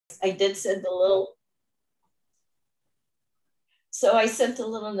I did send I sent a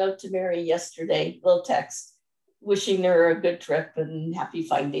little note to Mary yesterday, little text, wishing her a good trip and happy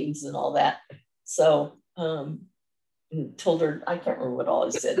findings and all that. So told her, I can't remember what all I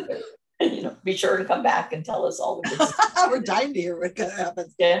said, but be sure to come back and tell us all the good stuff. We're dying to hear what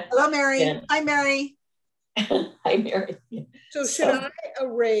happens. Yeah. Hello, Mary. Yeah. Hi, Mary. Hi, Mary. So should I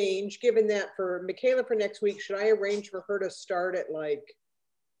arrange, given that for Michaela for next week, should I arrange for her to start at 1:30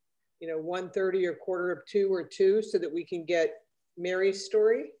 or 1:45 or 2 so that we can get Mary's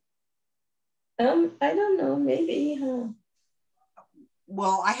story? I don't know, maybe.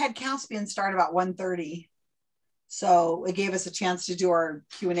 Well, I had Caspian start about 1:30. So it gave us a chance to do our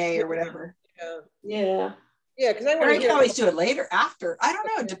Q&A or whatever. Yeah. Yeah, because I want to can always do it later, after. I don't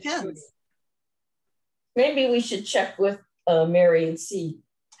know, it depends. Maybe we should check with Mary and see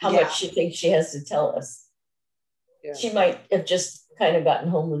how much she thinks she has to tell us. Yeah. She might have just kind of gotten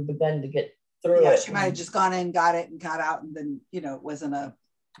home and begun to get through it. She might have just gone in, got it, and got out, and then, it wasn't a...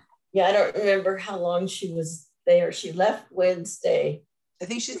 Yeah, I don't remember how long she was there. She left Wednesday. I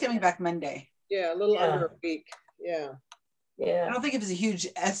think she's coming back Monday. Yeah, a little under a week. Yeah. Yeah. I don't think it was a huge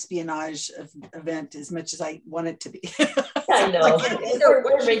espionage event as much as I want it to be. I know.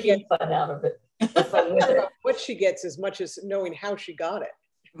 We're making fun out of it. Fun with it. What she gets as much as knowing how she got it.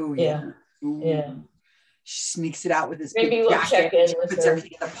 Oh, yeah. Ooh. Yeah. She sneaks it out with this Maybe big we'll jacket. check in she with puts her.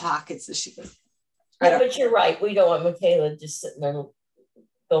 everything in the pockets as she goes. Yeah, but you're right. We don't want Michaela just sitting there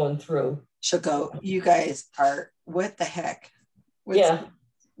going through. She'll go, you guys are, what the heck? Yeah.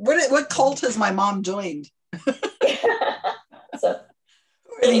 What cult has my mom joined? So,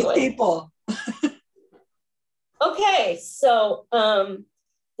 anyway. These people. Okay, so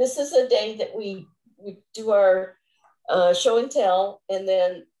this is a day that we do our show and tell, and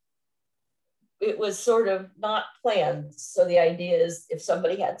then it was sort of not planned. So the idea is if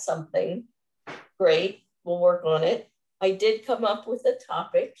somebody had something, great, we'll work on it. I did come up with a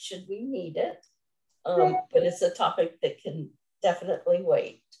topic, should we need it, but it's a topic that can definitely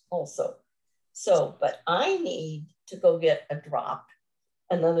wait also. So, but I need to go get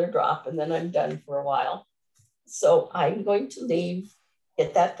another drop, and then I'm done for a while. So I'm going to leave,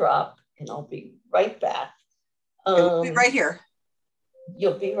 get that drop, and I'll be right back. We'll be right here.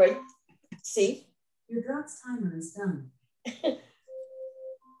 You'll be right. See? Your drop's timer is done.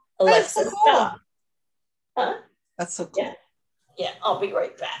 Alexa, so cool. stop. Huh? That's so cool. Yeah, I'll be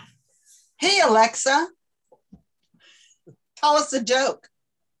right back. Hey, Alexa. Tell us a joke.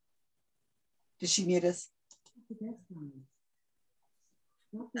 Did she mute us?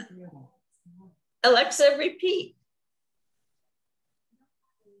 Alexa, repeat.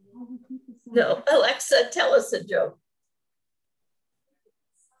 No, Alexa, tell us a joke.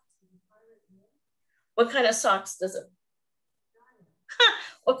 What kind of socks does it?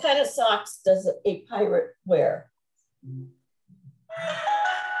 What kind of socks does a pirate wear?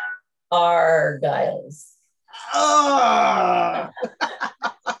 Argyles. Oh.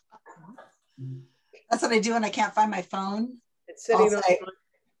 That's what I do when I can't find my phone. It's sitting on.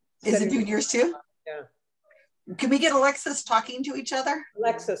 Is it doing yours too? Yeah. Can we get Alexis talking to each other?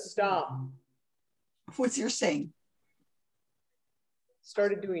 Alexa, stop. What's yours saying?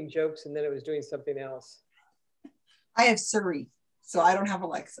 Started doing jokes and then it was doing something else. I have Siri, so I don't have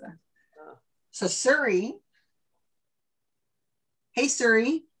Alexa. So Siri, hey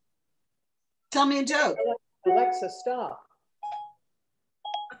Siri, tell me a joke. Alexa, stop.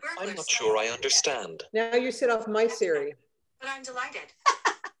 I'm not sure I understand. Now you sit off my Siri. But I'm delighted.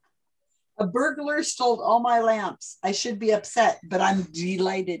 A burglar stole all my lamps. I should be upset, but I'm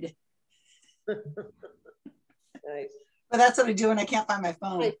delighted. Nice. But that's what I do when I can't find my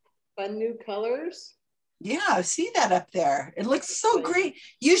phone. Like fun new colors. Yeah, I see that up there. It looks so great.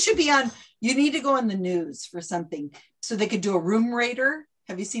 You should be on, you need to go on the news for something. So they could do a room raider.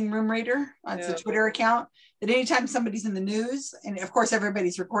 Have you seen Room Raider? It's a Twitter account that anytime somebody's in the news, and of course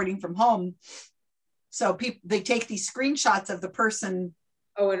everybody's recording from home. So they take these screenshots of the person.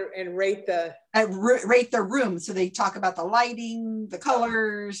 Oh, and rate rate their room. So they talk about the lighting, the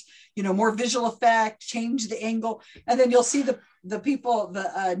colors, more visual effect, change the angle. And then you'll see the people,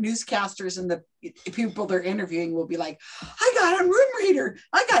 the newscasters and the people they're interviewing will be like, I got on Room Raider.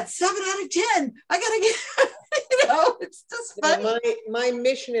 I got 7 out of 10. I got to get, it's just funny. My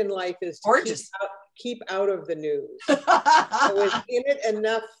mission in life is to keep out of the news. I was in it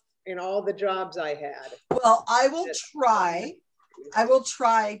enough in all the jobs I had. Well, I will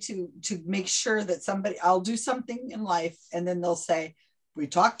try to make sure that I'll do something in life and then they'll say, we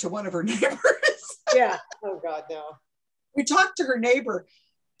talked to one of her neighbors. Yeah. Oh God, no. We talked to her neighbor,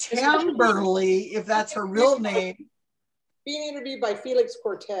 Tamberly, if that's her real name. being interviewed by Felix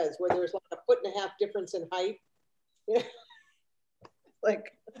Cortez, where there's like a 1.5 foot difference in height. Yeah.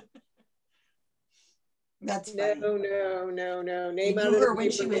 Like, that's no, funny. no. We knew her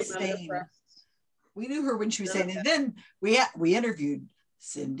when she was staying. We knew her when she was staying, and then we interviewed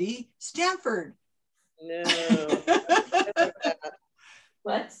Cindy Stanford. No.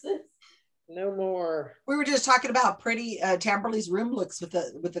 What's this? No more. We were just talking about how pretty Tamberly's room looks with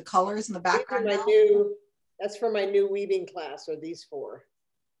the colors in the background. That's for my new weaving class, or these 4.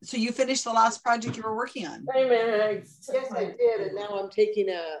 So you finished the last project you were working on? Wait a minute. Yes, I did. And now I'm taking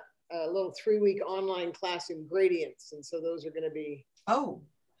a little 3-week online class in gradients. And so those are going to be part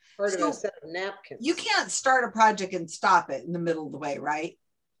of a set of napkins. You can't start a project and stop it in the middle of the way, right?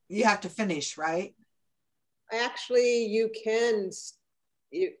 You have to finish, right? Actually, you can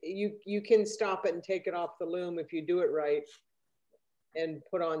stop it and take it off the loom if you do it right, and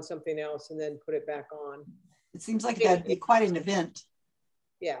put on something else and then put it back on. It seems like that'd be quite an event.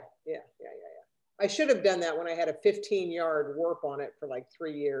 Yeah. I should have done that when I had a 15-yard warp on it for like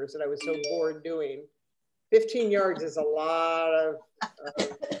 3 years that I was so bored doing. 15 yards is a lot of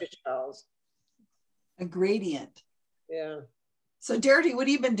fish shells. A gradient. Yeah. So Darity, what have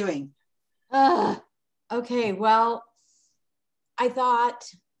you been doing? Okay, well, I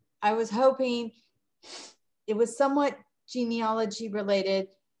was hoping it was somewhat genealogy related.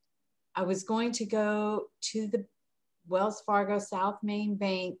 I was going to go to the Wells Fargo South Main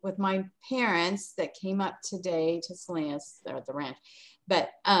Bank with my parents that came up today to Salinas. They're at the ranch. But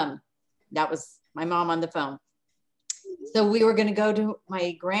that was my mom on the phone. So we were going to go to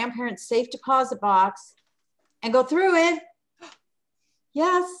my grandparents' safe deposit box and go through it.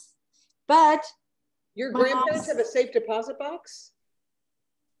 Yes, but your grandparents have a safe deposit box?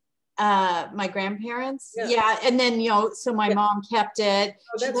 My grandparents, yeah. And then, so my mom kept it.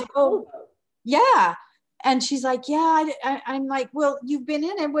 Oh, that's like, cool. Yeah. And she's like, yeah, I'm like, well, you've been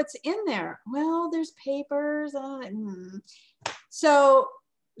in it. What's in there? Well, there's papers. So,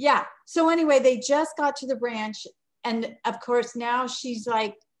 yeah. So anyway, they just got to the ranch. And of course, now she's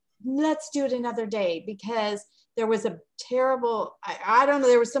like, let's do it another day, because there was a terrible, I don't know,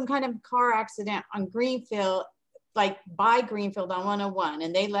 there was some kind of car accident on Greenfield, like by Greenfield on 101,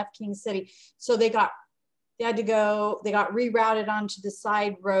 and they left King City. So they got rerouted onto the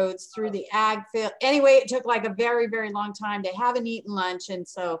side roads through the ag field. Anyway, it took like a very, very long time. They haven't eaten lunch. And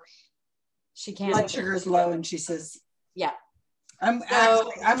so she can't. Blood sugar is low. And she says, yeah. I'm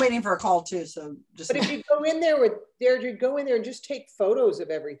waiting for a call too. So but if you go in there you'd go in there and just take photos of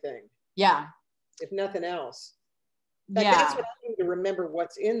everything. Yeah. If nothing else. Yeah. That's what I need to remember,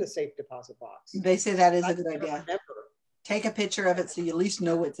 what's in the safe deposit box. They say that is a good idea. Take a picture of it so you at least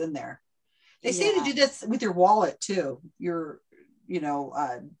know what's in there. They say to do this with your wallet too. If your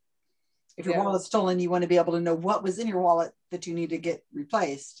wallet's stolen, you want to be able to know what was in your wallet that you need to get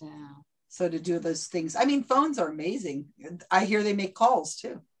replaced. Yeah. So to do those things, I mean, phones are amazing. I hear they make calls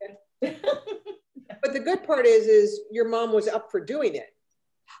too. But the good part is your mom was up for doing it.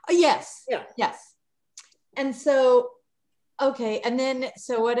 Yes. Yeah. Yes. And so, okay. And then,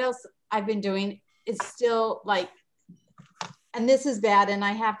 so what else I've been doing is still like, and this is bad, and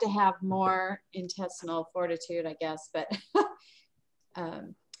I have to have more intestinal fortitude, I guess, but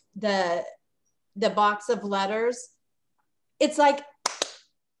the box of letters, it's like,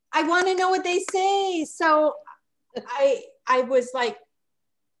 I want to know what they say. So I was like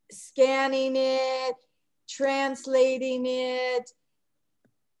scanning it, translating it,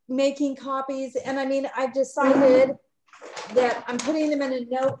 making copies. And I mean, I've decided that I'm putting them in a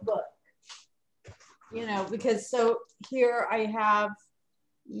notebook, because so here I have,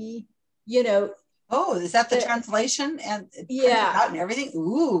 Oh, is that the translation and yeah, and everything?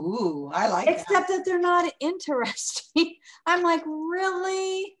 Ooh, I like except that they're not interesting. I'm like,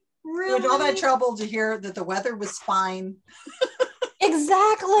 really? You had all that trouble to hear that the weather was fine.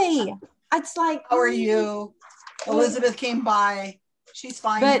 Exactly. It's like, how are you? Elizabeth came by. She's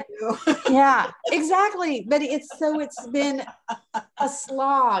fine. But yeah, exactly. But it's been a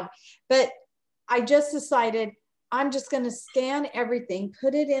slog. But I just decided I'm just going to scan everything,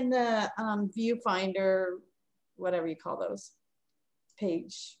 put it in the viewfinder, whatever you call those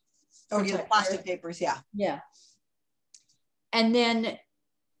page. Oh, yeah, plastic papers. Yeah. Yeah. And then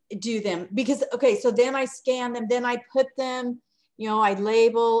do them because, okay, so then I scan them, then I put them, I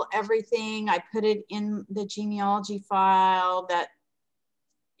label everything. I put it in the genealogy file that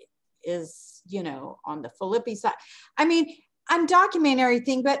is, on the Philippi side. I mean, I'm documenting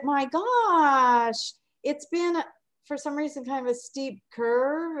everything, but my gosh, it's been for some reason kind of a steep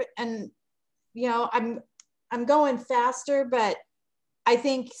curve, and I'm going faster, but I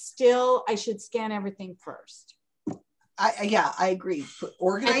think still I should scan everything first. I agree.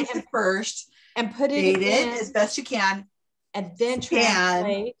 Organize it first and put it date in it as best you can, and then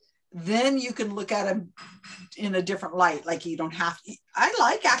translate. Then you can look at them in a different light. Like you don't have to. I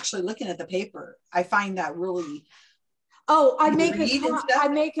like actually looking at the paper. I find that really. Oh, I make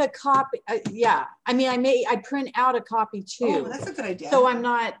a copy. Yeah, I mean, I print out a copy too. Oh, that's a good idea. So I'm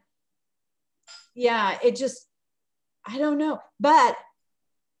not. Yeah, it just, I don't know. But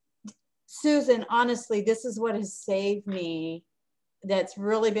Susan, honestly, this is what has saved me. That's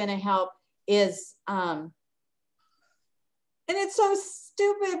really been a help. Is and it's so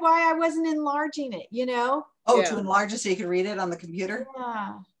stupid why I wasn't enlarging it. You know? Oh, yeah. To enlarge it so you can read it on the computer.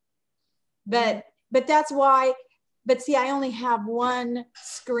 Yeah. But that's why. But see, I only have one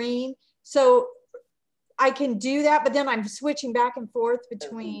screen, so I can do that. But then I'm switching back and forth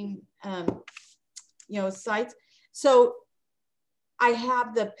between, you know, sites. So I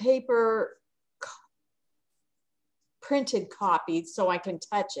have the paper printed copy, so I can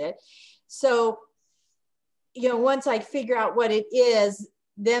touch it. So, you know, once I figure out what it is,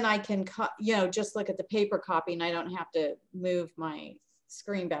 then I can, you know, just look at the paper copy, and I don't have to move my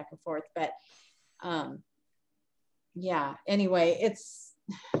screen back and forth. But yeah, anyway, it's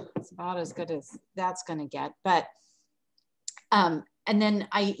about as good as that's going to get. But and then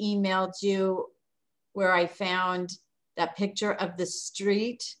I emailed you where I found that picture of the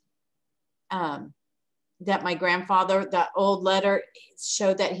street that my grandfather, that old letter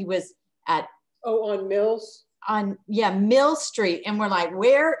showed that he was at. Oh, on Mills? On, yeah, Mill Street. And we're like,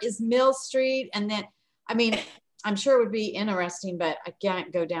 where is Mill Street? And then, I mean, I'm sure it would be interesting, but I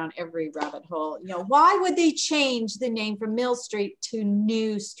can't go down every rabbit hole. You know, why would they change the name from Mill Street to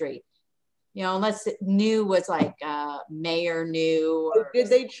New Street? You know, unless New was like Mayor New. Or, did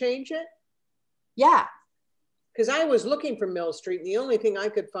they change it? Yeah. Because I was looking for Mill Street, and the only thing I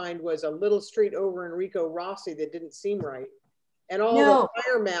could find was a little street over in Rico Rossi that didn't seem right. And all the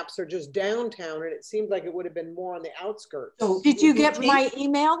fire maps are just downtown, and it seemed like it would have been more on the outskirts. So did you get my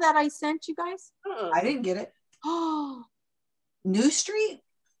email that I sent you guys? I didn't get it. Oh, New Street?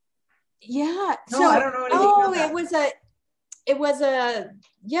 Yeah. No, so, I don't know anything about that. It was a,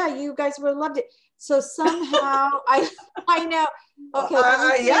 yeah, you guys would have loved it. So somehow I know.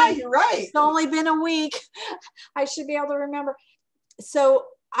 Okay. Yeah, you're right. It's only been a week. I should be able to remember. So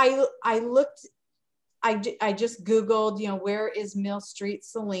I looked, I just Googled, you know, where is Mill Street,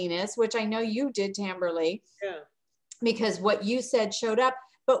 Salinas, which I know you did, Tamberly. Yeah. Because what you said showed up,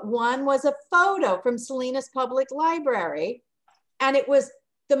 but one was a photo from Salinas Public Library. And it was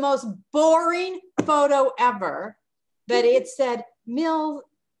the most boring photo ever. But it said Mills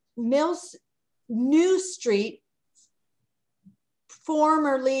New Street,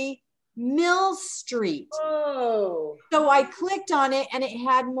 formerly Mill Street. Oh. So I clicked on it and it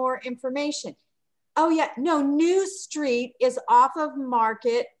had more information. Oh yeah, no, New Street is off of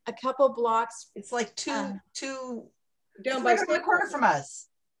Market, a couple blocks. It's like two down by the corner from us.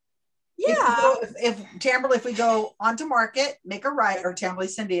 Yeah. If Tamberly, if we go onto Market, make a right, or Tamberly,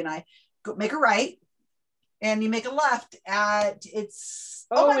 Cindy and I go make a right, and you make a left at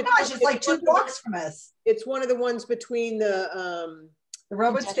oh my gosh, it's like 2 blocks from us. It's one of the ones between the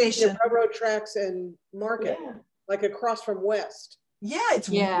railroad station, the railroad tracks and Market, like across from West. Yeah, it's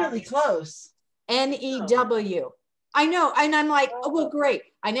really close. NEW. I know, and I'm like, oh well, great.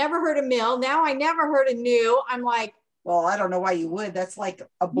 I never heard of Mill. Now I never heard of New. I'm like, well, I don't know why you would. That's like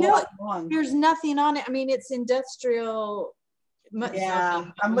a block long. There's nothing on it. I mean, it's industrial.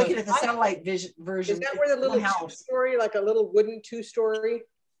 Yeah, I'm looking at the satellite version. Is that where the little two-story, like a little wooden 2-story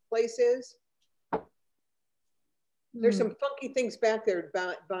place is? There's some funky things back there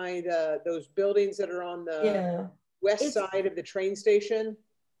by those buildings that are on the west side of the train station.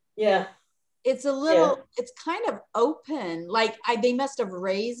 Yeah. It's a little, it's kind of open. Like they must have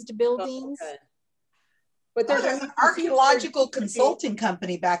raised buildings. Oh, okay. But there's an archaeological consulting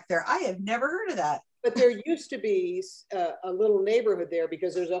company back there. I have never heard of that. But there used to be a little neighborhood there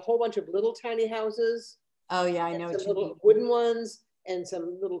because there's a whole bunch of little tiny houses. Oh yeah, I know what you little mean. Wooden ones and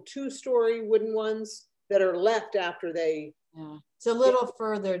some little 2-story wooden ones that are left after they. Yeah, it's a little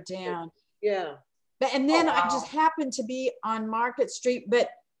further down. Yeah. But and then I just happened to be on Market Street, but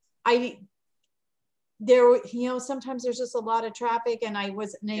there, you know, sometimes there's just a lot of traffic, and I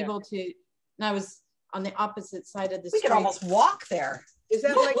wasn't able to. And I was on the opposite side of the street. We could almost walk there. Is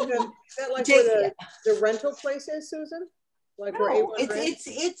that like where the rental place is, Susan? Like where it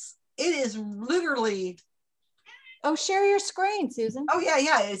is literally. Oh, share your screen, Susan. Oh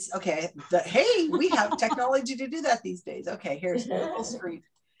yeah, it's okay. Hey, we have technology to do that these days. Okay, here's the full screen.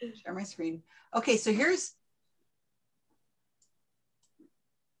 Share my screen. Okay, so here's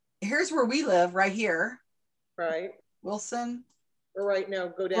where we live, right here. Right. Wilson. We're right now,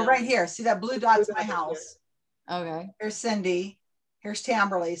 go down. We're right here. See that blue dot's my house. Okay. Here's Cindy. Here's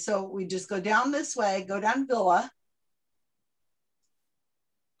Tamberley. So we just go down this way, go down Villa.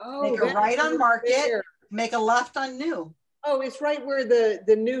 Oh, Make a right on Market, there. make a left on New. Oh, it's right where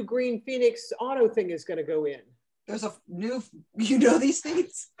the new Green Phoenix auto thing is going to go in. There's a new, you know these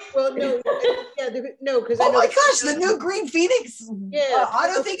things? Well, no, yeah, no, because oh my gosh, the new Green Phoenix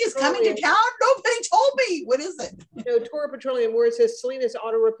auto thing is coming to town. Nobody told me. What is it? No, Toro Petroleum, where it says Salinas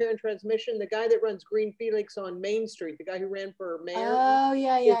Auto Repair and Transmission. The guy that runs Green Phoenix on Main Street, the guy who ran for mayor. Oh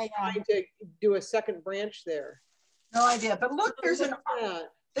yeah, yeah, yeah. Trying to do a second branch there. No idea. But look, there's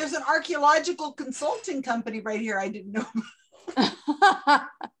an archaeological consulting company right here. I didn't know.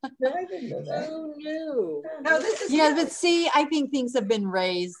 No, I didn't know that. Oh no. No, this is but see, I think things have been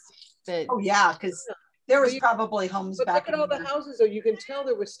raised. That oh yeah, because there was probably homes but back. Look at all the houses, though. You can tell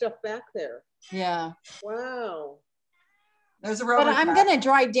there was stuff back there. yeah. Wow. There's a But I'm gonna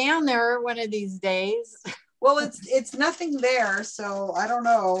drive down there one of these days. Well, it's nothing there, so I don't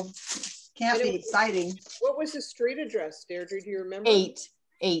know. Can't be exciting. What was the street address, Deirdre? Do you remember?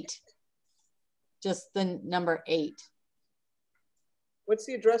 8. Just the number 8. What's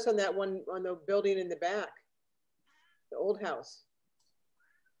the address on that one, on the building in the back? The old house.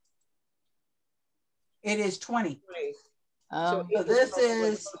 It is 20. 20. Oh, So this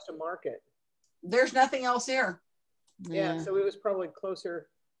is close to Market. There's nothing else here. Yeah, so it was probably closer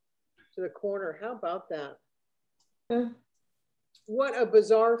to the corner. How about that? Yeah. What a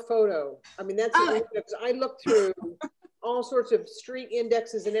bizarre photo. I mean, that's I looked through all sorts of street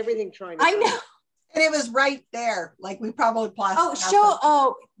indexes and everything trying to I know. And it was right there. Like we probably plastered.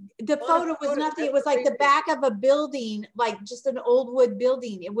 The photo was nothing. It was like the back of a building, like just an old wood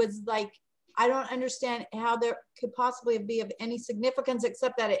building. It was like, I don't understand how there could possibly be of any significance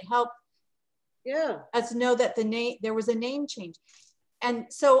except that it helped us know that there was a name change. And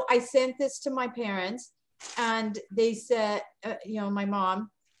so I sent this to my parents and they said, my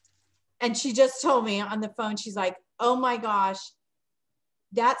mom, and she just told me on the phone, she's like, oh my gosh,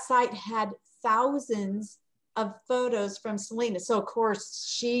 that site had thousands of photos from Salinas. So of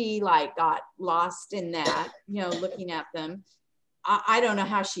course she like got lost in that, looking at them. I don't know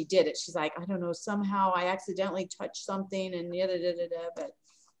how she did it. She's like, I don't know, somehow I accidentally touched something and but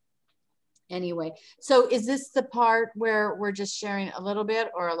anyway. So is this the part where we're just sharing a little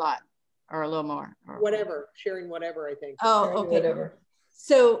bit or a lot or a little more? Or whatever, sharing whatever, I think. Oh, sharing okay. Whatever.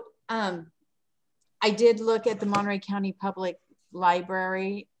 So I did look at the Monterey County Public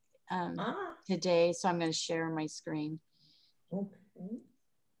Library today, so I'm going to share my screen. Okay.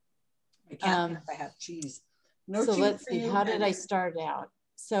 I can't if I have cheese. No so cheese let's see, how did I start out?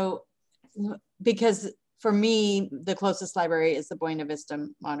 So, because for me, the closest library is the Buena Vista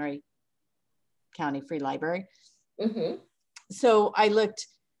Monterey County Free Library. Mm-hmm. So I looked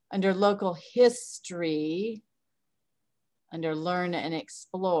under local history, under learn and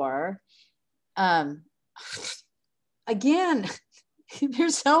explore. Again,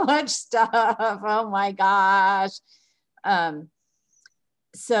 there's so much stuff. Oh my gosh. And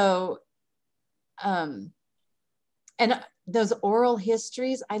those oral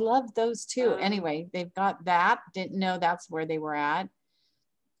histories, I love those too. Anyway, they've got that. Didn't know that's where they were at.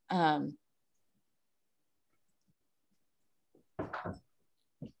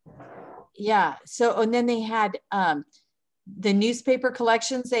 Yeah. So, and then they had the newspaper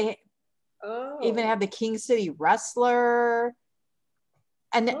collections. They even have the King City Rustler.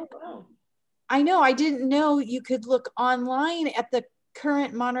 And I know, I didn't know you could look online at the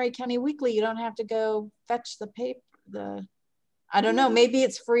current Monterey County Weekly. You don't have to go fetch the paper. I don't know, maybe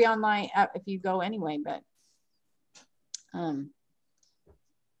it's free online if you go anyway, but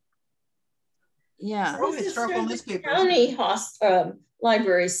yeah. So this is the county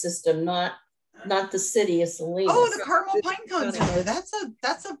library system, not the city of Salinas. Oh, the Carmel Pine Cone's in there.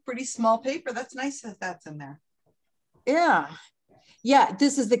 That's a pretty small paper. That's nice that that's in there. Yeah. Yeah,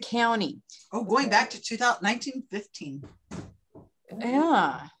 this is the county. Oh, going back to 1915.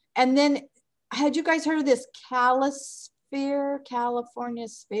 Yeah. And then had you guys heard of this California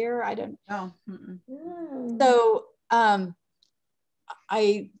Sphere? I don't know. So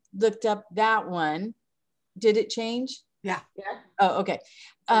I looked up that one. Did it change? Yeah. Oh, okay.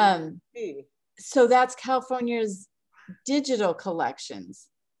 So that's California's digital collections.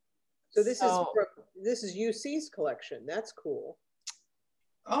 So this is UC's collection. That's cool.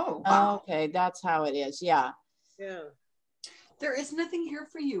 Oh, wow. Okay, that's how it is. Yeah. Yeah. There is nothing here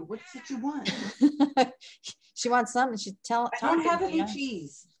for you. What did you want? She wants something. She I don't have any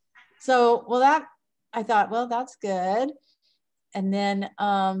cheese. So, well, I thought, well, that's good. And then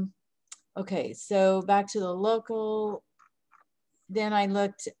Okay, so back to the local. Then I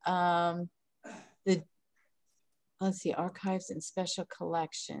looked let's see, archives and special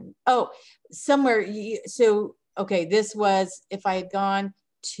collection. Oh, somewhere so okay, this was if I had gone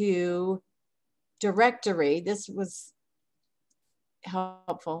to directory, this was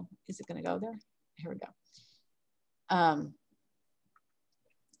helpful. Is it going to go there? Here we go.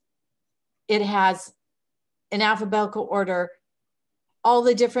 It has in alphabetical order all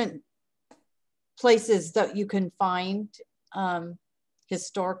the different places that you can find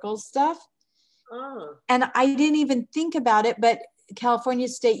historical stuff. Oh. And I didn't even think about it, but California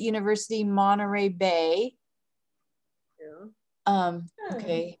State University, Monterey Bay. Yeah.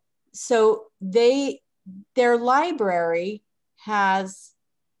 Okay. So their library has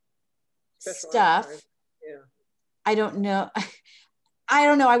Special stuff. archive. Yeah. I don't know. I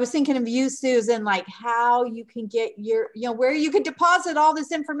don't know. I was thinking of you, Susan, like how you can get your, where you could deposit all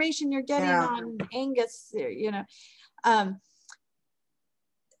this information you're getting on Angus,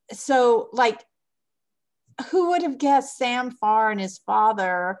 so like, who would have guessed Sam Farr and his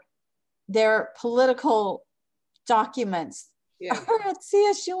father, their political documents are at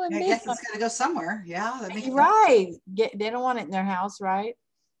CSU and I guess it's got to go somewhere. Yeah. That makes right. They don't want it in their house, right?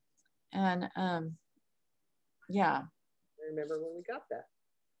 And yeah. I remember when we got that.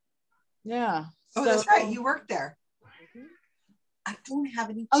 Yeah. Oh, that's right. You worked there. Mm-hmm. I don't have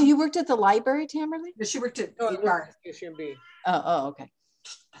any. Oh, you worked at the library, Tamberly? Yeah, she worked at UCB. Oh, okay.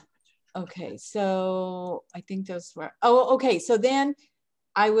 Okay, so I think those were, oh, okay. So then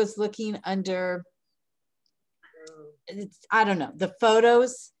I was looking under, I don't know, the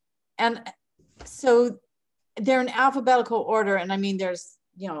photos. And so they're in alphabetical order. And I mean, there's,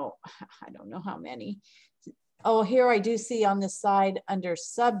 I don't know how many. Oh, here I do see on this side under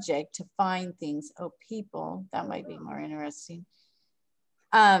subject to find things. Oh, people, that might be more interesting.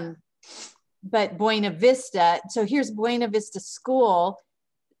 But Buena Vista, so here's Buena Vista School.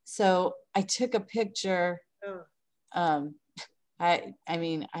 So I took a picture. I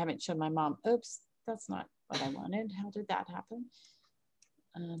mean, I haven't shown my mom. Oops, that's not what I wanted. How did that happen?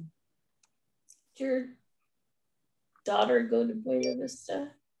 Did your daughter go to Buena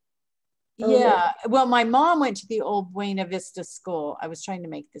Vista? Yeah, well, my mom went to the old Buena Vista school. I was trying to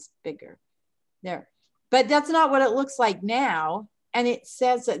make this bigger there, but that's not what it looks like now. And it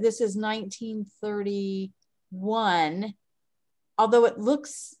says that this is 1931, although it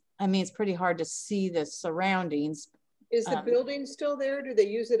looks, I mean, it's pretty hard to see the surroundings. Is the building still there? Do they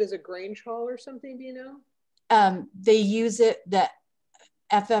use it as a Grange Hall or something? Do you know? They use it, the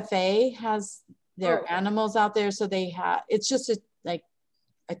FFA has their animals out there. So they have, it's just a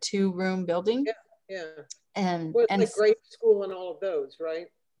 2-room building. Yeah, yeah. And like grade school and all of those, right?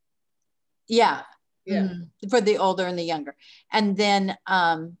 Yeah. Yeah. For the older and the younger. And then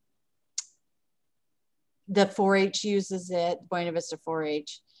the 4-H uses it, Buena Vista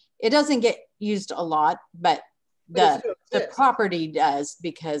 4-H. It doesn't get used a lot, but the property does,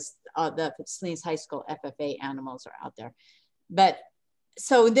 because the Salinas High School FFA animals are out there. But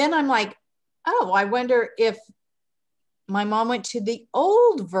so then I'm like, oh, I wonder if my mom went to the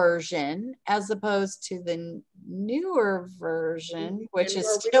old version as opposed to the newer version, which is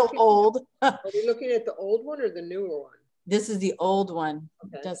still old. Are we looking at the old one or the newer one? This is the old one.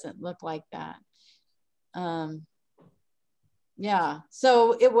 Okay. It doesn't look like that. Yeah,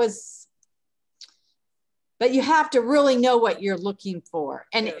 so it was, but you have to really know what you're looking for.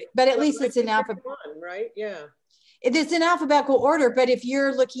 And but at least it's in alphabetical, right? Yeah. It is in alphabetical order, but if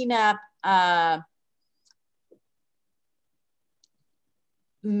you're looking up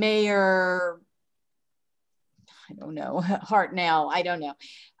Mayor, I don't know, Hartnell, I don't know,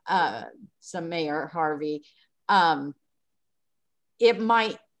 some Mayor Harvey, it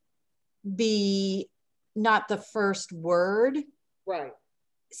might be not the first word. Right.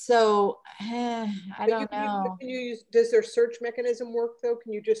 So I don't know. Can you use, does their search mechanism work though?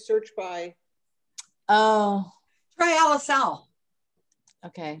 Can you just search by? Oh. Try Alice Al.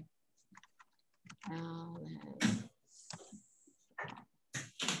 Okay.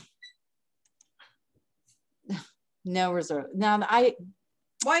 No reserve. Now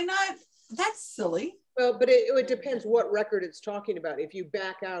why not? That's silly. Well, but it depends what record it's talking about. If you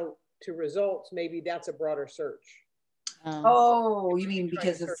back out to results, maybe that's a broader search. Oh, you mean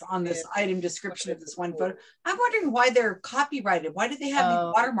because it's on this item description of this one photo? I'm wondering why they're copyrighted. Why do they have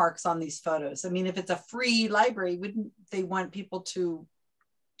these watermarks on these photos? I mean, if it's a free library, wouldn't they want people to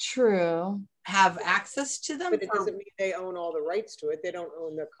have access to them? But it doesn't mean they own all the rights to it. They don't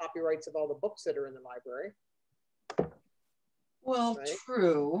own the copyrights of all the books that are in the library. Well,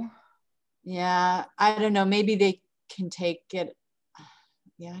 true. Yeah, I don't know. Maybe they can take it.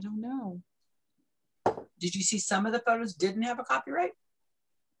 Yeah, I don't know. Did you see some of the photos didn't have a copyright?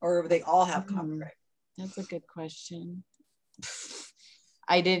 Or they all have copyright? That's a good question.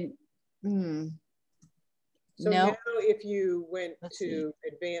 I didn't. So Nope. now if you went Let's to see.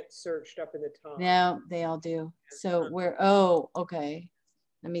 advanced searched up in the top. No, they all do. So we're, oh, okay.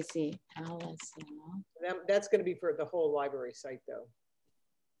 Let me see. That's going to be for the whole library site though.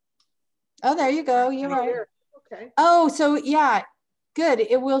 Oh, there you go. You're right. Okay. Oh, so yeah, good.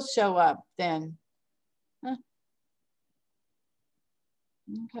 It will show up then. Huh.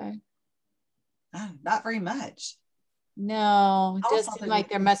 Okay. Not very much. No, it does Also, seem like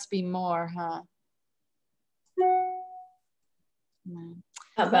there must be more, huh?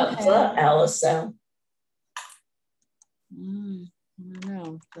 How about the Allison? I don't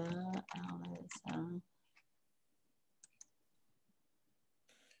know. The Allison.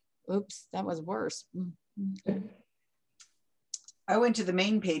 Oops, that was worse. Okay. I went to the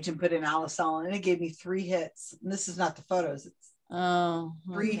main page and put in Alice Allen, and it gave me 3 hits. And this is not the photos. It's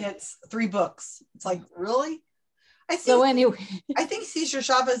 3 hits, 3 books. It's like, really? I think, so anyway, I think Cesar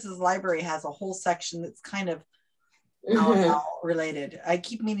Chavez's library has a whole section that's kind of related. I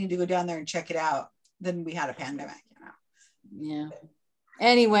keep meaning to go down there and check it out. Then we had a pandemic, Yeah.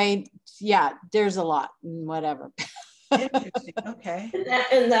 Anyway, yeah, there's a lot. Whatever. Interesting. Okay.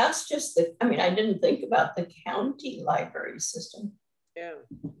 And that's just I didn't think about the county library system. Yeah.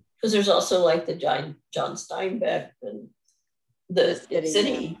 Because there's also like the John Steinbeck and the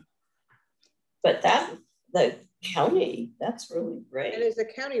city. But the county, that's really great. And as a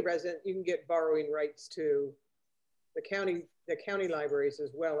county resident, you can get borrowing rights to the county libraries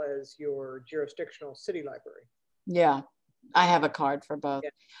as well as your jurisdictional city library. Yeah, I have a card for both.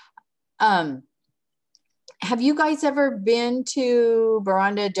 Yeah. Have you guys ever been to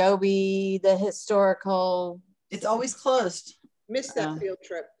Baranda Adobe, the historical? It's always closed. Missed that field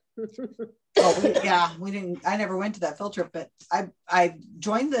trip. We didn't. I never went to that field trip, but I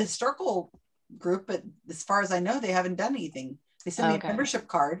joined the historical group. But as far as I know, they haven't done anything. They sent me a membership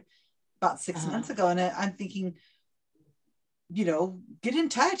card about 6 months ago, and I'm thinking, get in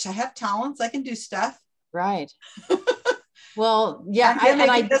touch. I have talents. I can do stuff. Right. Well, yeah,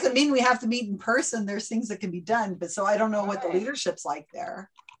 it doesn't mean we have to meet in person. There's things that can be done, but so I don't know what the leadership's like there.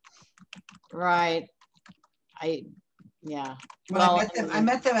 Right. When I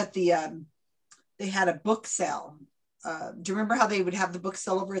met them at the they had a book sale. Do you remember how they would have the book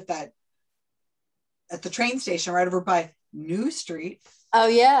sale over at the train station right over by New Street? Oh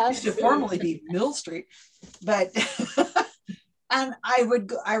yeah. It used to formerly be Mill Street, but and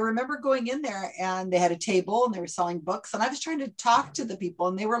I remember going in there and they had a table and they were selling books and I was trying to talk to the people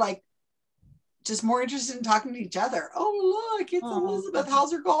and they were like just more interested in talking to each other. Oh, look, it's Elizabeth.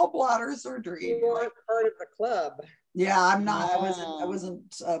 How's her gallbladder surgery? You weren't part of the club. Yeah, I'm not. I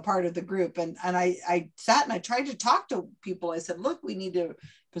wasn't part of the group. And I sat and I tried to talk to people. I said, look, we need to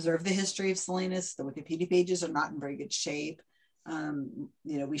preserve the history of Salinas. The Wikipedia pages are not in very good shape.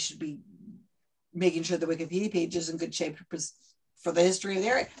 We should be making sure the Wikipedia page is in good shape for the history of the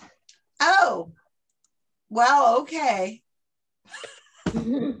area. Oh, well, okay.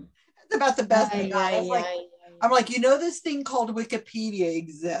 That's about the best I got. I'm like, this thing called Wikipedia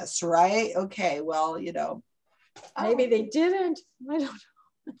exists, right? Okay, well, maybe they didn't.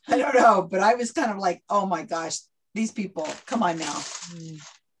 I don't know, but I was kind of like, oh my gosh, these people, come on now.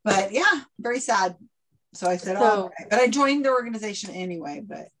 But yeah, very sad. So I said, okay. But I joined the organization anyway.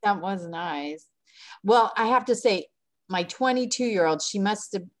 But that was nice. Well, I have to say, my 22-year-old, she was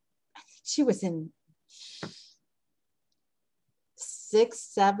in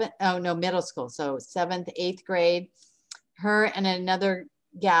middle school. So 7th, 8th grade. Her and another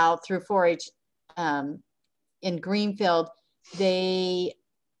gal through 4-H in Greenfield, they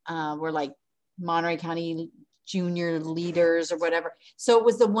were like Monterey County junior leaders or whatever. So it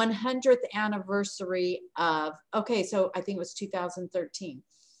was the 100th anniversary of, so I think it was 2013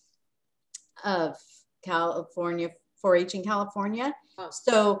 of California, 4-H in California.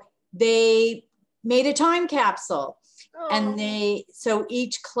 So they made a time capsule. And so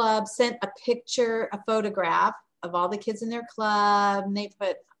each club sent a photograph of all the kids in their club. And they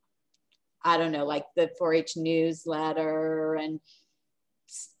put, I don't know, like the 4-H newsletter and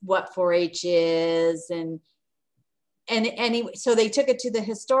what 4-H is. And anyway, so they took it to the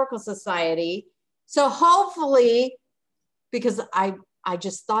Historical Society. So hopefully, because I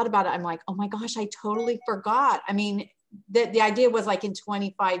just thought about it, I'm like, oh my gosh, I totally forgot. I mean, the idea was like in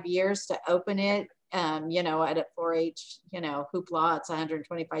 25 years to open it, at a 4-H, hoopla, it's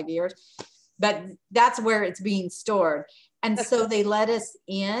 125 years. But that's where it's being stored. And so they let us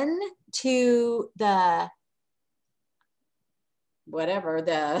in to whatever,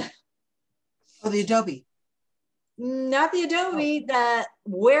 the Adobe. not the Adobe, the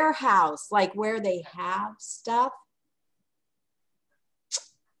warehouse, like where they have stuff.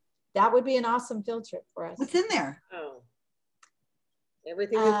 That would be an awesome field trip for us. What's in there? Oh,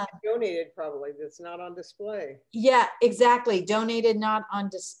 everything that's donated probably that's not on display. Yeah, exactly. Donated, not on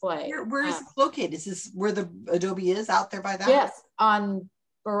display. Where is it located? Is this where the Adobe is, out there by that? Yes, on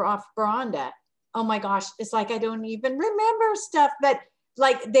or off Veranda. Oh my gosh, it's like I don't even remember stuff, but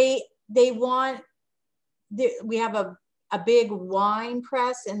like they want, we have a big wine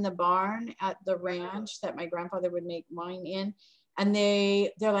press in the barn at the ranch that my grandfather would make wine in, and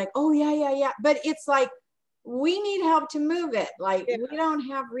they're like, oh yeah, but it's like, we need help to move it. Like, we don't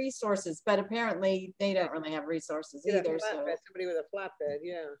have resources, but apparently they don't really have resources either. So somebody with a flatbed,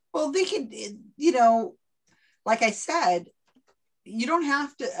 yeah. Well, they could, like I said, you don't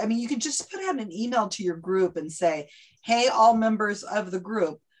have to, I mean, you can just put out an email to your group and say, hey, all members of the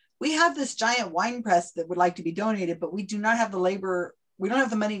group, we have this giant wine press that would like to be donated, but we do not have the labor, we don't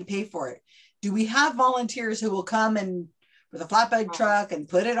have the money to pay for it. Do we have volunteers who will come and with a flatbed truck and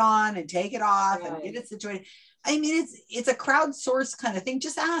put it on and take it off and get it situated? I mean, it's a crowdsourced kind of thing.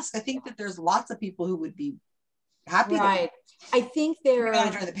 Just ask. I think that there's lots of people who would be happy. Right. I think they're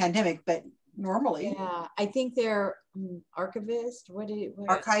not during the pandemic, but normally. Yeah, I think they're archivists.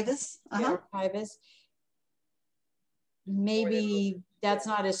 Archivists? Archivists. Maybe that's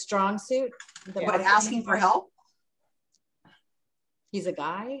not his strong suit. What, asking for help? He's a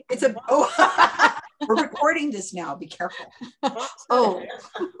guy. It's a we're recording this now. Be careful.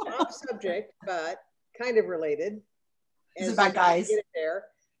 Off subject, but kind of related. It's about guys. Get it there.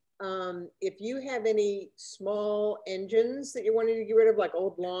 If you have any small engines that you're wanting to get rid of, like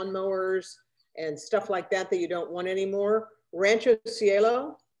old lawnmowers and stuff like that you don't want anymore, Rancho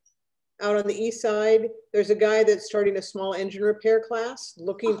Cielo out on the east side, there's a guy that's starting a small engine repair class,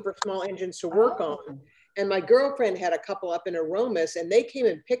 looking for small engines to work on. And my girlfriend had a couple up in Aromas, and they came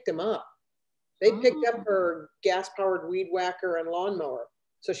and picked them up. They picked up her gas-powered weed whacker and lawnmower.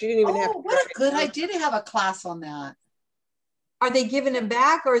 So she didn't even have to. What a good idea to have a class on that. Are they giving them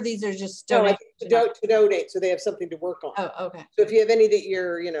back, or these are just to donate, so they have something to work on? Oh, okay. So if you have any that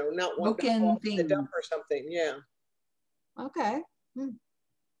you're, not wanting to thing. the dump or something, yeah. Okay.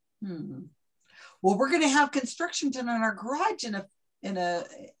 Well, we're going to have construction done in our garage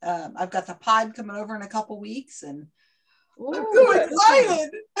I've got the pod coming over in a couple weeks, and I'm so excited.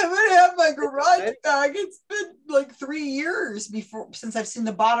 I'm going to have my garage back. It's been like 3 years since I've seen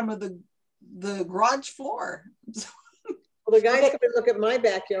the bottom of the garage floor. Well, the guy's going to look at my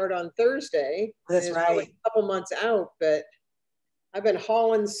backyard on Thursday. That's right. A couple months out, but I've been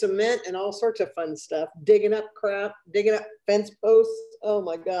hauling cement and all sorts of fun stuff, digging up crap, digging up fence posts. Oh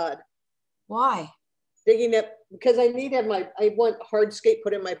my God. Why? Digging up, because I want hardscape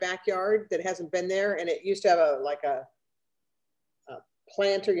put in my backyard that hasn't been there. And it used to have a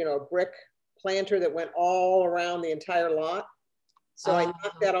planter, a brick planter that went all around the entire lot. So I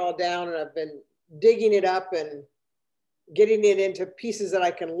knocked that all down, and I've been digging it up and getting it into pieces that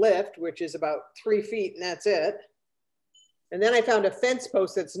I can lift, which is about 3 feet, and that's it. And then I found a fence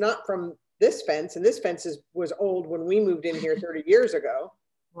post that's not from this fence, and this fence was old when we moved in here 30 years ago.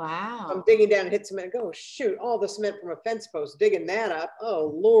 Wow. I'm digging down and hit cement and go, shoot, all the cement from a fence post, digging that up.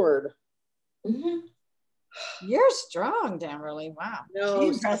 Oh, Lord. You're strong, Damberly. Wow. No, she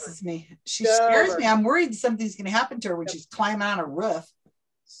impresses me. She scares me. I'm worried something's going to happen to her when she's climbing on a roof.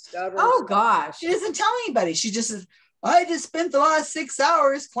 Stubborn. Oh, gosh. She doesn't tell anybody. She just says, I just spent the last 6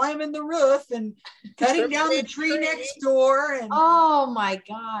 hours climbing the roof and cutting down the tree next door. And oh my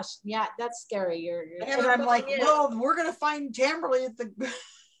gosh. Yeah, that's scary. And I'm like, well, we're going to find Tamberly at the...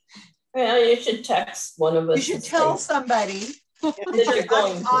 Well, you should text one of us. You should tell somebody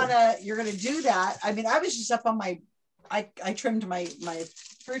that you're going to do that. I mean, I was just up on I trimmed my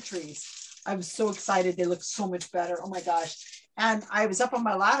fruit trees. I was so excited. They look so much better. Oh my gosh. And I was up on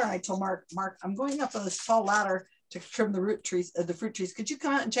my ladder, and I told Mark, I'm going up on this tall ladder to trim the fruit trees. Could you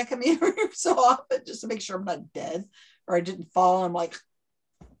come out and check on me every so often just to make sure I'm not dead or I didn't fall? I'm like,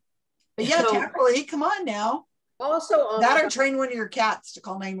 but yeah, Tamberly, come on now. Also, that or train one of your cats to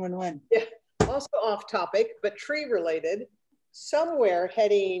call 911. Yeah. Also off topic, but tree related. Somewhere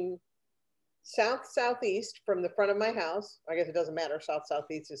heading southeast from the front of my house. I guess it doesn't matter.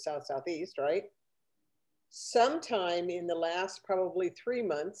 Southeast is southeast, right? Sometime in the last probably 3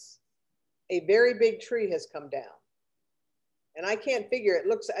 months, a very big tree has come down. And I can't figure,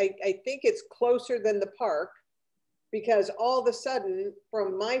 I think it's closer than the park. because all of a sudden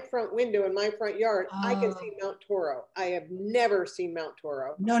from my front window in my front yard, I can Oh. see Mount Toro. I have never seen Mount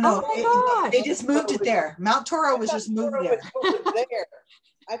Toro. No, Oh my they gosh. just moved it there. Mount Toro was just moved Toro there. was there.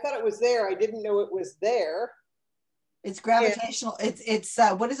 I thought it was there. I didn't know it was there. It's gravitational. It's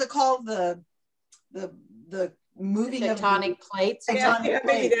what is it called? The moving of Tectonic plates. tectonic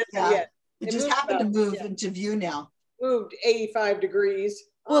plates. Yeah. It just moved happened to up, move yeah. into view now. Moved 85 degrees.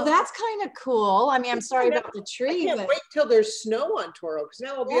 Well, that's kind of cool. I mean, I'm sorry about the I tree, can't but wait till there's snow on Toro, because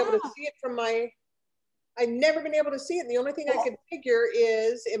now I'll be able to Yeah. see it from my, I've never been able to see it. And the only thing I could figure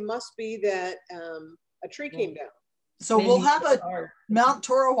is it must be that a tree came down. So Maybe we'll have a hard. Mount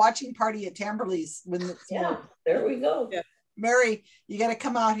Toro watching party at Tamberley's when it's Yeah, there we go. Yeah. Mary, you got to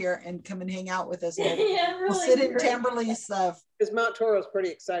come out here and come and hang out with us. We'll, Yeah, really. we'll sit in great. Tamberley's. Because Mount Toro is pretty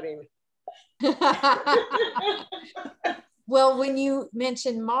exciting. well, when you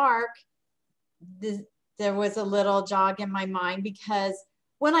mentioned Mark, there was a little jog in my mind, because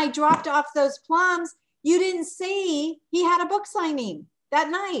when I dropped off those plums, you didn't see he had a book signing that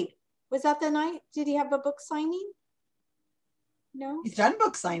night. Was that the night? Did he have a book signing? No. He's done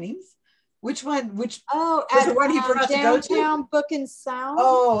book signings. Which one? Which Oh, was at the one he forgot to go to? Downtown Book and Sound.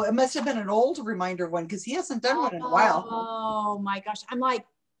 Oh, it must have been an old reminder one, because he hasn't done one in a while. Oh my gosh. I'm like,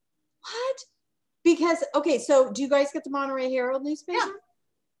 what? Because, okay, so do you guys get the Monterey Herald newspaper?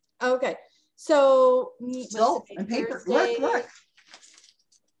 Yeah. Okay. So, Still in paper. Look.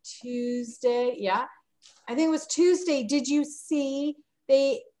 Tuesday. Yeah. I think it was Tuesday. Did you see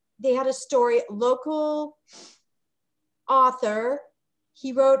they had a story, local author.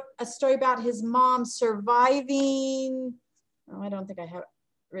 He wrote a story about his mom surviving. Oh, I don't think I have it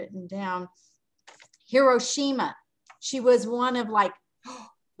written down. Hiroshima. She was one of like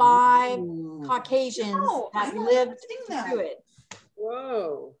 5 Ooh. Caucasians that I haven't lived seen that. through it.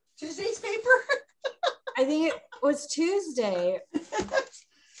 Whoa. Tuesday's paper. I think it was Tuesday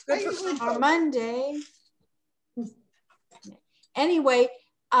or Monday. Anyway,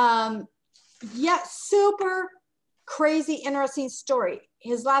 yeah, super crazy, interesting story.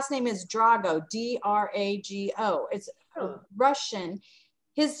 His last name is Drago, D-R-A-G-O. It's Russian.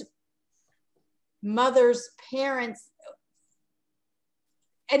 His mother's parents,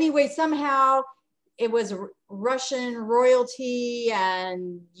 anyway, somehow it was Russian royalty,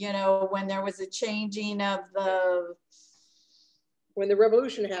 and you know, when there was a changing of the, When the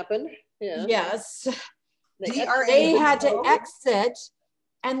revolution happened, yeah. yes, they had to exit,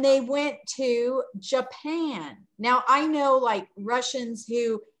 and they went to Japan. Now I know like Russians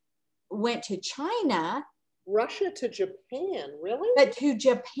who went to China. Russia to Japan, really? But to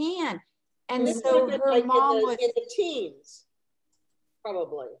Japan. And so her like mom was in the teens,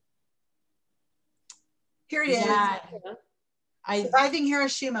 probably. Here it is. Yeah. Surviving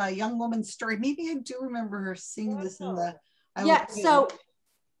Hiroshima, a young woman's story. Maybe I do remember her seeing this in the. So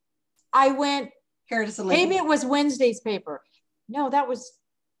I went. Here it is. Maybe it was Wednesday's paper. No, that was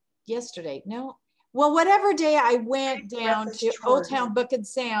yesterday. No. Well, whatever day I went down to Old Town Book and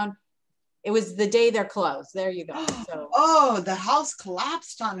Sound, it was the day they're closed. There you go. So. Oh, the house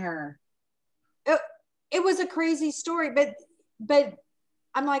collapsed on her. It was a crazy story, but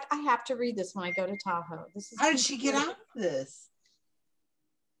I'm like, I have to read this when I go to Tahoe. This is how did she get out of this?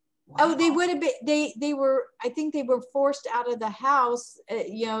 Wow. Oh, they would have been, they were, I think they were forced out of the house,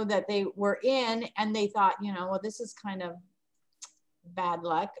 you know, that they were in, and they thought, you know, well, this is kind of bad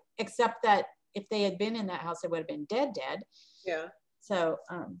luck, except that if they had been in that house, they would have been dead. Yeah. So,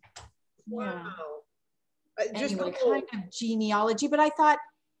 wow. Yeah. Anyway, kind of genealogy, but I thought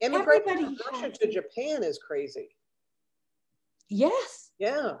immigrating from Russia to Japan is crazy. Yes.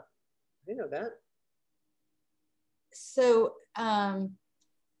 Yeah, I know that. So,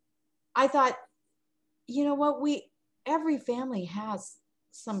 I thought, you know what, every family has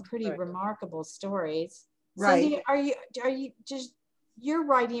some pretty remarkable stories. Right. Cindy, are you just, you're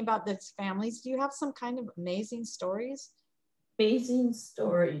writing about these families. Do you have some kind of amazing stories? Amazing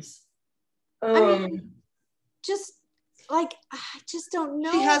stories. I mean, just like, I just don't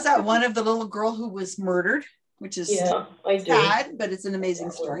know. She has that one of the little girl who was murdered, which is sad, but it's an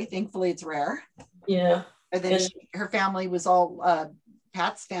amazing story. Thankfully, it's rare. Yeah. And then her family was all,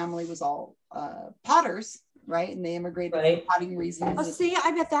 Pat's family was all potters, right? And they immigrated for potting reasons. Oh, see,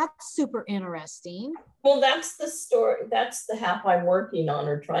 I bet that's super interesting. Well, that's the story. That's the half I'm working on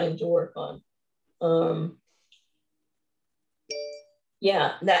or trying to work on.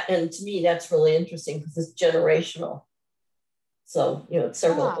 Yeah, and to me, that's really interesting because it's generational. So, you know, it's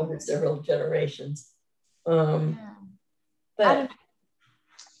over several generations. But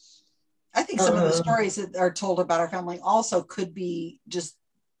I think some of the stories that are told about our family also could be just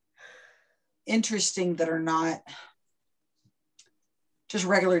interesting that are not just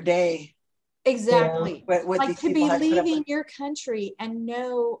regular day. Exactly. What Like these to people be had to put up leaving with. your country and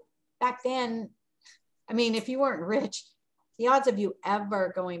know back then, I mean, if you weren't rich, the odds of you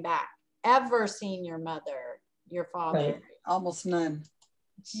ever going back, ever seeing your mother, your father, Right. Almost none.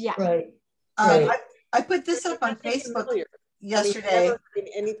 yeah. Right. Um, Right. I put this up on Anything Facebook familiar. yesterday. I mean, never heard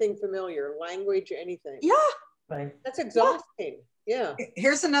anything familiar, language, anything. Yeah. Right. That's exhausting. Yeah.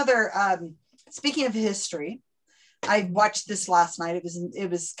 Here's another, speaking of history, I watched this last night. It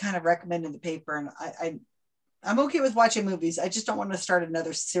was kind of recommended in the paper, and I'm okay with watching movies. I just don't want to start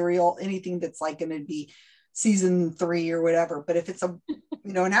another serial, anything that's like going to be season 3 or whatever. But if it's an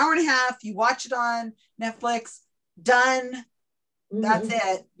hour and a half, you watch it on Netflix, done. That's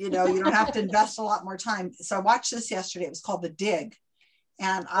it. You don't have to invest a lot more time. So I watched this yesterday. It was called The Dig,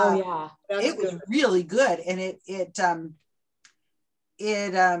 and it was really good. And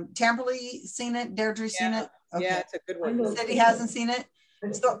Tamberly seen it? Deirdre seen it? Okay. Yeah, it's a good one. Said he hasn't seen it.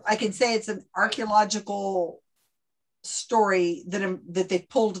 So I can say it's an archaeological story that they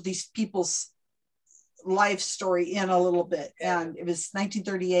pulled these people's life story in a little bit. And it was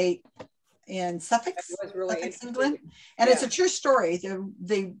 1938 in Suffolk, England. And it's a true story.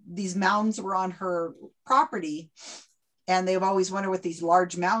 These mounds were on her property, and they've always wondered what these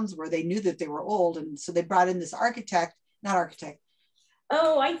large mounds were. They knew that they were old. And so they brought in this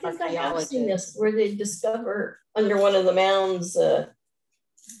Oh, I think I have seen this, where they discover under one of the mounds a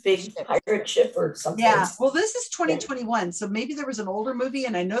big pirate ship or something. Yeah. Well, this is 2021. So maybe there was an older movie,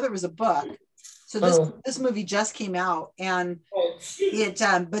 and I know there was a book. So this movie just came out, and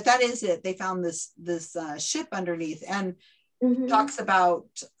but that is it. They found this ship underneath, and talks about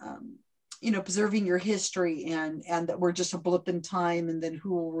preserving your history, and that we're just a blip in time, and then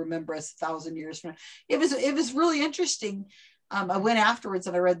who will remember us 1,000 years from now. It was really interesting. I went afterwards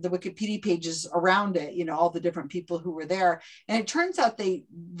and I read the Wikipedia pages around it, all the different people who were there. And it turns out the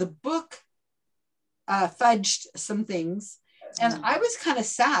book fudged some things. And I was kind of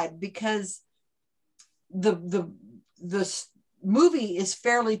sad because the movie is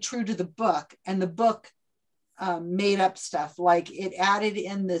fairly true to the book, and the book made up stuff. Like it added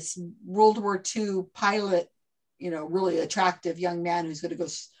in this World War II pilot, really attractive young man who's going to go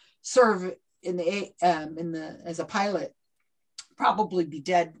serve as a pilot. Probably be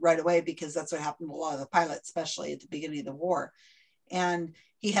dead right away, because that's what happened to a lot of the pilots, especially at the beginning of the war. And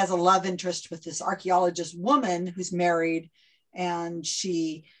he has a love interest with this archaeologist woman who's married, and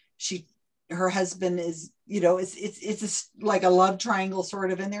her husband is, it's like a love triangle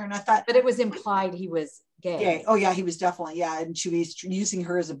sort of in there. And I thought, but it was implied he was gay. Oh yeah, he was definitely, yeah. And she was using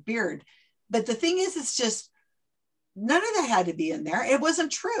her as a beard. But the thing is, it's just none of that had to be in there. It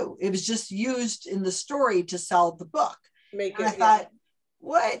wasn't true. It was just used in the story to sell the book. I thought,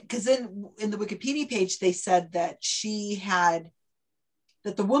 what? Because in the Wikipedia page, they said that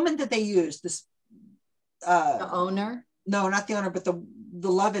the woman that they used, this the owner? No, not the owner, but the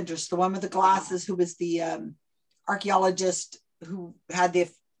love interest, the one with the glasses, who was the archaeologist who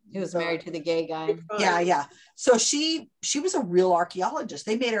was married to the gay guy. Yeah. So she was a real archaeologist.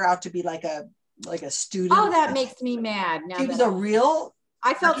 They made her out to be like a student. Oh, that makes me mad. She was a real.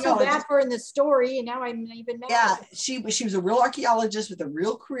 I felt so bad for her in the story, and now I'm even mad. Yeah, she was a real archaeologist with a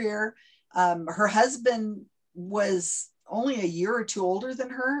real career. Her husband was only a year or two older than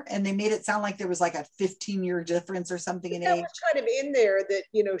her, and they made it sound like there was like a 15-year difference or something in age. That was kind of in there that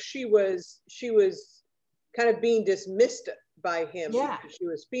she was kind of being dismissed by him because she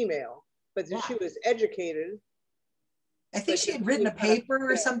was female, but she was educated. I think she had written a paper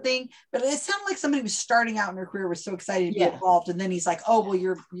or something, but it sounded like somebody was starting out in her career, was so excited to be involved, and then he's like, "Oh, well,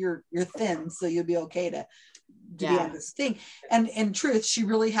 you're thin, so you'll be okay to be on this thing." And in truth, she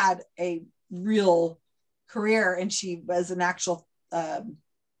really had a real career, and she was an actual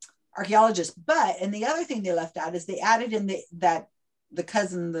archaeologist. And the other thing they left out is they added in the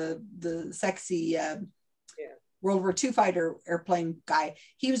cousin, the sexy World War II fighter airplane guy.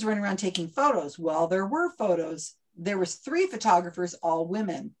 He was running around taking photos. Well, there were photos. There was 3 photographers, all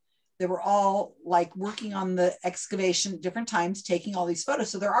women. They were all like working on the excavation at different times, taking all these photos.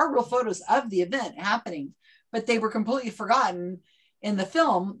 So there are real photos of the event happening, but they were completely forgotten in the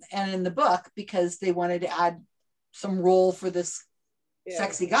film and in the book because they wanted to add some role for this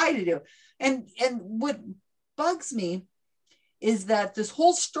sexy guy to do. And what bugs me is that this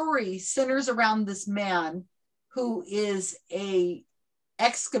whole story centers around this man who is a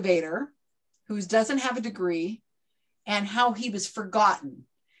excavator, who doesn't have a degree, and how he was forgotten,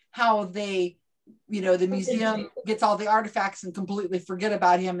 how they, the museum gets all the artifacts and completely forget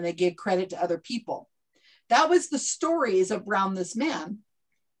about him, and they gave credit to other people. That was the stories around this man.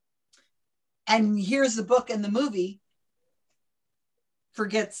 And here's the book and the movie.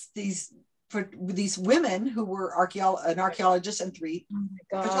 forgets these women who were an archaeologist and 3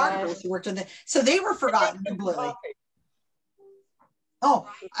 photographers who worked on it. So they were forgotten completely. Oh,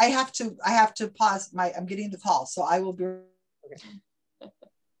 I have to pause I'm getting the call, so I will be. Okay.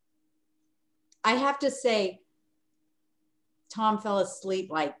 I have to say, Tom fell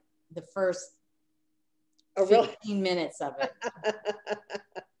asleep like the first 15 minutes of it.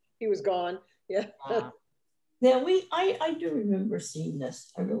 He was gone. Yeah. Yeah, I do remember seeing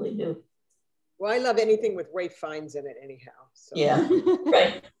this. I really do. Well, I love anything with Ray Fiennes in it anyhow. So. Yeah,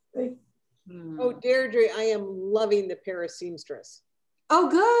 right. Oh, Deirdre, I am loving The Paris Seamstress. Oh,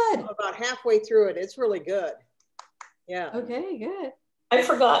 good. I'm about halfway through it. It's really good. Yeah. Okay, good. I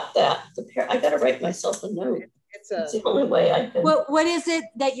forgot that. I got to write myself a note. It's the only way I can. What is it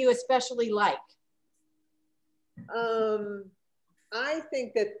that you especially like? I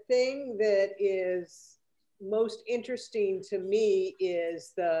think the thing that is most interesting to me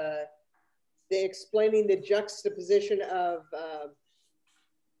is the explaining the juxtaposition of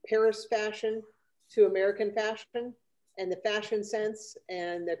Paris fashion to American fashion and the fashion sense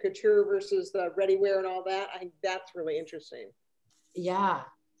and the couture versus the ready wear and all that. I think that's really interesting. Yeah.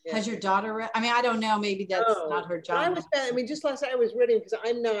 Has your daughter read? I mean, I don't know, maybe that's not her job. Just last night I was reading because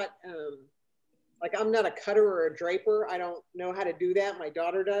I'm not I'm not a cutter or a draper. I don't know how to do that. My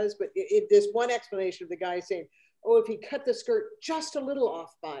daughter does, but there's one explanation of the guy saying, oh, if he cut the skirt just a little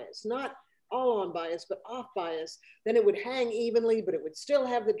off bias, not all on bias, but off bias, then it would hang evenly, but it would still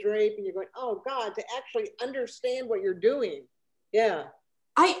have the drape. And you're going, oh God, to actually understand what you're doing. Yeah.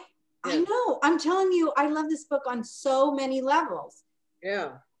 I know, I'm telling you, I love this book on so many levels.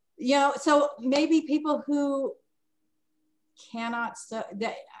 Yeah. You know, so maybe people who cannot,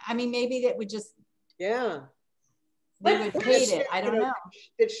 maybe that would just, yeah, they would hate it. I don't know.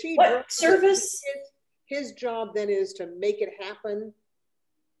 That she what service? His job then is to make it happen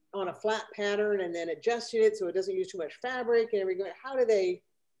on a flat pattern and then adjusting it so it doesn't use too much fabric and everything. How do they?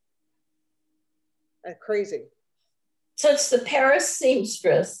 Crazy. So it's the Paris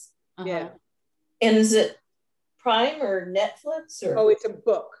Seamstress. Yeah. And is it Prime or Netflix or? Oh, it's a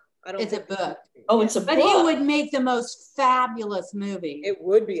book. It's a book. Oh, it's a book. But it would make the most fabulous movie. It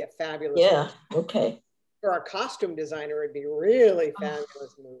would be a fabulous movie. Okay. For our costume designer, it'd be really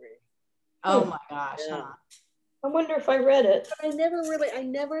fabulous movie. Oh my gosh. Yeah. Huh? I wonder if I read it. I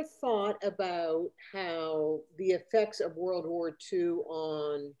never thought about how the effects of World War II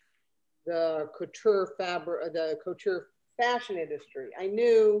on the couture fashion industry. I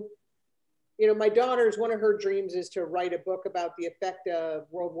knew, my daughter's, one of her dreams is to write a book about the effect of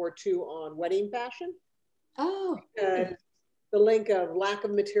World War II on wedding fashion. Oh. Because the link of lack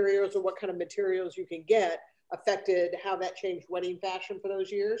of materials or what kind of materials you can get affected how that changed wedding fashion for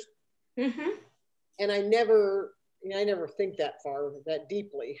those years. Mm-hmm. And I never think that far, that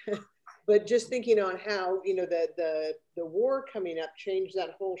deeply, but just thinking on how, the war coming up changed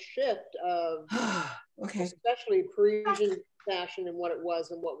that whole shift of, especially Parisian fashion and what it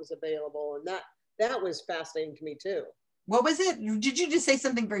was and what was available. And that was fascinating to me too. What was it? Did you just say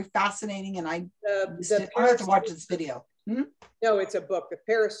something very fascinating? And I have to watch this video. Hmm? No, it's a book, The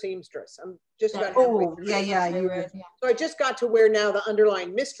Paris Seamstress. I'm just about So I just got to where now the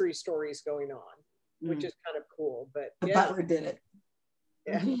underlying mystery story is going on, which is kind of cool. But the butler did it.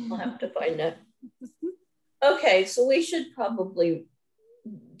 Yeah, I'll have to find it. Okay, so we should probably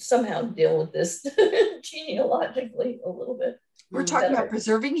somehow deal with this genealogically a little bit. We're talking about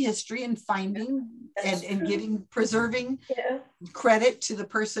preserving history and finding and preserving credit to the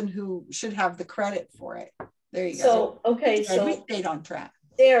person who should have the credit for it. There you go. Okay, so we stayed on track.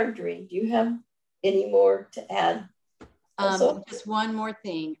 Deirdre, do you have any more to add? Just one more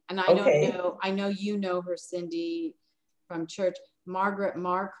thing, and I don't know. I know you know her, Cindy, from church. Margaret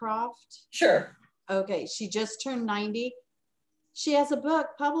Marcroft. Sure. Okay, she just turned 90. She has a book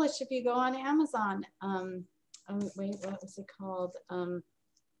published. If you go on Amazon, wait, what was it called?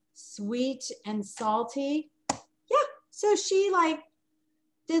 Sweet and Salty. Yeah. So she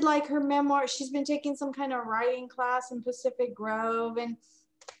did her memoir. She's been taking some kind of writing class in Pacific Grove, and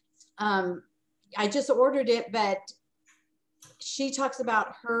I just ordered it, but she talks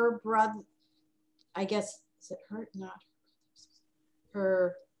about her brother, I guess, is it her? Not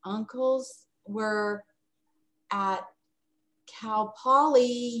her uncles were at Cal Poly,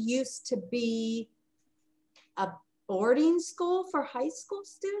 used to be a boarding school for high school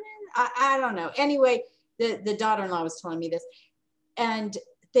students. I don't know. Anyway, the daughter-in-law was telling me this, and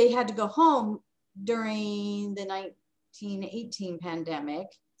they had to go home during the 1918 pandemic.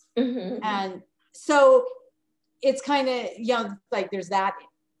 Mm-hmm. And so it's kind of, there's that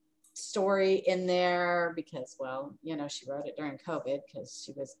story in there because, well, you know, she wrote it during COVID because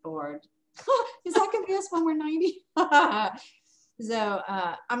she was bored. Is that going to be us when we're 90? So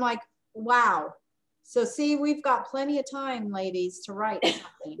I'm like, wow. So see, we've got plenty of time, ladies, to write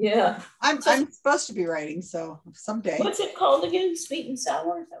something. Yeah. I'm supposed to be writing, so someday. What's it called again? Sweet and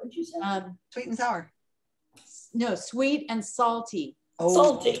sour? Is that what you said? Sweet and sour. No, sweet and salty. Oh,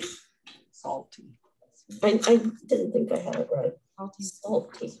 Salty. salty. I didn't think I had it right.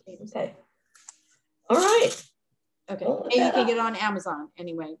 Salty. Okay. All right. Okay. Well, And you can get it on Amazon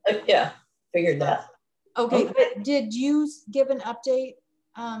anyway. Yeah, figured that. Okay, but did you give an update?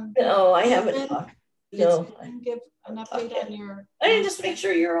 No, I haven't talked. No. Did you give an update on your? I didn't just make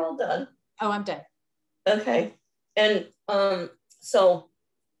sure you're all done. Oh, I'm done. Okay. And so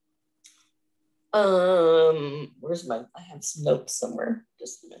where's my, I have some notes somewhere.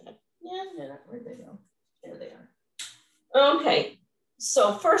 Just a minute. Yeah, where'd they go? There they are. Okay.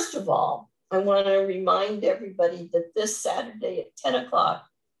 So first of all, I want to remind everybody that this Saturday at 10 o'clock,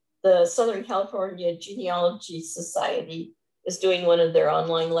 the Southern California Genealogy Society is doing one of their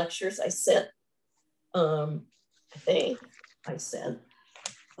online lectures. I sent, I think I sent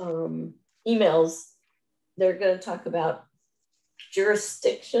emails. They're going to talk about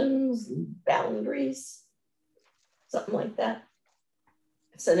jurisdictions and boundaries, something like that.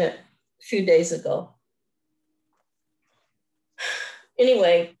 I sent it a few days ago.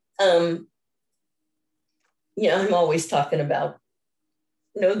 Anyway, yeah, I'm always talking about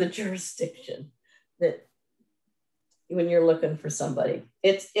the jurisdiction that when you're looking for somebody,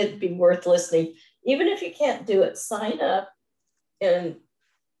 it'd be worth listening. Even if you can't do it, sign up and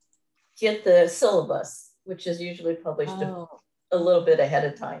get the syllabus, which is usually published a little bit ahead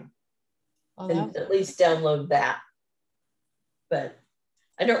of time. And at least download that. But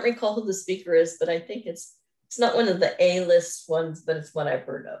I don't recall who the speaker is, but I think it's not one of the A-list ones, but it's one I've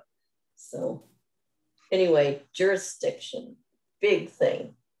heard of. So anyway, jurisdiction, big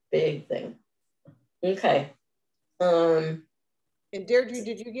thing. Okay. And Deirdre,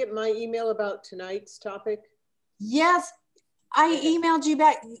 did you get my email about tonight's topic? Yes, I emailed you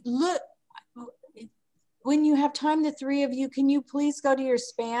back. Look, when you have time, the three of you, can you please go to your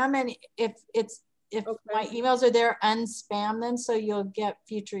spam? And if my emails are there, unspam them so you'll get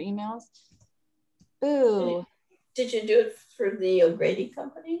future emails. Ooh. Did you do it for the O'Grady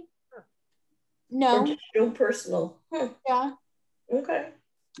company? No. Or just your personal? Yeah. Okay.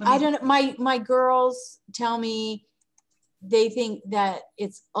 I don't know. My girls tell me they think that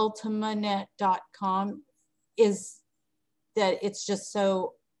it's ultimanet.com is that it's just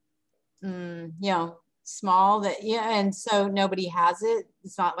so, small that, and so nobody has it.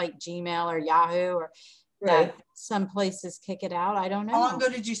 It's not like Gmail or Yahoo or that some places kick it out. I don't know. How long ago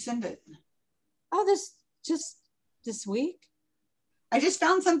did you send it? Oh, this week. I just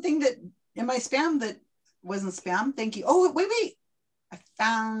found something that in my spam that wasn't spam. Thank you. Oh, wait. I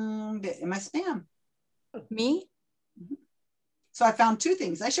found it in my spam. Me? Mm-hmm. So I found two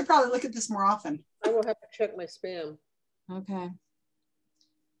things. I should probably look at this more often. I will have to check my spam. Okay.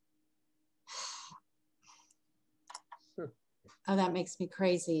 Oh, that makes me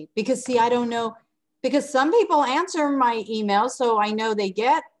crazy because see, I don't know, because some people answer my emails, so I know they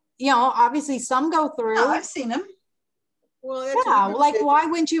get, obviously some go through. Oh, I've seen them. Well, yeah, like why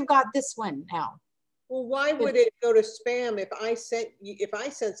wouldn't you have got this one now? Well, why would it go to spam if I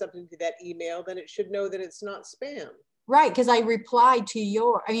sent something to that email? Then it should know that it's not spam. Right, because I replied to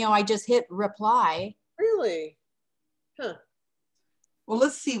your. I just hit reply. Really? Huh. Well,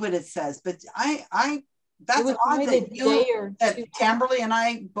 let's see what it says. But that's odd that Tamberly and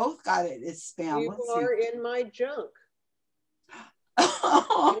I both got it as spam. You are in my junk.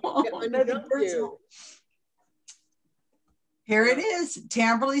 Here it is.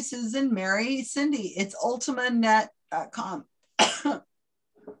 Tamberly, Susan, Mary, Cindy. It's ultimanet.com.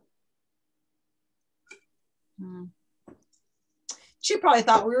 She probably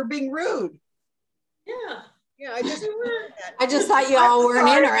thought we were being rude. Yeah, I just thought you all weren't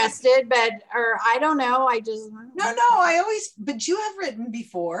interested, or I don't know. But you have written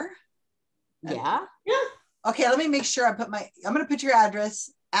before. Yeah. Okay, let me make sure I'm going to put your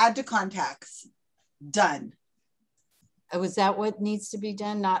address, add to contacts. Done. Oh, is that what needs to be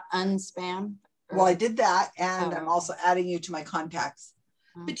done? Not unspam? Well, I did that, and I'm also adding you to my contacts.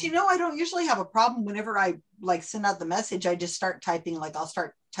 Okay. But I don't usually have a problem whenever I send out the message. I just start typing, I'll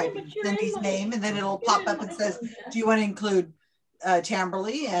start typing Cindy's name, and then it'll pop up and says, do you want to include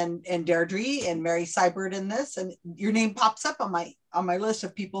Tamberly and Deirdre and Mary Seibert in this? And your name pops up on my list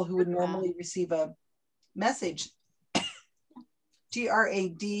of people who would normally receive a message.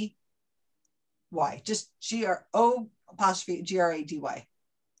 Grady, just GRO''Grady.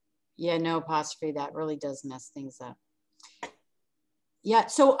 Yeah, no apostrophe. That really does mess things up. Yeah.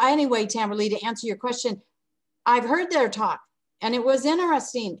 So anyway, Tamberly, to answer your question, I've heard their talk and it was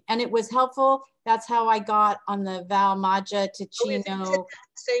interesting and it was helpful. That's how I got on the Val Maja Ticino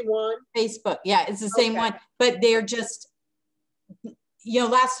same one. Facebook. Yeah, it's the same one, but they're just,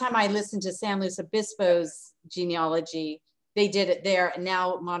 last time I listened to San Luis Obispo's genealogy, they did it there, and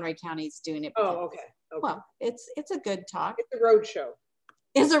now Monterey County's doing it. Oh, okay. Well, it's a good talk. It's a road show.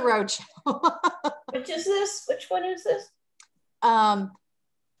 It's a road show. Which is this? Which one is this? The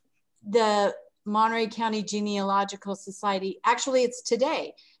Monterey County Genealogical Society. Actually, it's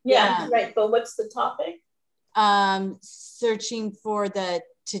today. Yeah, right. But what's the topic? Searching for the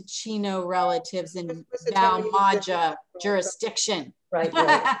Ticino relatives in Val Maja jurisdiction. Right.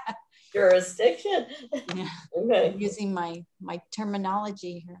 Jurisdiction. Yeah. Okay. I'm using my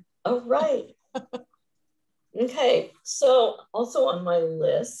terminology here. Oh, right. Okay. So also on my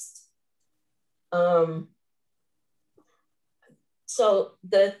list, so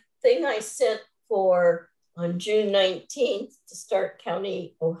the thing I sent for on June 19th to Stark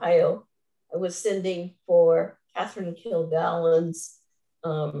County, Ohio, I was sending for Catherine Kilgallen's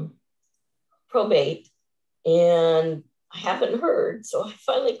probate, and I haven't heard. So I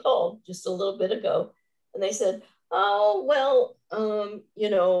finally called just a little bit ago, and they said, oh, well,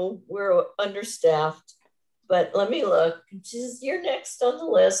 we're understaffed, but let me look. She says, you're next on the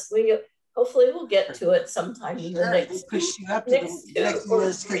list. Hopefully we'll get to it sometime in the next, push you up to the next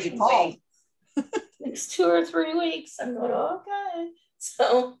list because you called. Next 2 or 3 weeks. I'm going, okay.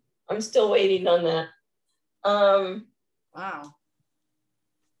 So I'm still waiting on that. Wow.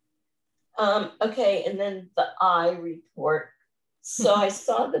 Okay, and then the eye report. So I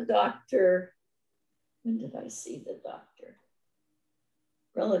saw the doctor. When did I see the doctor?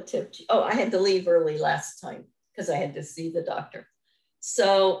 Relative to, I had to leave early last time because I had to see the doctor.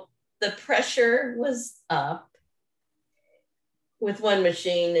 So the pressure was up with one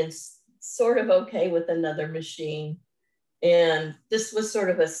machine and sort of okay with another machine. And this was sort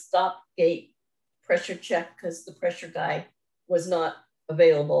of a stopgate pressure check because the pressure guy was not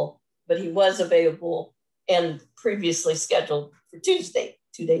available, but he was available and previously scheduled for Tuesday,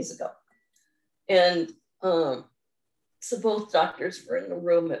 2 days ago. And so both doctors were in the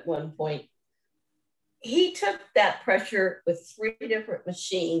room at one point. He took that pressure with 3 different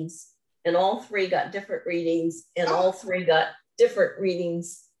machines, and all 3 got different readings, and all 3 got different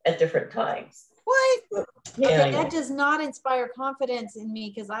readings at different times. What? Yeah, okay, that does not inspire confidence in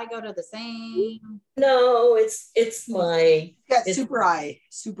me because I go to the same. No, it's my. Got super eye.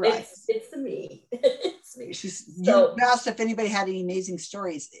 It's the me. It's me. You asked if anybody had any amazing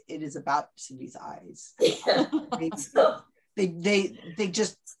stories. It is about Cindy's eyes. Yeah. So, they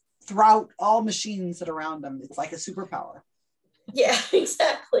just throw out all machines that are around them. It's like a superpower. Yeah,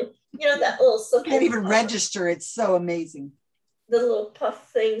 exactly. That little. You can't even register. It's so amazing. The little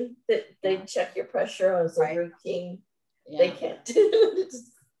puff thing that they check your pressure on as a routine. Yeah. They can't do it.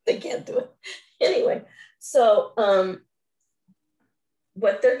 They can't do it. Anyway, so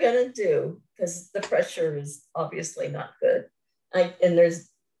what they're going to do, because the pressure is obviously not good, and there's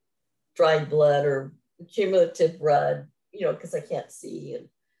dried blood or cumulative blood, because I can't see, and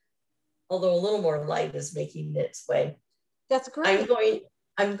although a little more light is making its way. That's great.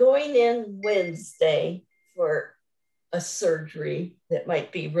 I'm going in Wednesday for a surgery that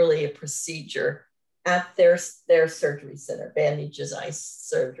might be really a procedure at their surgery center, Bandages Eye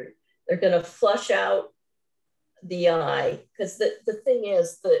Surgery. They're going to flush out the eye because the thing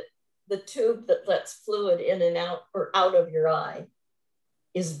is that the tube that lets fluid in and out or out of your eye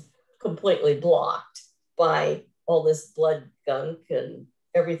is completely blocked by all this blood gunk and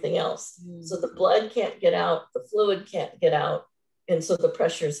everything else. So the blood can't get out, the fluid can't get out, and so the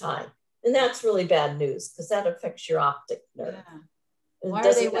pressure is high. And that's really bad news because that affects your optic nerve. Yeah. Why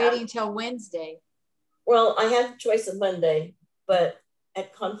are they waiting till Wednesday? Well, I had a choice of Monday, but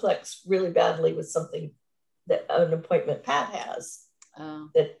it conflicts really badly with something that an appointment Pat has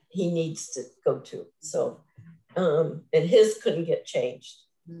that he needs to go to. So, and his couldn't get changed.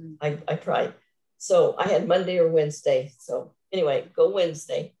 I tried. So I had Monday or Wednesday. So anyway, go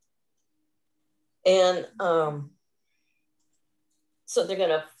Wednesday. And so they're going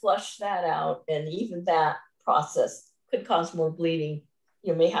to flush that out, and even that process could cause more bleeding.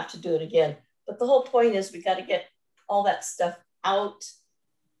 You may have to do it again. But the whole point is we got to get all that stuff out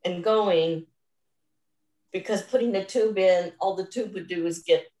and going, because putting the tube in, all the tube would do is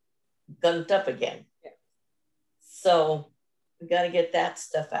get gunked up again. Yeah. So we got to get that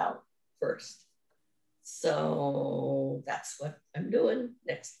stuff out first. So that's what I'm doing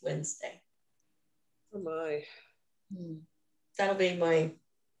next Wednesday. Oh my. That'll be my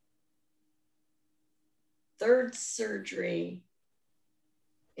third surgery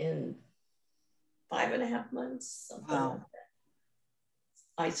in 5.5 months, something like that.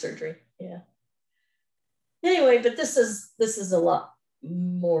 Eye surgery, yeah. Anyway, but this is a lot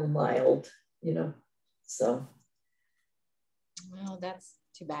more mild, you know, so. Well, that's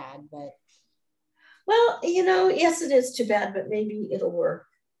too bad, but. Well, you know, yes, it is too bad, but maybe it'll work.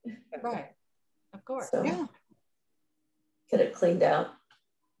 Right, of course, so, yeah. Get it cleaned out.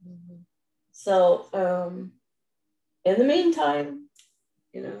 So, in the meantime,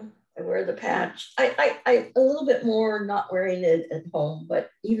 you know, I wear the patch. I a little bit more not wearing it at home, but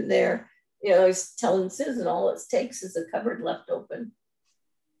even there, you know, I was telling Susan, all it takes is a cupboard left open,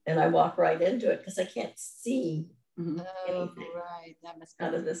 and I walk right into it because I can't see anything right. That must be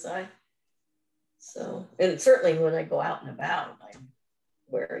out of this eye. So, and certainly when I go out and about, I'm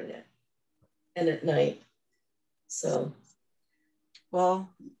wearing it, and at night. So, well,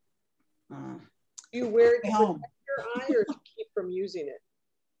 you wear it to protect your eye or to keep from using it?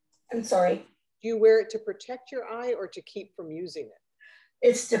 I'm sorry. Do you wear it to protect your eye or to keep from using it?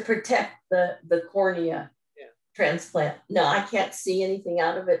 It's to protect the cornea transplant. No, I can't see anything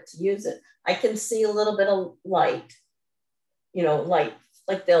out of it to use it. I can see a little bit of light, you know, like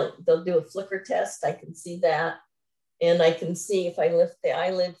they'll do a flicker test. I can see that. And I can see if I lift the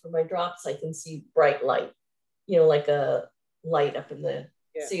eyelid for my drops, I can see bright light, you know, like a light up in the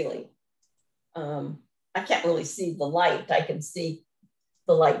ceiling. I can't really see the light. I can see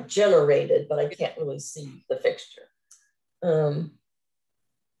the light generated, but I can't really see the fixture. And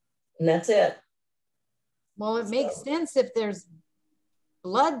that's it. Well, it makes sense if there's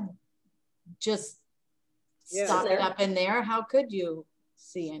blood just stopped up in there. How could you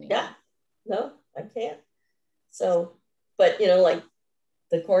see anything? Yeah, no, I can't. So, but you know, like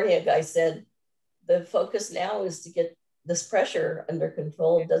the cornea guy said, the focus now is to get this pressure under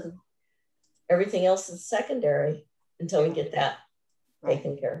control. Everything else is secondary until we get that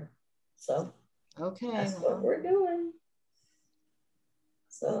taken care of. So, okay, that's what we're doing.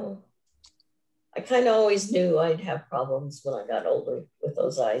 So, I kind of always knew I'd have problems when I got older with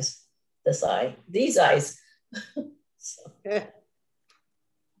those eyes, these eyes. So,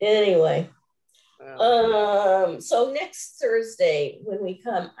 anyway, so next Thursday when we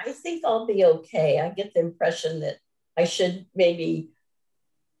come, I think I'll be okay. I get the impression that I should maybe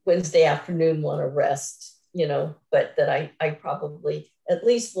Wednesday afternoon want to rest, you know, but that I probably at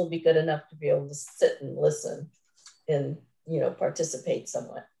least will be good enough to be able to sit and listen and, you know, participate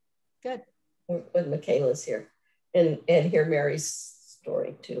somewhat. Good. When Michaela's here and hear Mary's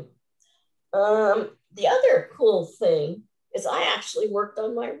story too. The other cool thing is I actually worked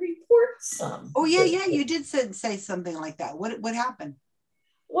on my report some. Oh yeah, you did say something like that. What happened?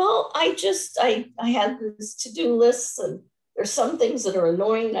 Well, I had this to-do list, and there's some things that are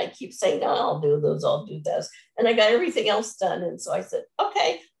annoying. I keep saying, no, I'll do those, I'll do this. And I got everything else done. And so I said,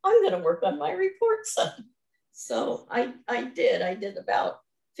 okay, I'm gonna work on my report some. So I did about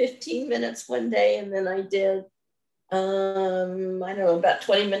 15 minutes one day, and then I did, I don't know, about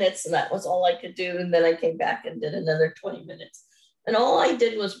 20 minutes, and that was all I could do. And then I came back and did another 20 minutes. And all I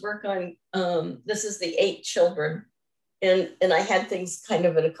did was work on, this is the 8 children. And I had things kind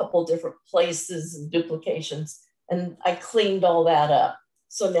of in a couple different places and duplications, and I cleaned all that up.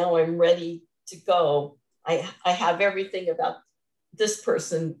 So now I'm ready to go. I have everything about this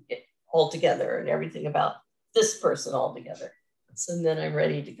person all together and everything about this person all together. So then I'm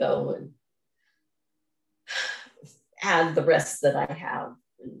ready to go and add the rest that I have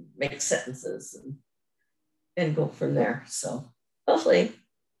and make sentences and go from there. So hopefully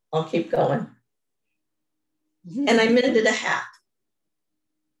I'll keep going. And I mended a hat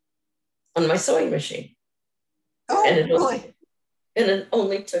on my sewing machine. Oh, and really? It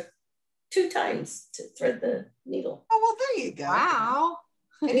only took 2 times to thread the needle. Oh, well, there you go. Wow.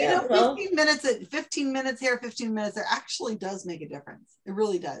 And you know, 15 minutes here, 15 minutes there actually does make a difference. It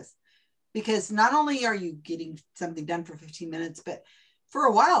really does. Because not only are you getting something done for 15 minutes, but for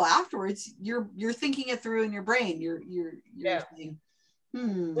a while afterwards, you're thinking it through in your brain. You're thinking,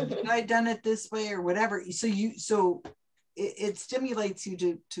 could I done it this way or whatever. So it stimulates you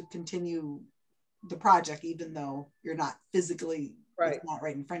to continue the project, even though you're not physically, it's not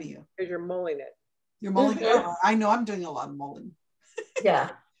right in front of you. Because you're mulling it. You're mulling it over. I know I'm doing a lot of mulling.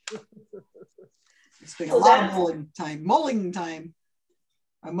 Yeah. It's been a lot of mulling time.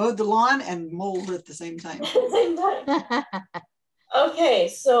 I mowed the lawn and mulled at the same time. Okay,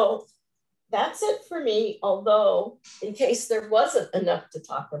 so that's it for me. Although, in case there wasn't enough to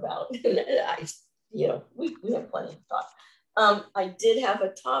talk about, we have plenty to talk. I did have a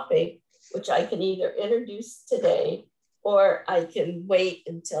topic which I can either introduce today or I can wait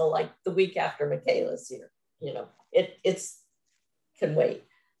until like the week after Michaela's here. you know, it's can wait.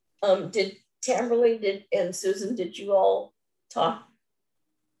 Did Tamberly and Susan, did you all talk?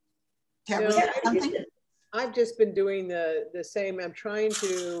 Tamberly, No, something? I've just been doing the same. I'm trying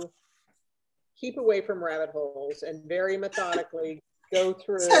to keep away from rabbit holes and very methodically go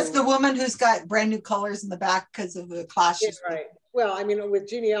through. Says the woman who's got brand new colors in the back because of the class. Yeah, right. Well, I mean, with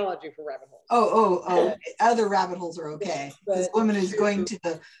genealogy for rabbit holes. Oh. Other rabbit holes are okay. This woman who's going to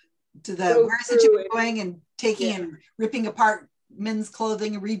the where is it you're going and taking and ripping apart men's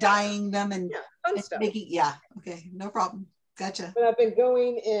clothing and redying them and fun stuff. making, okay, no problem. Gotcha. But I've been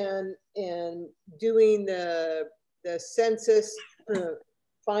going and doing the census,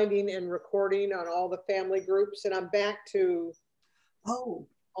 finding and recording on all the family groups, and I'm back to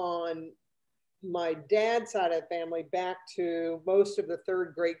on my dad's side of the family, back to most of the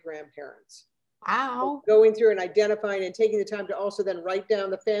third great grandparents. Wow. So going through and identifying and taking the time to also then write down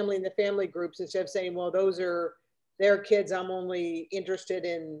the family and the family groups instead of saying, well, those are their kids. I'm only interested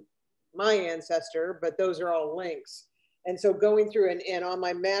in my ancestor, but those are all links. And so going through and on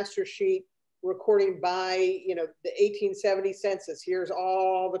my master sheet, recording by, you know, the 1870 census, here's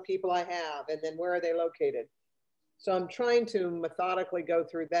all the people I have, and then where are they located? So I'm trying to methodically go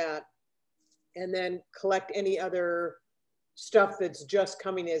through that and then collect any other stuff that's just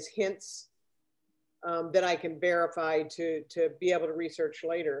coming as hints that I can verify to be able to research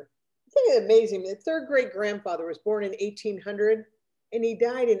later. I think it's amazing. The third great grandfather was born in 1800 and he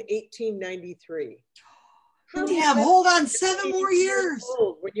died in 1893. Damn, hold on, 7 more years.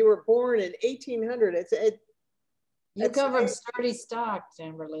 When you were born in 1800, You come from sturdy stock,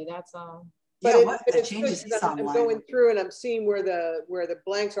 Tamberly, that's all. But yeah, it's changes I'm going through and I'm seeing where the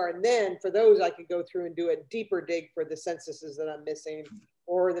blanks are, and then for those I can go through and do a deeper dig for the censuses that I'm missing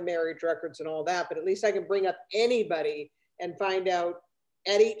or the marriage records and all that. But at least I can bring up anybody and find out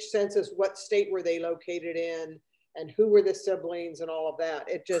at each census what state were they located in and who were the siblings and all of that.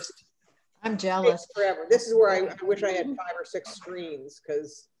 It just, I'm jealous. Forever. This is where I wish I had 5 or 6 screens,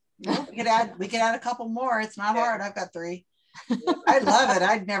 because we could add a couple more. It's not hard. I've got 3. I love it.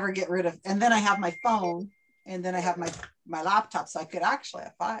 I'd never get rid of. And then I have my phone, and then I have my laptop, so I could actually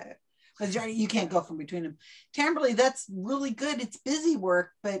have 5. But you can't go from between them. Tamberly, that's really good. It's busy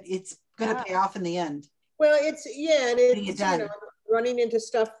work, but it's going to pay off in the end. Well, it's and it's you know, running into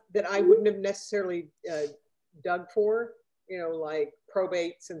stuff that I wouldn't have necessarily dug for, you know, like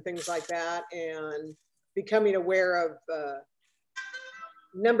probates and things like that, and becoming aware of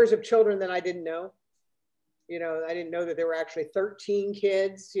numbers of children that I didn't know. You know, I didn't know that there were actually 13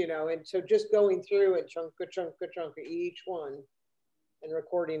 kids, you know, and so just going through and chunk of each one and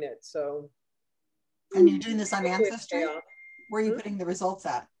recording it. So. And you're doing this on Ancestry? Where are you putting the results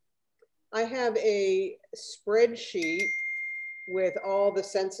at? I have a spreadsheet with all the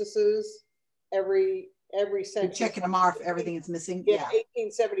censuses, every census. You're checking them off, everything is missing. Yeah,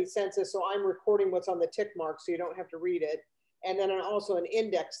 1870 census. So I'm recording what's on the tick mark, so you don't have to read it. And then also an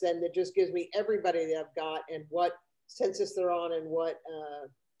index then that just gives me everybody that I've got and what census they're on and what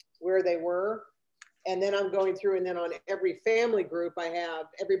where they were. And then I'm going through, and then on every family group, I have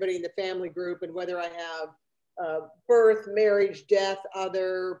everybody in the family group and whether I have birth, marriage, death,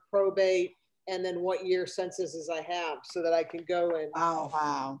 other, probate, and then what year censuses I have, so that I can go and.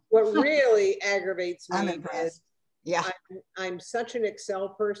 Wow. What really aggravates me I'm impressed. I'm such an Excel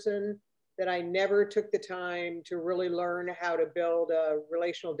person that I never took the time to really learn how to build a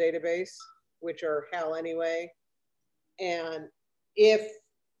relational database, which are hell anyway. And if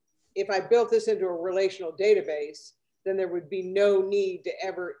I built this into a relational database, then there would be no need to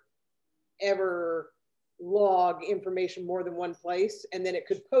ever log information more than one place, and then it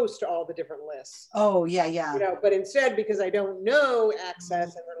could post to all the different lists. Oh, yeah. You know, but instead, because I don't know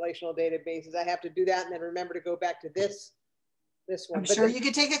access and relational databases, I have to do that and then remember to go back to this one. I'm sure you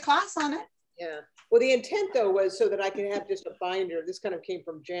could take a class on it. Yeah. Well, the intent though was so that I can have just a binder. This kind of came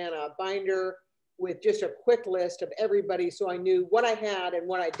from Jana, a binder with just a quick list of everybody, so I knew what I had and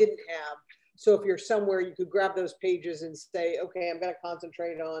what I didn't have. So if you're somewhere, you could grab those pages and say, okay, I'm going to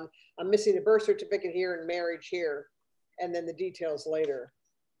concentrate on, I'm missing a birth certificate here and marriage here, and then the details later.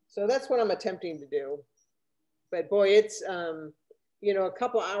 So that's what I'm attempting to do. But boy, it's, you know, a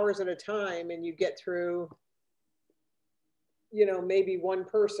couple hours at a time, and you get through, you know, maybe one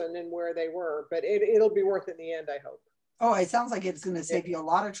person and where they were, but it'll be worth it in the end, I hope. Oh, it sounds like it's going to save you a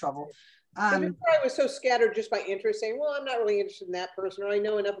lot of trouble. Before I was so scattered just by interest, saying, well, I'm not really interested in that person, or I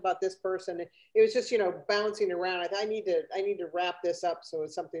know enough about this person. It was just, you know, bouncing around. I need to wrap this up so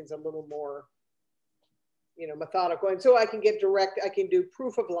something's a little more, you know, methodical. And so I can get direct, I can do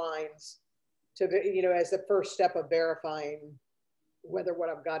proof of lines to, you know, as the first step of verifying whether what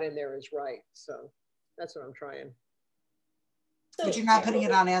I've got in there is right. So That's what I'm trying. But you're not putting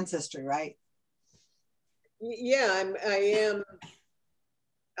it on Ancestry, right? Yeah,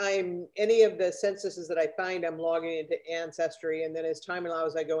 I'm any of the censuses that I find, I'm logging into Ancestry, and then as time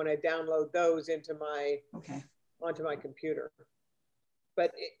allows, I go and I download those into my onto my computer.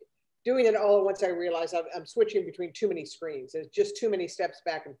 But doing it all at once, I realize I'm switching between too many screens. There's just too many steps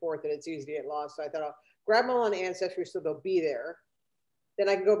back and forth, and it's easy to get lost. So I thought I'll grab them all on Ancestry so they'll be there. Then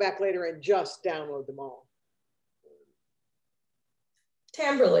I can go back later and just download them all.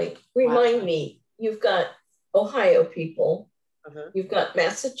 Tamberly, remind me, you've got Ohio people, you've got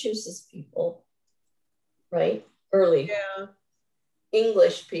Massachusetts people, right? Early. Yeah.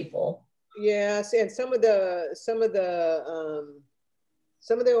 English people. Yes, and some of the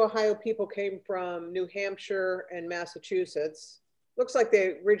Ohio people came from New Hampshire and Massachusetts. Looks like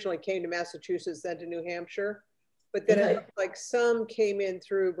they originally came to Massachusetts, then to New Hampshire. But then it looked like some came in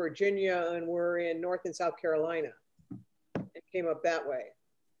through Virginia and were in North and South Carolina. It came up that way.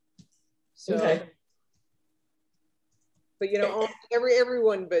 So, but you know,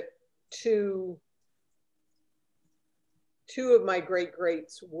 everyone but two of my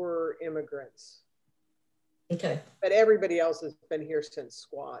great-greats were immigrants. Okay. But everybody else has been here since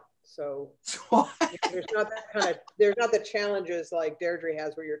squat. So there's not the challenges like Deirdre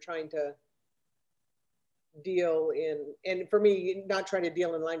has where you're trying to deal in, and for me, not trying to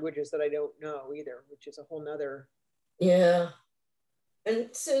deal in languages that I don't know either, which is a whole nother. Yeah. And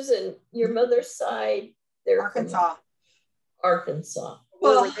Susan, your mother's side, they're Arkansas. Arkansas.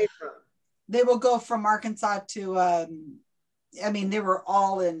 Where were they from? They will go from Arkansas to, I mean, they were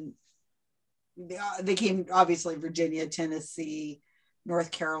all in, they came obviously Virginia, Tennessee, North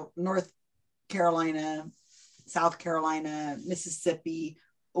Carolina, South Carolina, Mississippi,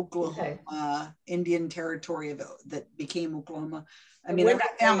 Oklahoma, Indian Territory that became Oklahoma. I mean, I've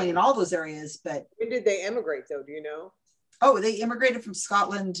got family in all those areas, but. When did they emigrate though, do you know? Oh, they immigrated from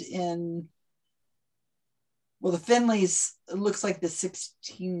Scotland in, well, the Finleys, it looks like the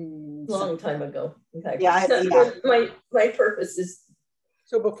 16. Long time ago. Okay. Yeah. My purpose is.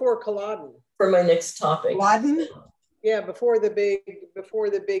 So before Culloden. For my next topic. Culloden? Yeah, before the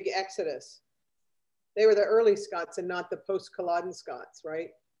big exodus. They were the early Scots and not the post-Culloden Scots,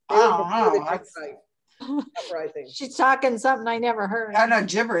 right? Uprising. She's talking something I never heard. I don't know,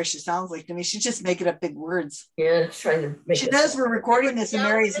 gibberish it sounds like to me. She's just making up big words. Yeah, trying to make she knows we're recording this and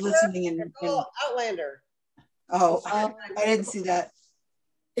Mary's listening and Outlander. Oh, I didn't see that.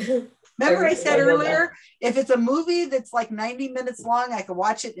 Remember I said earlier, if it's a movie that's like 90 minutes long, I can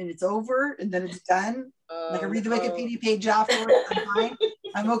watch it and it's over and then it's done. I can read the Wikipedia page afterwards. I'm fine.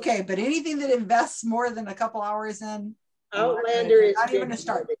 I'm okay. But anything that invests more than a couple hours in, Outlander is not even a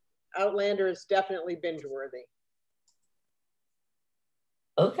start. Outlander is definitely binge worthy.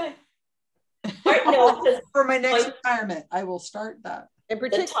 Okay. Right, no, for my next retirement, I will start that. And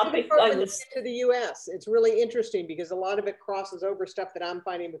particularly to the US, it's really interesting because a lot of it crosses over stuff that I'm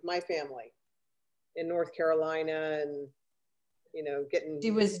finding with my family in North Carolina and, you know, getting.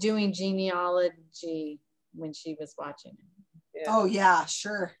 She was doing genealogy when she was watching it. Yeah. Oh yeah,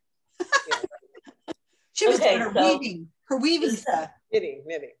 sure. Yeah. She was doing her weaving stuff. Knitting.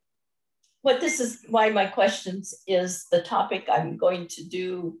 What this is why my questions is the topic I'm going to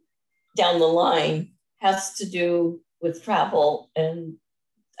do down the line has to do with travel, and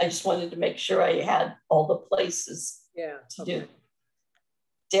I just wanted to make sure I had all the places to do.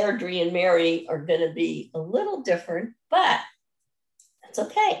 Deirdre and Mary are going to be a little different, but that's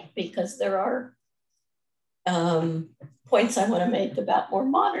okay because there are points I want to make about more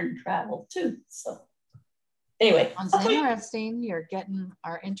modern travel too. So anyway, sounds interesting. You're getting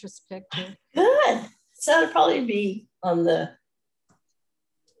our interest picked here. Good. So it'll probably be on the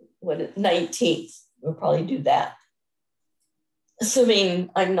 19th. We'll probably do that.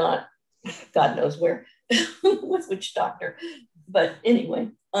 Assuming I'm not, God knows where, with which doctor. But anyway.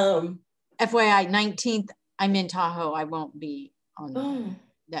 FYI, 19th, I'm in Tahoe. I won't be on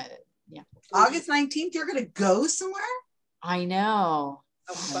that. Yeah. August 19th, you're going to go somewhere? I know.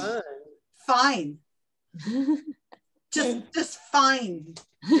 How fun. Fine. just fine.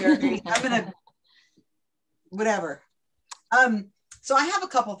 I'm gonna whatever. So I have a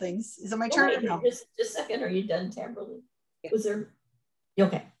couple things. Is it my turn? No? Just a second. Are you done, Tamberly? Yeah. Was there?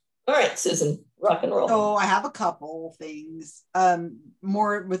 Okay. All right, Susan. Rock and roll. So I have a couple things.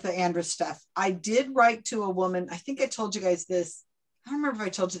 More with the Andrus stuff. I did write to a woman. I think I told you guys this. I don't remember if I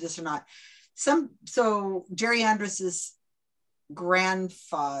told you this or not. So Jerry Andrus's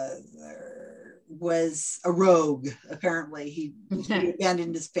grandfather was a rogue. Apparently, he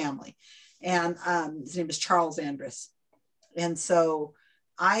abandoned his family, and his name is Charles Andrus. And so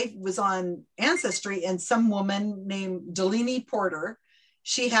I was on Ancestry, and some woman named Delaney Porter,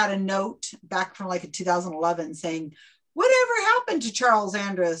 she had a note back from like 2011 saying, whatever happened to Charles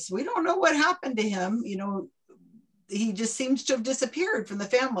Andrus? We don't know what happened to him. You know, he just seems to have disappeared from the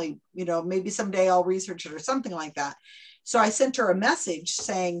family. You know, maybe someday I'll research it or something like that. So I sent her a message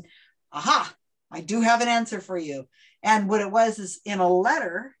saying, aha, I do have an answer for you. And what it was is in a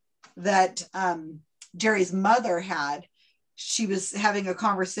letter that Jerry's mother had, she was having a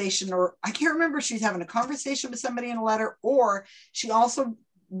conversation, or I can't remember if she was having a conversation with somebody in a letter, or she also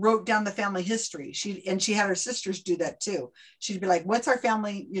wrote down the family history. She had her sisters do that too. She'd be like, what's our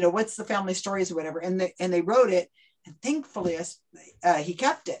family, you know, what's the family stories or whatever. And they wrote it, and thankfully he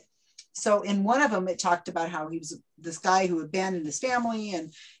kept it. So in one of them, it talked about how he was this guy who abandoned his family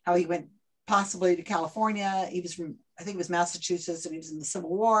and how he went possibly to California. He was from, I think it was Massachusetts, and he was in the Civil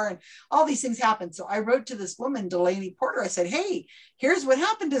War, and all these things happened. So I wrote to this woman, Delaney Porter. I said, hey, here's what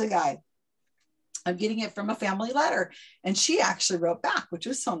happened to the guy. I'm getting it from a family letter. And she actually wrote back, which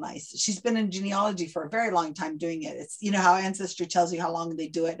was so nice. She's been in genealogy for a very long time doing it. It's, you know, how Ancestry tells you how long they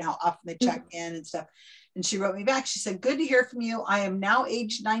do it and how often they check in and stuff. And she wrote me back. She said, good to hear from you. I am now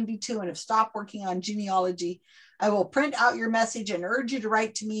age 92 and have stopped working on genealogy. I will print out your message and urge you to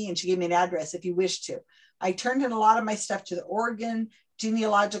write to me. And she gave me an address if you wish to. I turned in a lot of my stuff to the Oregon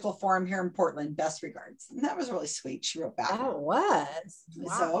Genealogical Forum here in Portland. Best regards. And that was really sweet. She wrote back. That was.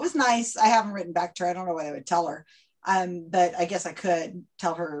 Wow. So it was nice. I haven't written back to her. I don't know what I would tell her. But I guess I could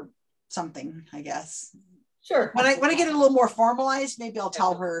tell her something, I guess. Sure. When I get it a little more formalized, maybe I'll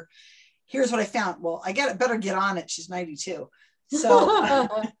tell her, here's what I found. Well, I better get on it. She's 92. So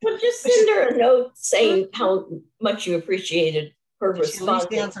well, just send her a note saying how much you appreciated her response. She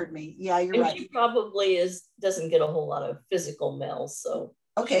at least answered me. Yeah, you're and right. She probably doesn't get a whole lot of physical mail. So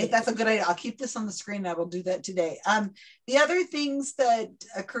okay, that's a good idea. I'll keep this on the screen. I will do that today. The other things that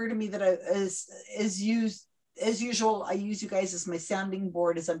occur to me that is used as usual, I use you guys as my sounding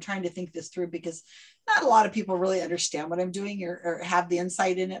board as I'm trying to think this through, because not a lot of people really understand what I'm doing or have the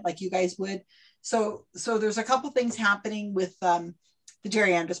insight in it like you guys would. So there's a couple things happening with the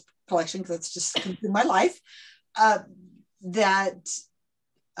Jerry Andrus collection, because it's just through my life.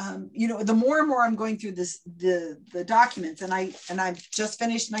 You know, the more and more I'm going through the documents, and I've just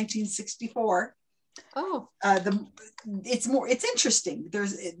finished 1964. Oh, it's interesting.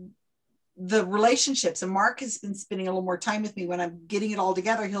 There's the relationships, and Mark has been spending a little more time with me when I'm getting it all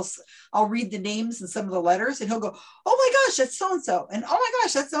together. I'll read the names and some of the letters, and he'll go, oh my gosh, that's so and so, and oh my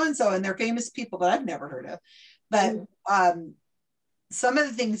gosh, that's so and so, and they're famous people that I've never heard of. But some of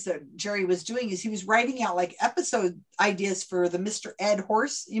the things that Jerry was doing is he was writing out like episode ideas for the Mr. Ed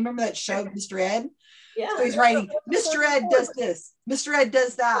horse. You remember that show, Mr. Ed? Yeah. So he's writing, Mr. Ed does this, Mr. Ed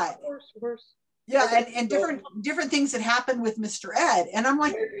does that. Horse. Yeah, and different things that happen with Mr. Ed. And I'm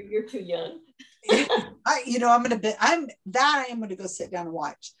like, you're too young. I'm gonna go sit down and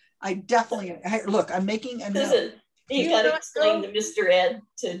watch. I definitely look, I'm making a note. You gotta explain the Mr. Ed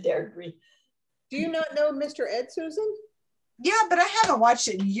to Deirdre. Do you not know Mr. Ed, Susan? Yeah, but I haven't watched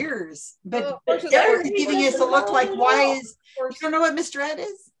it in years. But Deirdre giving us a look like, why is you don't know what Mr. Ed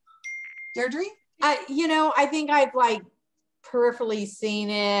is? Deirdre? I think I've like peripherally seen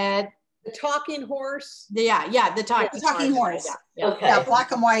it. The talking horse. Yeah, the talking horse. Yeah. Okay. Yeah,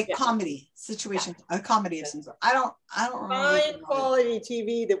 black and white comedy situation, a comedy of some sort. I don't remember. Fine quality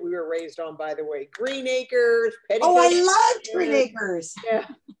TV that we were raised on, by the way. Green Acres, Oh, I loved Green Acres. Yeah.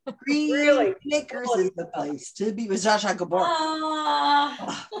 Green Acres is the place to be with Zsa Zsa Gabor.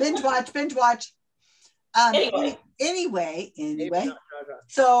 Binge watch. Anyway.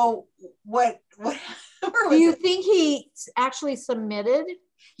 So what do you think he actually submitted?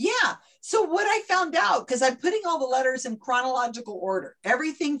 Yeah. So what I found out, because I'm putting all the letters in chronological order,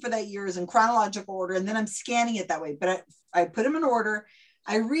 everything for that year is in chronological order, and then I'm scanning it that way. But I put them in order.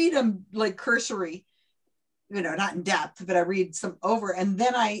 I read them like cursory, not in depth, but I read some over, and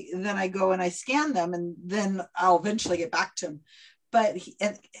then I go and I scan them, and then I'll eventually get back to them. But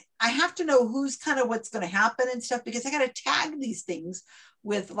I have to know who's kind of what's going to happen and stuff, because I got to tag these things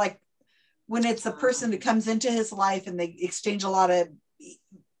with, like, when it's a person that comes into his life and they exchange a lot of,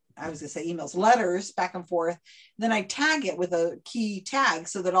 I was going to say emails, letters back and forth. Then I tag it with a key tag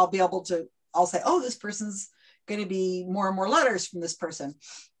so that I'll say, oh, this person's going to be more and more letters from this person.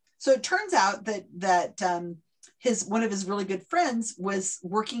 So it turns out that one of his really good friends was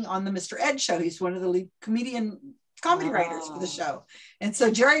working on the Mr. Ed show. He's one of the lead comedy writers for the show. And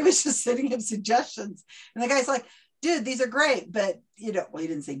so Jerry was just sending him suggestions. And the guy's like, dude, these are great. But, well, he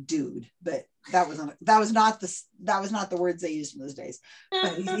didn't say dude, but that was not the words they used in those days.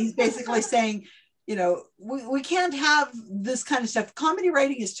 But he's basically saying, you know, we can't have this kind of stuff. Comedy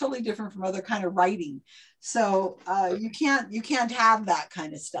writing is totally different from other kind of writing. So you can't have that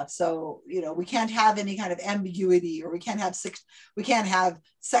kind of stuff. So, you know, we can't have any kind of ambiguity, or we can't have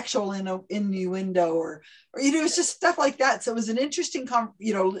sexual innuendo, or you know, it's just stuff like that. So it was an interesting,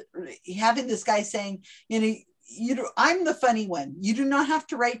 you know, having this guy saying, you know, I'm the funny one. You do not have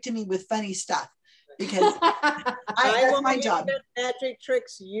to write to me with funny stuff, because that's my job. Magic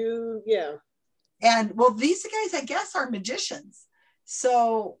tricks, And well, these guys, I guess, are magicians.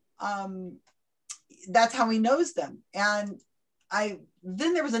 So that's how he knows them. And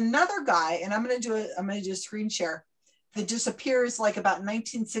then there was another guy, and I'm gonna do a screen share that just appears like about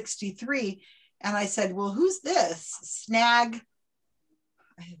 1963. And I said, well, who's this? Snag.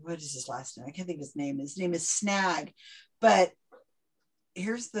 What is his last name? I can't think of his name. His name is Snag. But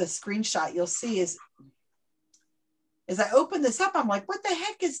here's the screenshot. You'll see is as I open this up, I'm like, what the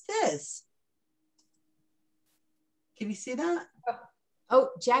heck is this? Can you see that? Oh,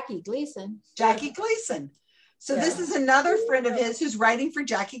 Jackie Gleason. Jackie Gleason. So this is another friend of his who's writing for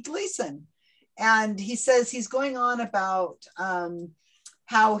Jackie Gleason. And he says he's going on about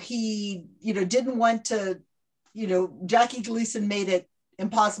how he, you know, didn't want to, you know, Jackie Gleason made it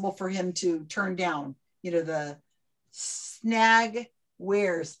impossible for him to turn down, you know, the Snag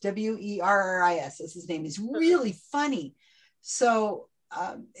Wares, Weris is his name. He's really funny. So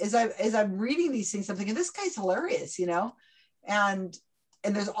as I'm reading these things, I'm thinking, this guy's hilarious, you know, and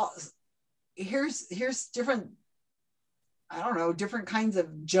there's all, here's different, I don't know, different kinds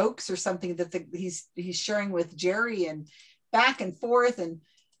of jokes or something that he's sharing with Jerry, and back and forth, and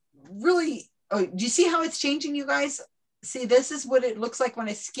really, oh, do you see how it's changing, you guys? See, this is what it looks like when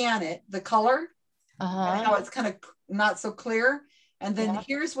I scan it, the color, and how it's kind of not so clear. And then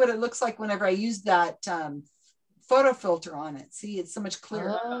here's what it looks like whenever I use that photo filter on it. See, it's so much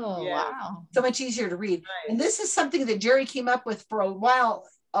clearer. Oh, wow. So much easier to read. Nice. And this is something that Jerry came up with for a while.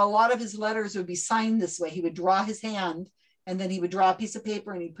 A lot of his letters would be signed this way. He would draw his hand, and then he would draw a piece of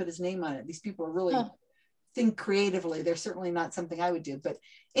paper and he'd put his name on it. These people are really think creatively. They're certainly not something I would do. But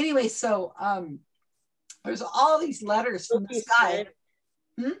anyway, so there's all these letters from this guy.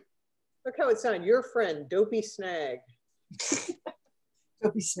 Look how it's on. Your friend, Dopey Snag.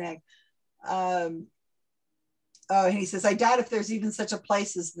 Dopey Snag. Oh, and he says, I doubt if there's even such a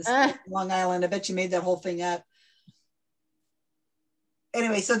place as this Long Island. I bet you made that whole thing up.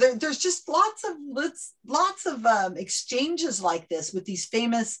 Anyway, so there's just lots of exchanges like this with these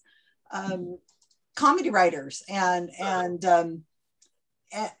famous comedy writers, and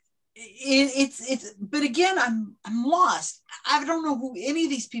it's but again, I'm lost. I don't know who any of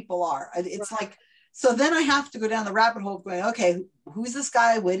these people are. It's like, so then I have to go down the rabbit hole going, okay, who's this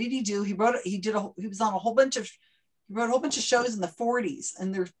guy? What did he do? He was on a whole bunch of shows in the 40s,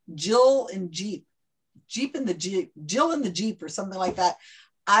 and there's Jill in the Jeep or something like that.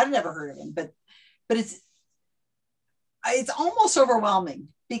 I've never heard of him, but it's almost overwhelming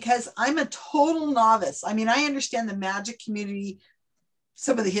because I'm a total novice. I mean, I understand the magic community,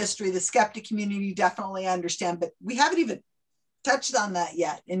 some of the history, the skeptic community, definitely understand, but we haven't even touched on that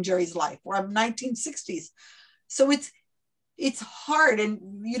yet in Jerry's life. We're in 1960s. So it's hard.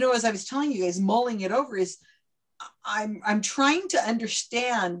 And, you know, as I was telling you guys, mulling it over, is I'm trying to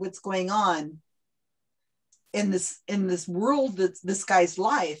understand what's going on in this world that's this guy's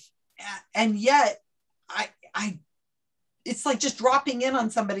life, and yet I it's like just dropping in on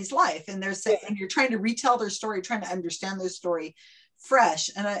somebody's life, and they're saying, and you're trying to retell their story, trying to understand their story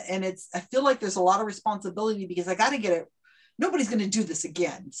fresh, and I feel like there's a lot of responsibility because I got to get it. Nobody's going to do this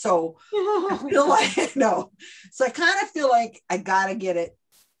again, so I feel like no. So I kind of feel like I got to get it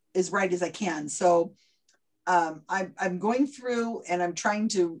as right as I can. So I'm going through, and I'm trying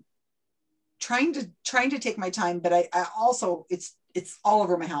to take my time, but I also, it's all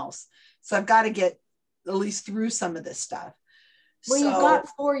over my house. So I've got to get at least through some of this stuff. Well, so, you got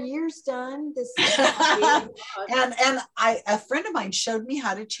 4 years done. This and a friend of mine showed me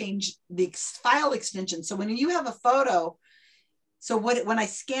how to change the file extension. So when you have a photo, so when I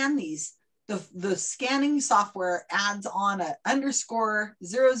scan these, the scanning software adds on a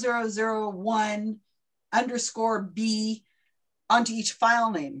 _0001 _B onto each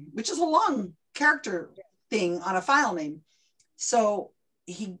file name, which is a long character thing on a file name. So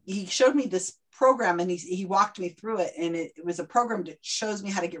he showed me this program, and he walked me through it, and it was a program that shows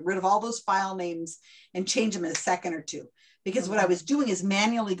me how to get rid of all those file names and change them in a second or two. Because what I was doing is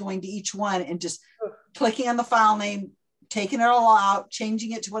manually going to each one and just clicking on the file name, taking it all out,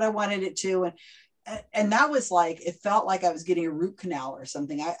 changing it to what I wanted it to, and that was like, it felt like I was getting a root canal or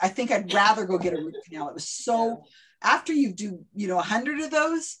something. I think I'd rather go get a root canal. It was so, after you do, 100 of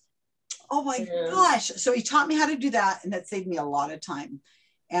those, Oh my gosh. So he taught me how to do that, and that saved me a lot of time.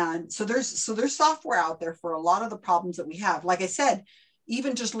 And so there's software out there for a lot of the problems that we have. Like I said,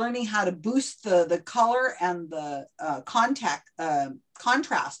 even just learning how to boost the color and the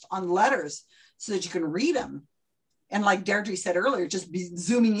contrast on letters so that you can read them. And like Deirdre said earlier, just be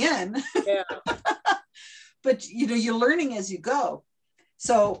zooming in. Yeah. But you're learning as you go.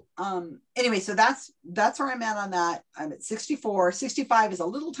 So anyway, so that's where I'm at on that. I'm at 64. 65 is a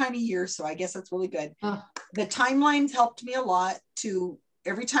little tiny year, so I guess that's really good. The timelines helped me a lot. To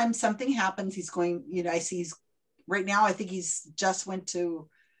every time something happens, he's going, I see he's right now, I think he's just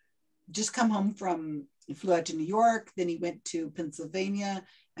come home from, he flew out to New York, then he went to Pennsylvania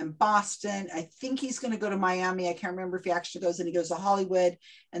and Boston. I think he's going to go to Miami. I can't remember if he actually goes, and he goes to Hollywood,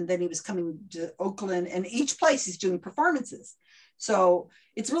 and then he was coming to Oakland, and each place he's doing performances. So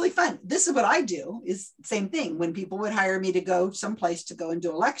it's really fun. This is what I do, is same thing. When people would hire me to go someplace to go and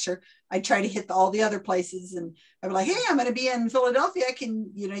do a lecture, I try to hit all the other places, and I'm like, hey, I'm going to be in Philadelphia.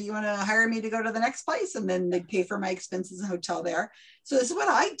 You want to hire me to go to the next place? And then they pay for my expenses and hotel there. So this is what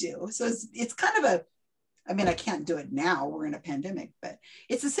I do. So it's kind of I can't do it now, we're in a pandemic, but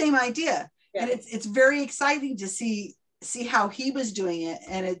it's the same idea. Yeah. And it's very exciting to see how he was doing it.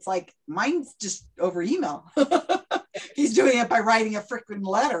 And it's like, mine's just over email. He's doing it by writing a freaking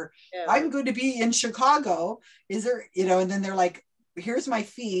letter. Yeah. I'm going to be in Chicago. Is there, and then they're like, here's my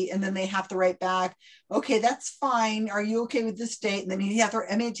fee. And then they have to write back, okay, that's fine. Are you okay with this date? And then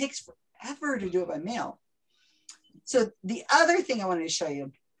it takes forever to do it by mail. So the other thing I wanted to show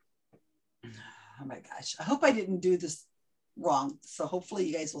you, oh my gosh, I hope I didn't do this wrong. So hopefully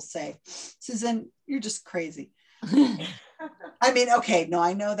you guys will say, Susan, you're just crazy. Okay, no,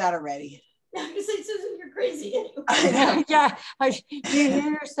 I know that already. You say, Susan, you're crazy anyway. I know. Yeah, you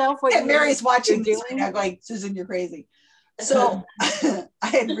hear yourself. What and Mary's watching this right now going, Susan, you're crazy. So I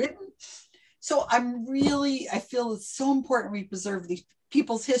had written, so I feel it's so important we preserve these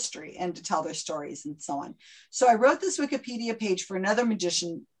people's history and to tell their stories and so on. So I wrote this Wikipedia page for another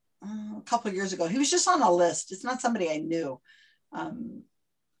magician a couple of years ago. He was just on a list. It's not somebody I knew.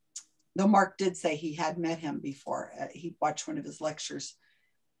 Though Mark did say he had met him before. He watched one of his lectures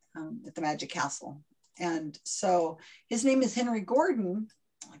at the Magic Castle. And so his name is Henry Gordon.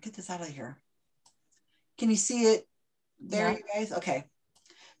 I'll get this out of here. Can you see it there, yeah. You guys? Okay.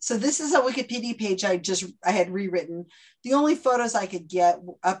 So this is a Wikipedia page I had rewritten. The only photos I could get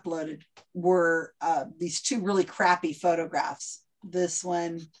uploaded were these two really crappy photographs. This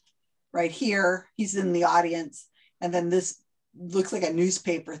one right here, he's in the audience. And then this looks like a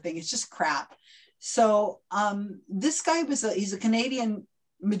newspaper thing. It's just crap. So this guy he's a Canadian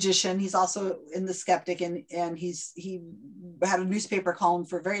magician. He's also in The Skeptic, and he had a newspaper column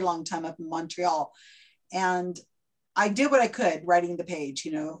for a very long time up in Montreal. And I did what I could writing the page,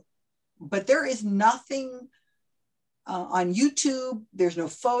 but there is nothing on YouTube. There's no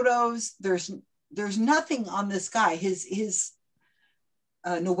photos. There's nothing on this guy. His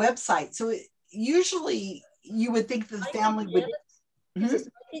no website. So usually you would think the family would. He's a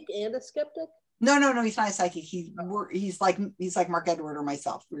psychic and a skeptic? No, he's not a psychic. He's like Mark Edward or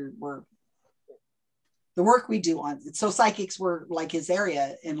myself. We're the work we do on it. So psychics were like his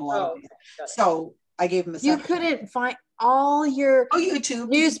area in a lot of ways. So I gave him a You couldn't find all your YouTube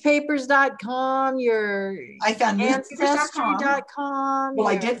newspapers.com, I found ancestry.com. Well,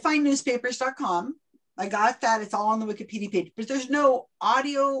 I did find newspapers.com. I got that. It's all on the Wikipedia page, but there's no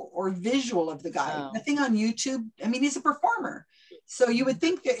audio or visual of the guy. Oh. Nothing on YouTube. He's a performer. So you would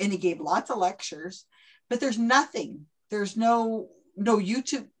think that, and he gave lots of lectures, but there's nothing. There's no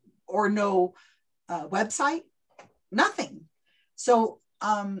YouTube or no website, nothing. So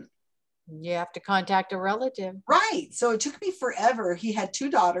you have to contact a relative. Right. So it took me forever. He had 2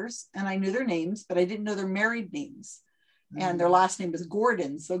 daughters, and I knew their names, but I didn't know their married names. And their last name was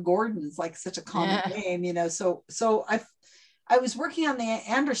Gordon. So Gordon is like such a common name, So I was working on the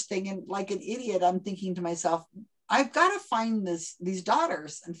Anders thing, and like an idiot, I'm thinking to myself, I've got to find these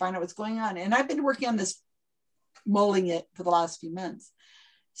daughters and find out what's going on. And I've been working on this, mulling it for the last few months.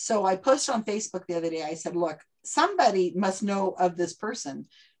 So I posted on Facebook the other day. I said, look, somebody must know of this person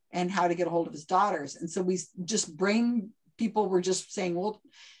and how to get a hold of his daughters. And so people were just saying, well,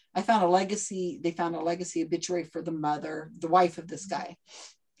 they found a legacy obituary for the wife of this guy.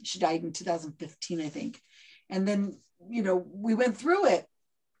 She died in 2015, I think. And then, we went through it.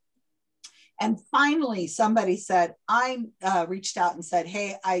 And finally, somebody said, I reached out and said,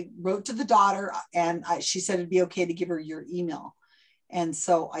 hey, I wrote to the daughter, and she said it'd be okay to give her your email. And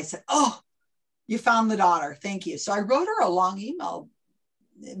so I said, oh, you found the daughter. Thank you. So I wrote her a long email,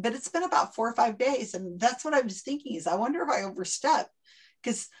 but it's been about 4 or 5 days. And that's what I was thinking is, I wonder if I overstepped,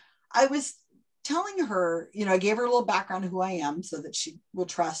 because I was telling her, you know, I gave her a little background of who I am so that she will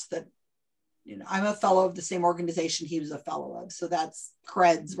trust that, you know, I'm a fellow of the same organization he was a fellow of. So that's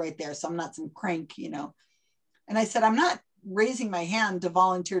creds right there. So I'm not some crank, you know. And I said, I'm not raising my hand to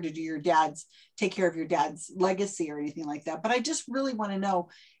volunteer to do take care of your dad's legacy or anything like that. But I just really want to know,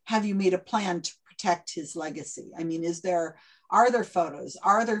 have you made a plan to protect his legacy? I mean, are there photos?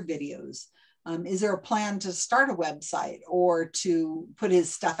 Are there videos? Is there a plan to start a website or to put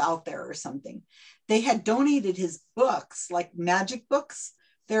his stuff out there or something? They had donated his books, like magic books.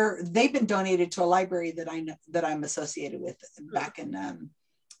 They've been donated to a library that I'm associated with back in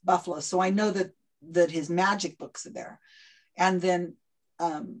Buffalo. So I know that his magic books are there. And then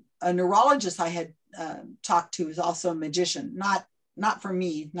a neurologist I had talked to is also a magician, not for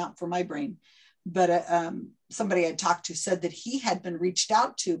me, not for my brain, but somebody I talked to said that he had been reached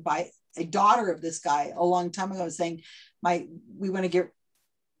out to by a daughter of this guy a long time ago, saying, we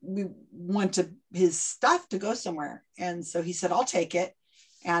want his stuff to go somewhere. And so he said, I'll take it.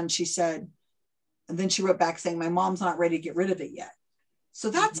 And she said, and then she wrote back saying, my mom's not ready to get rid of it yet. So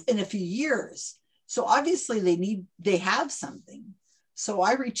that's been a few years. So obviously they have something. So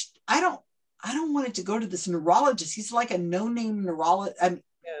I don't want it to go to this neurologist. He's like a no-name neurologist.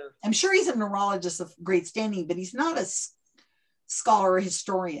 I'm sure he's a neurologist of great standing, but he's not a scholar or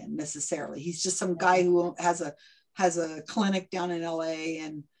historian necessarily. He's just some guy who has a clinic down in LA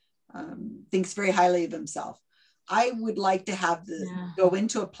and thinks very highly of himself. I would like to have go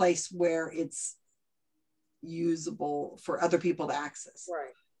into a place where it's usable for other people to access.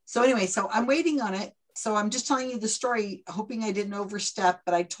 Right. So anyway, so I'm waiting on it. So I'm just telling you the story, hoping I didn't overstep,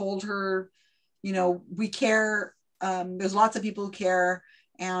 but I told her, you know, we care. There's lots of people who care.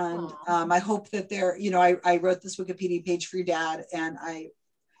 And I hope that I wrote this Wikipedia page for your dad, and I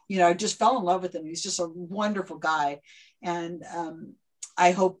just fell in love with him. He's just a wonderful guy. And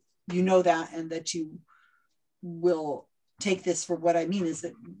I hope you know that, and that you will take this for what I mean is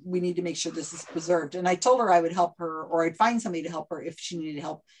that we need to make sure this is preserved. And I told her I would help her, or I'd find somebody to help her if she needed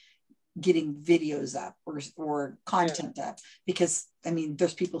help getting videos up or content up, because I mean,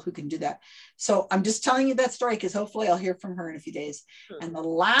 there's people who can do that. So I'm just telling you that story because hopefully I'll hear from her in a few days. And the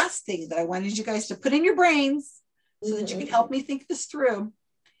last thing that I wanted you guys to put in your brains so that you can help me think this through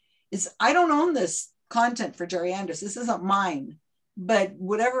is, I don't own this content for Jerry Anders. This isn't mine, but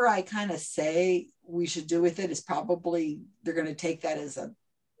whatever I kind of say we should do with it is probably, they're going to take that as a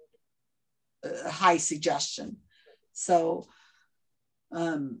high suggestion. So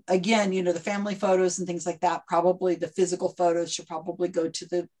again, the family photos and things like that, probably the physical photos should probably go to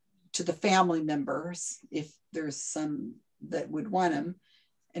the family members if there's some that would want them,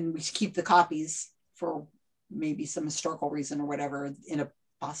 and we should keep the copies for maybe some historical reason or whatever in a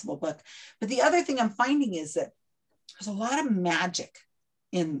possible book. But the other thing I'm finding is that there's a lot of magic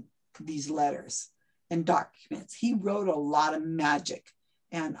in these letters and documents. He wrote a lot of magic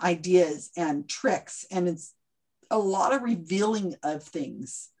and ideas and tricks, and it's a lot of revealing of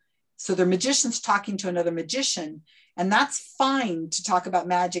things. So they're magicians talking to another magician, and that's fine to talk about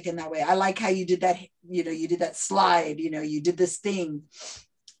magic in that way. I like how you did that, you did that slide, you did this thing.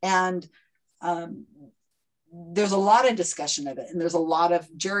 And there's a lot of discussion of it. And there's a lot of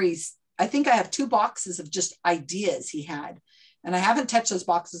Jerry's, I think I have 2 boxes of just ideas he had, and I haven't touched those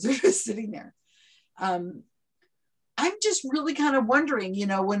boxes. They're just sitting there. I'm just really kind of wondering,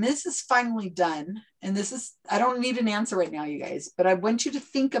 when this is finally done, and I don't need an answer right now, you guys, but I want you to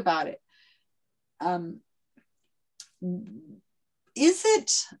think about it.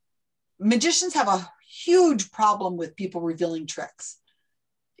 Magicians have a huge problem with people revealing tricks.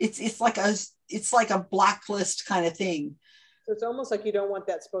 It's like a blacklist kind of thing. So it's almost like you don't want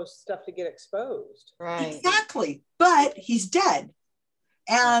that stuff to get exposed. Right. Exactly. But he's dead.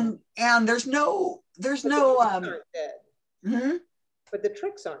 And there's no aren't dead. Mm-hmm. But the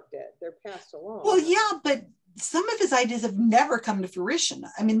tricks aren't dead. They're passed along. Well, yeah, but some of his ideas have never come to fruition.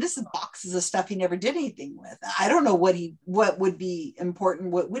 I mean, this is boxes of stuff he never did anything with. I don't know what would be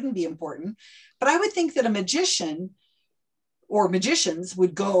important, what wouldn't be important, but I would think that a magician or magicians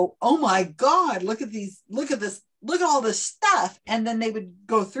would go, oh my God, look at this, look at all this stuff. And then they would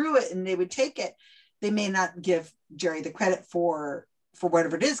go through it and they would take it. They may not give Jerry the credit for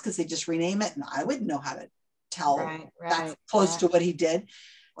whatever it is, because they just rename it, and I wouldn't know how to tell that's close to what he did.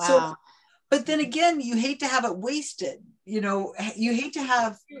 Wow. So, but then again, you hate to have it wasted. You hate to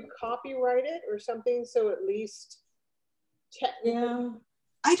have copyright it or something, so at least technically,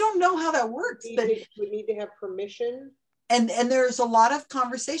 I don't know how that works, but we need to have permission. And there's a lot of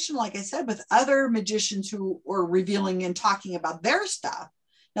conversation, like I said, with other magicians who are revealing and talking about their stuff.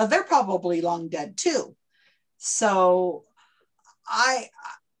 Now they're probably long dead too. So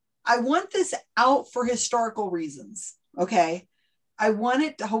I want this out for historical reasons. Okay. I want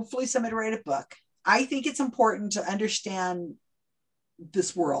it to hopefully somebody write a book. I think it's important to understand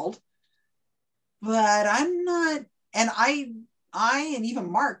this world, but I'm not, and I and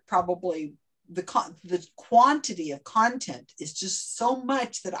even Mark probably, the quantity of content is just so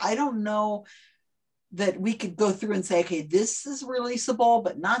much that I don't know that we could go through and say, okay, this is releasable,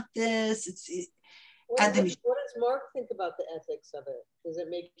 but not this. What does Mark think about the ethics of it? Does it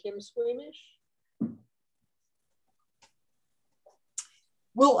make him squeamish?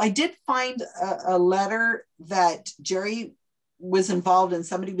 Well, I did find a letter that Jerry was involved in.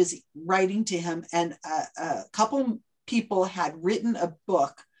 Somebody was writing to him, and a couple people had written a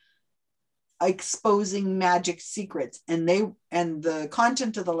book exposing magic secrets, and the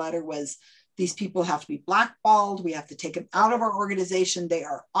content of the letter was, these people have to be blackballed. We have to take them out of our organization. They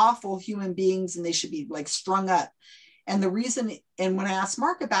are awful human beings and they should be like strung up. And the reason, and when I asked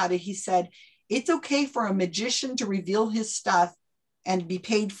Mark about it, he said, it's okay for a magician to reveal his stuff and be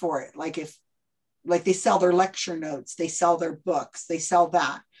paid for it. Like they sell their lecture notes, they sell their books, they sell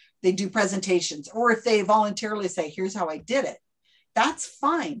that, they do presentations, or if they voluntarily say, here's how I did it, that's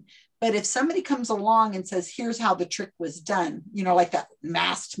fine. But if somebody comes along and says, here's how the trick was done, like that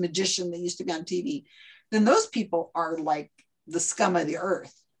masked magician that used to be on TV, then those people are like the scum of the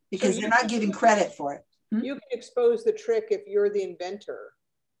earth because they're not giving credit for it. You can expose the trick if you're the inventor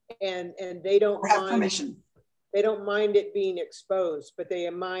and they don't have permission. They don't mind it being exposed, but they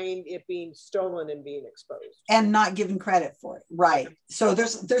mind it being stolen and being exposed. And not given credit for it. Right. So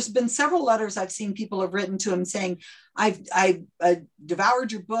there's been several letters I've seen people have written to him saying, I've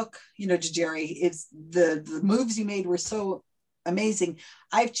devoured your book, to Jerry. It's the moves you made were so amazing.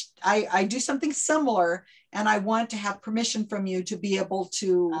 I do something similar and I want to have permission from you to be able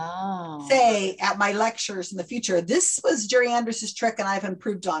to say at my lectures in the future, this was Jerry Anders's trick and I've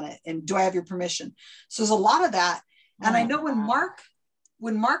improved on it. And do I have your permission? So there's a lot of that. And I know when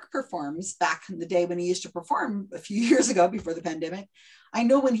Mark performs back in the day when he used to perform a few years ago before the pandemic, I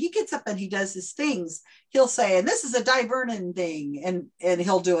know when he gets up and he does his things, he'll say, and this is a Di Vernon thing, and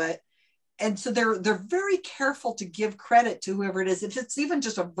he'll do it. And so they're very careful to give credit to whoever it is. If it's even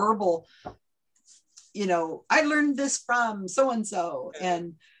just a verbal, I learned this from so-and-so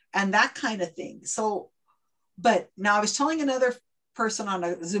and that kind of thing. So, but now I was telling another person on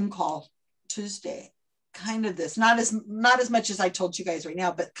a Zoom call Tuesday, kind of this, not as much as I told you guys right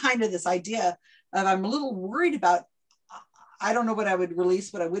now, but kind of this idea of I'm a little worried about, I don't know what I would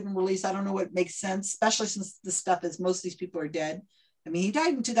release, what I wouldn't release. I don't know what makes sense, especially since this stuff is, most of these people are dead. I mean, he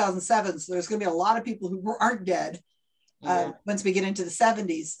died in 2007, so there's going to be a lot of people who aren't dead once we get into the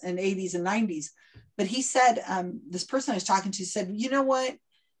 70s and 80s and 90s. But he said, this person I was talking to said, you know what?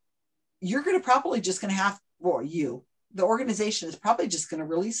 You're going to probably just going to have, the organization is probably just going to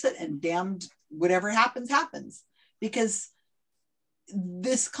release it and damned whatever happens, happens. Because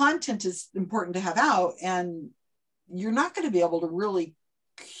this content is important to have out and you're not going to be able to really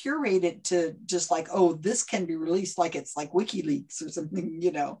curate it to just like, oh, this can be released like it's like WikiLeaks or something,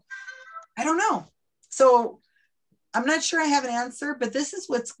 I don't know. So I'm not sure I have an answer, but this is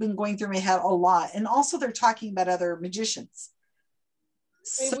what's been going through my head a lot. And also they're talking about other magicians.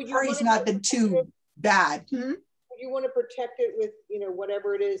 So far he's not been too bad. Would you want to protect it with,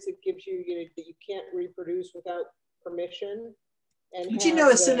 whatever it is that gives you, that you can't reproduce without permission? And but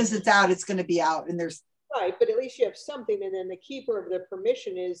as soon as it's out, it's going to be out and there's right, but at least you have something, and then the keeper of the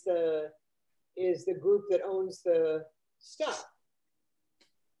permission is the group that owns the stuff.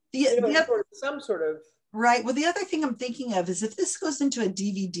 Some sort of right. Well, the other thing I'm thinking of is if this goes into a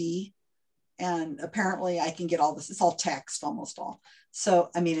DVD, and apparently I can get all this. It's all text, almost all. So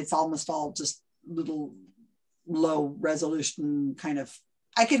I mean, it's almost all just little low resolution kind of.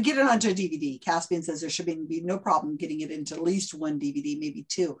 I could get it onto a DVD. Caspian says there should be no problem getting it into at least one DVD, maybe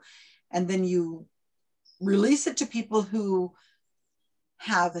two, and then you release it to people who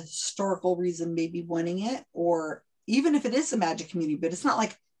have a historical reason maybe wanting it, or even if it is a magic community, but it's not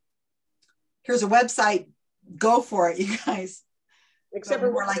like, here's a website, go for it, you guys. Except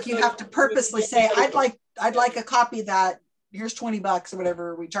for more like you have to purposely say, I'd like a copy of that, here's $20 or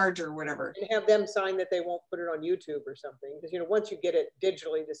whatever we charge or whatever. And have them sign that they won't put it on YouTube or something. Because once you get it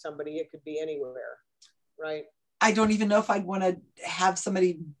digitally to somebody, it could be anywhere, right? I don't even know if I'd want to have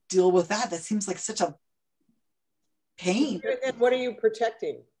somebody deal with that. That seems like such a pain. And what are you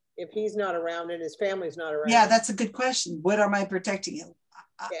protecting if he's not around and his family's not around? Yeah, that's a good question. What am I protecting?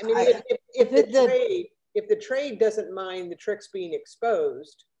 I mean, if the trade doesn't mind the tricks being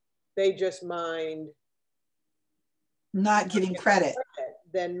exposed, they just mind not giving credit,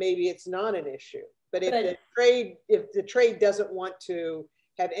 then maybe it's not an issue. But if the trade doesn't want to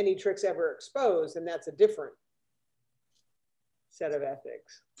have any tricks ever exposed, and that's a different set of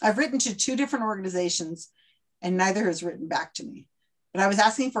ethics. I've written to 2 different organizations and neither has written back to me. But I was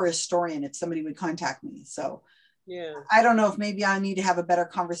asking for a historian if somebody would contact me. So Yeah. I don't know if maybe I need to have a better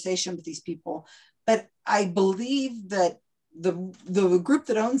conversation with these people, but I believe that the group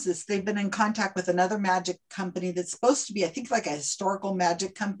that owns this, they've been in contact with another magic company that's supposed to be, I think, like a historical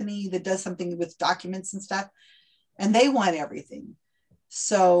magic company that does something with documents and stuff, and they want everything.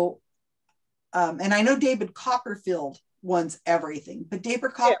 So, and I know David Copperfield wants everything, but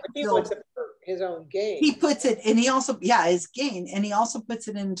David Copperfield, but he wants it for his own gain. He puts it, and he also, his gain, and he also puts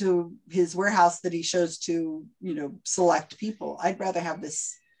it into his warehouse that he shows to, select people. I'd rather have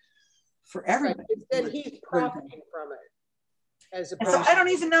this for everybody. Right. Then he's profiting from it. As so I don't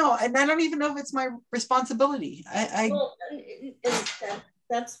even know, and I don't even know if it's my responsibility. Well, and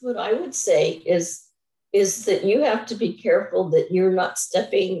that's what I would say is that you have to be careful that you're not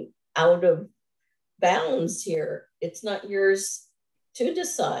stepping out of bounds here. It's not yours to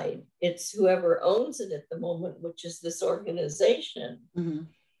decide. It's whoever owns it at the moment, which is this organization. Mm-hmm.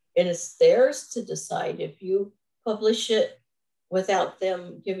 And it's theirs to decide. If you publish it without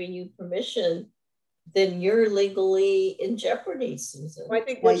them giving you permission, then you're legally in jeopardy, Susan. Well, I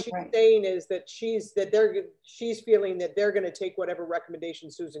think what she's saying is that she's feeling that they're going to take whatever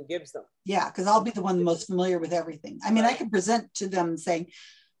recommendation Susan gives them. Yeah, because I'll be the one most familiar with everything. I mean, I can present to them saying,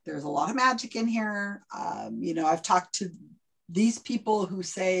 there's a lot of magic in here. I've talked to these people who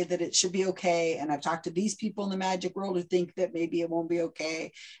say that it should be okay. And I've talked to these people in the magic world who think that maybe it won't be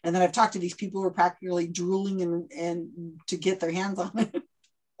okay. And then I've talked to these people who are practically drooling and to get their hands on it.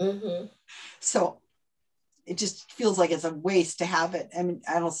 Mm-hmm. So it just feels like it's a waste to have it. I mean,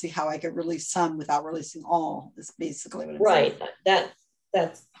 I don't see how I could release some without releasing all. Is basically what I'm saying. Right.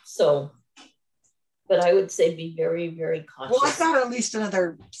 That's so. But I would say be very, very cautious. Well, I've got at least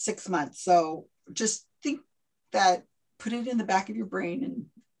another 6 months. So just think that, put it in the back of your brain.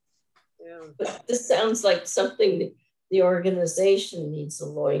 And But this sounds like something that the organization needs a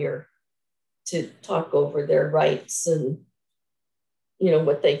lawyer to talk over their rights and,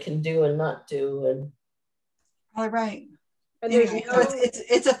 what they can do and not do. And all right. And anyway,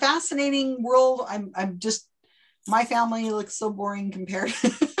 it's a fascinating world. I'm just, my family looks so boring compared.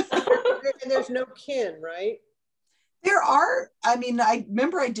 And there's no kin, right? There are. I mean, I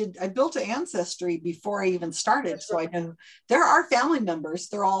remember I built an ancestry before I even started, so I know there are family members.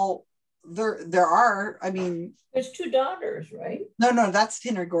 There are. I mean, there's 2 daughters, right? No, that's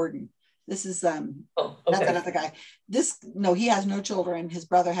Henry Gordon. This is okay. That's another guy. He has no children. His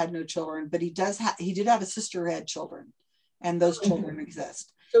brother had no children, but he did have a sister who had children, and those children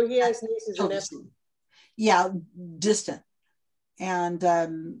exist. So he has nieces and nephews. Yeah, distant, and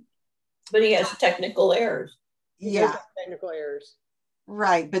but he has technical heirs. Yeah, technical heirs.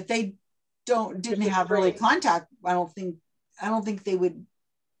 Right, but they didn't have really contact. I don't think they would.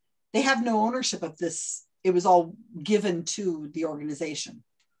 They have no ownership of this. It was all given to the organization.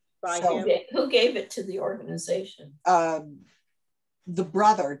 By him? Who gave it to the organization? The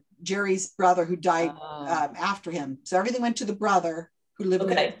brother, Jerry's brother, who died after him. So everything went to the brother who lived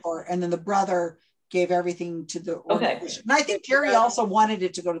next door, and then the brother gave everything to the organization. And I think Jerry also wanted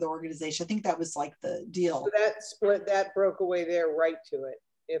it to go to the organization. I think that was like the deal. So that broke away their right to it.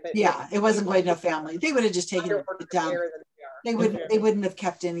 It wasn't quite enough family. They would have just taken it down. They wouldn't have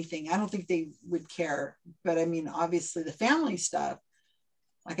kept anything. I don't think they would care. But I mean, obviously the family stuff,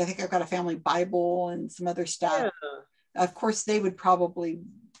 like I think I've got a family Bible and some other stuff. Yeah. Of course, they would probably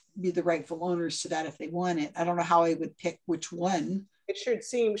be the rightful owners to that if they want it. I don't know how I would pick which one. It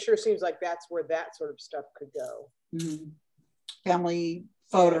sure seems like that's where that sort of stuff could go. Mm-hmm. Family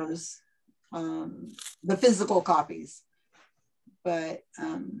photos, the physical copies. But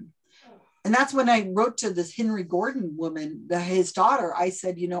and that's when I wrote to this Henry Gordon woman, his daughter. I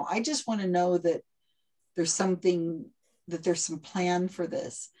said, I just want to know that there's some plan for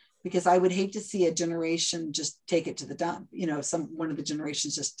this, because I would hate to see a generation just take it to the dump. One of the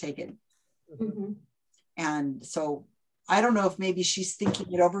generations just take it. Mm-hmm. And so I don't know if maybe she's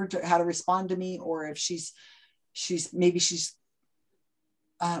thinking it over to how to respond to me, or if she's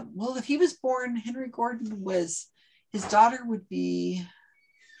well, if he was born, Henry Gordon his daughter would be,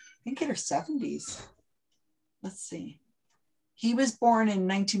 I think, in her 70s. Let's see. He was born in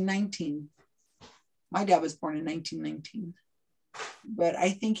 1919. My dad was born in 1919. But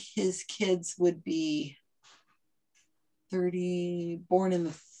I think his kids would be 30, born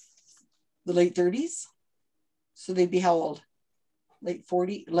in the late 30s. So they'd be how old? Late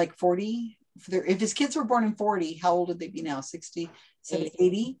 40, like 40. If his kids were born in 40, how old would they be now? 60, 70,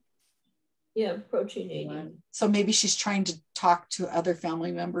 80? Yeah, approaching 80. So maybe she's trying to talk to other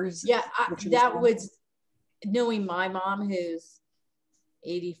family members. Yeah, that was, knowing my mom who's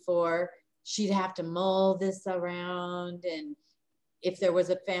 84, she'd have to mull this around. And if there was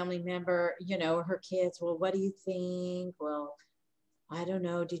a family member, you know, her kids, well, what do you think? Well, I don't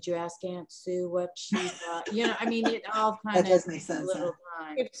know. Did you ask Aunt Sue what she thought? You know, I mean, it all kind That of does make sense. little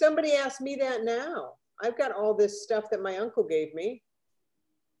time. If somebody asked me that now, I've got all this stuff that my uncle gave me,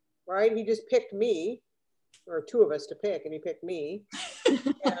 right? He just picked me, or two of us to pick, and he picked me.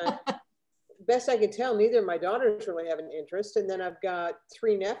 And best I can tell, neither of my daughters really have an interest. And then I've got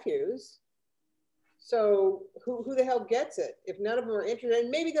 3 nephews. So who the hell gets it? If none of them are interested,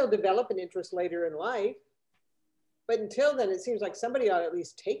 and maybe they'll develop an interest later in life. But until then, it seems like somebody ought to at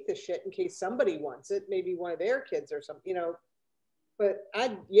least take the shit in case somebody wants it, maybe one of their kids or something, you know. But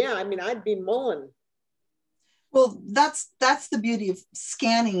I'd be mulling. Well, that's the beauty of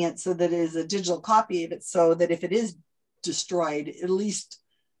scanning it so that it is a digital copy of it, so that if it is destroyed, at least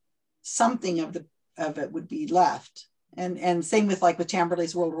something of it would be left. And same with like with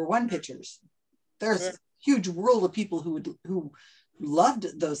Tamberley's World War I pictures. There's a huge world of people who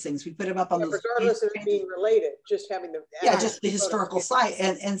loved those things. We put them up on those, regardless of it being related, just having the just the historical site.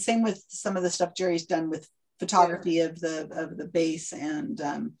 And same with some of the stuff Jerry's done with photography of the base. And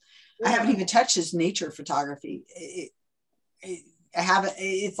I haven't even touched his nature photography.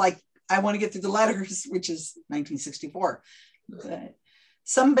 It's like I want to get through the letters, which is 1964. But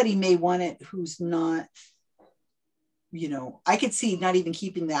somebody may want it who's not, you know, I could see not even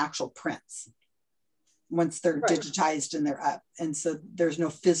keeping the actual prints once they're digitized and they're up. And so there's no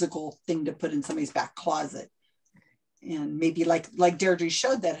physical thing to put in somebody's back closet. And maybe like Deirdre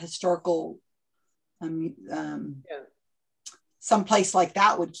showed, that historical, some place like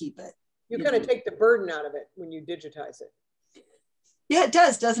that would keep it. You kind of take the burden out of it when you digitize it. Yeah, it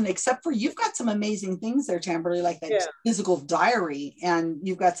does, doesn't it? Except for you've got some amazing things there, Tamberley, like that physical diary, and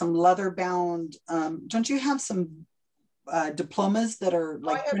you've got some leather bound. Don't you have some diplomas that are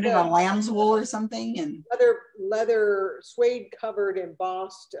like printed on lamb's wool or something? And leather suede covered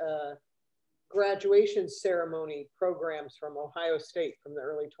embossed graduation ceremony programs from Ohio State from the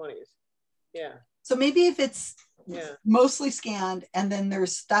early 20s. Yeah. So maybe if it's mostly scanned, and then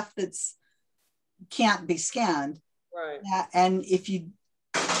there's stuff that's can't be scanned, right? And if you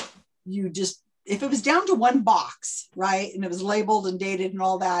just, if it was down to one box, right, and it was labeled and dated and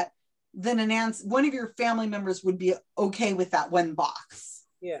all that, then one of your family members would be okay with that one box.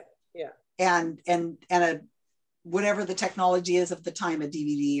 Yeah. And a whatever the technology is of the time, a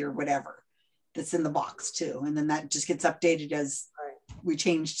DVD or whatever that's in the box too, and then that just gets updated as we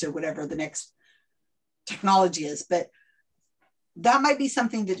change to whatever the next technology is. But that might be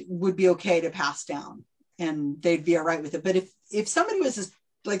something that would be okay to pass down, and they'd be all right with it. But if somebody was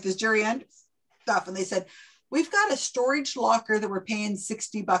like this Jerry Anderson stuff, and they said, we've got a storage locker that we're paying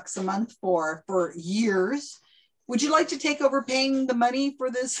 $60 a month for years, would you like to take over paying the money for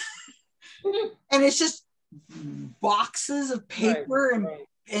this? And it's just boxes of paper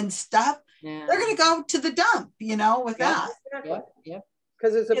and stuff. They're going to go to the dump, you know, with that. Exactly. Yep.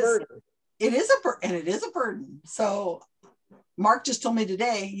 Because it's a burden. It is a burden. So Mark just told me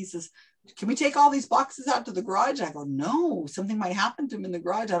today, he says, can we take all these boxes out to the garage? I go, no, something might happen to them in the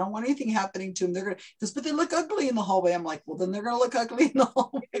garage. I don't want anything happening to them. They're going to, but they look ugly in the hallway. I'm like, well, then they're going to look ugly in the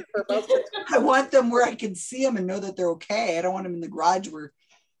hallway. I want them where I can see them and know that they're okay. I don't want them in the garage where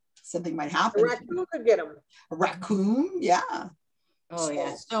something might happen. A raccoon could get them. A raccoon, yeah. Oh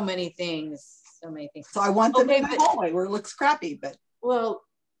yeah, so many things. So I want them in the hallway where it looks crappy, but. Well,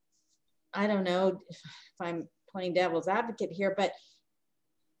 I don't know if I'm playing devil's advocate here, but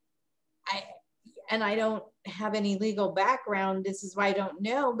I don't have any legal background. This is why I don't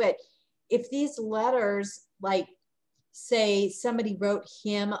know. But if these letters, like say somebody wrote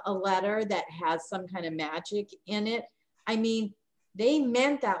him a letter that has some kind of magic in it, I mean, they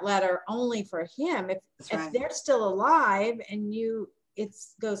meant that letter only for him. If they're still alive and it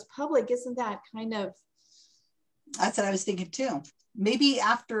goes public, isn't that kind of? That's what I was thinking too. Maybe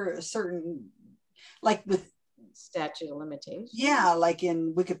after a certain, like with statute of limitations. Yeah, like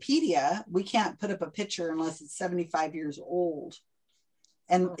in Wikipedia, we can't put up a picture unless it's 75 years old,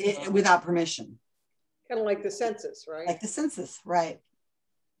 and without permission. Kind of like the census, right? Like the census, right?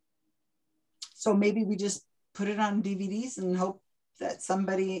 So maybe we just put it on DVDs and hope that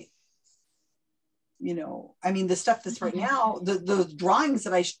somebody, you know, I mean, the stuff that's right now, the drawings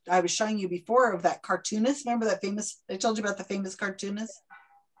that I was showing you before of that cartoonist. Remember that famous? I told you about the famous cartoonist.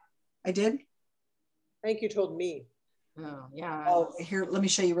 I did. I think you told me. Oh, yeah. Oh, here, let me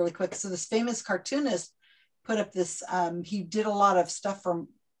show you really quick. So this famous cartoonist put up this, he did a lot of stuff from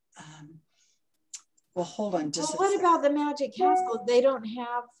Well, hold on just Well, what about the Magic Castle? They don't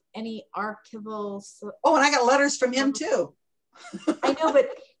have any archival. Oh, and I got letters from him too. I know, but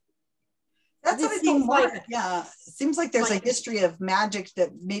that's what this I told seems Mark. like, Yeah, it seems like there's like- a history of magic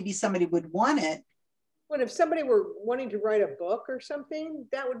that maybe somebody would want it. When if somebody were wanting to write a book or something,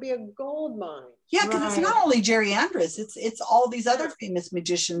 that would be a gold mine. Yeah, because it's Right. not only Jerry Andrus, it's all these other famous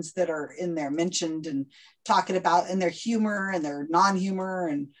magicians that are in there mentioned and talking about and their humor and their non-humor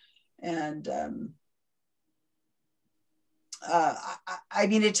and I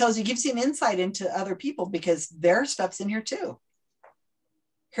mean, it gives you an insight into other people because their stuff's in here too.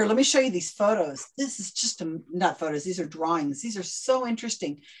 Here, let me show you these photos. This is just not photos. These are drawings. These are so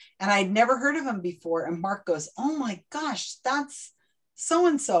interesting. And I'd never heard of them before. And Mark goes, oh my gosh, that's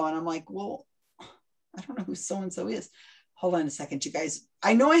so-and-so. And I'm like, well, I don't know who so-and-so is. Hold on a second, you guys.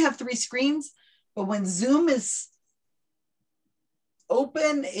 I know I have 3 screens, but when Zoom is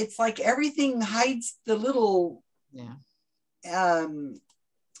open, it's like everything hides the little thing.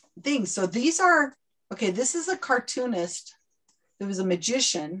 So these are, okay, this is a cartoonist. There was a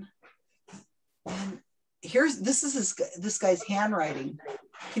magician. And this is this guy's handwriting.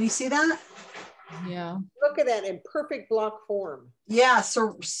 Can you see that? Yeah. Look at that in perfect block form. Yeah,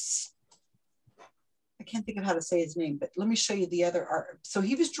 so I can't think of how to say his name, but let me show you the other art. So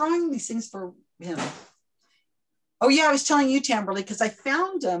he was drawing these things for him. Oh yeah, I was telling you, Tamberly, because I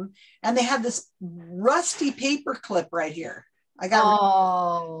found them and they had this rusty paper clip right here. I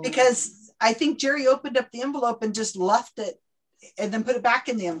got because I think Jerry opened up the envelope and just left it and then put it back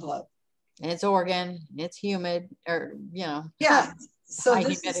in the envelope. It's Oregon, it's humid, or Yeah. So high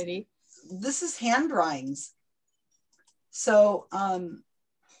humidity. This is hand drawings. So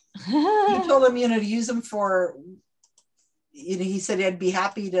he told him, to use them for, he said he'd be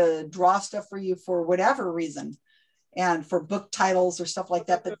happy to draw stuff for you for whatever reason and for book titles or stuff like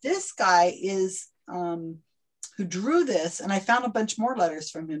that. But this guy is who drew this, and I found a bunch more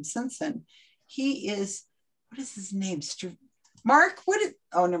letters from him since then. He is, what is his name? Mark,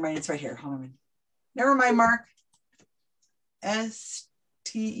 oh, never mind, it's right here. Hold on. Never mind, Mark.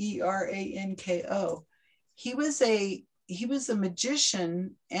 Steranko. He was a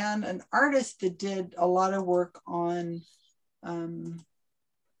magician and an artist that did a lot of work on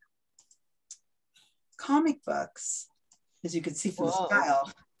comic books, as you can see from the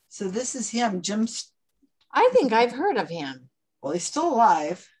style. So this is him, Jim. I think I've heard of him. Well, he's still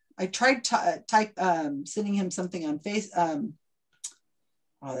alive. I tried sending him something on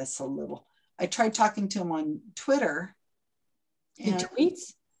oh, that's so little. I tried talking to him on Twitter. He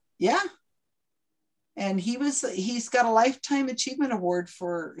tweets? Yeah. And he's got a Lifetime Achievement Award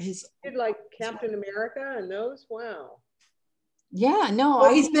for his. Did like Captain America and those? Wow. Yeah, no.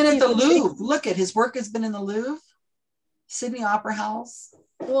 Well, he's been at the Louvre. Look at his work has been in the Louvre, Sydney Opera House.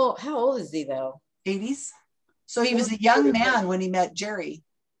 Well, how old is he though? 80s. So he was a young man when he met Jerry.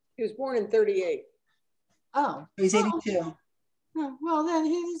 He was born in 38. Oh. He's 82. Well, then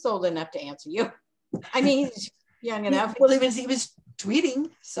he's old enough to answer you. I mean, he's young enough. Well, he was tweeting.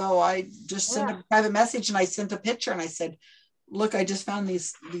 So I just sent a private message and I sent a picture and I said, look, I just found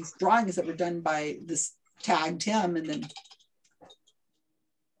these drawings that were done by this, tagged him, and then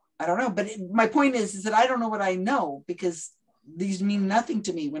I don't know. But my point is that I don't know what I know because these mean nothing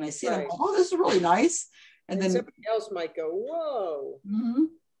to me. When I see it, I'm like, oh, this is really nice. And then somebody else might go, whoa. Mm-hmm.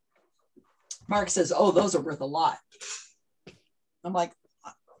 Mark says, oh, those are worth a lot. I'm like,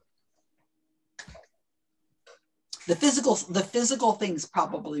 the physical things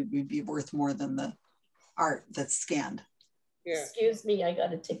probably would be worth more than the art that's scanned. Yeah. Excuse me, I got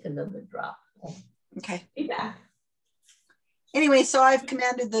to take another drop. Okay. Be back. Anyway, so I've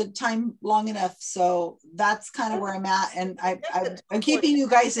commanded the time long enough, so that's kind of where I'm at, and I'm keeping you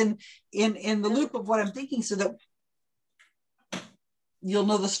guys in the loop of what I'm thinking, so that you'll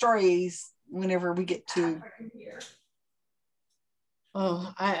know the stories whenever we get to.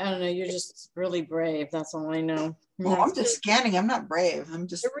 Oh, I don't know. You're just really brave. That's all I know. Well, I'm just scanning. I'm not brave. I'm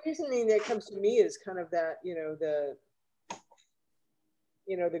just. The reasoning that comes to me is kind of that, the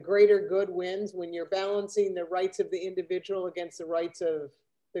greater good wins when you're balancing the rights of the individual against the rights of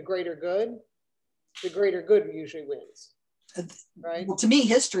the greater good. The greater good usually wins, right? Well, to me,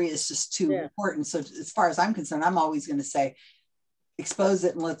 history is just too important. So as far as I'm concerned, I'm always going to say, expose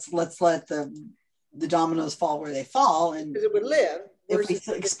it and let's let the dominoes fall where they fall. And because it would live. If we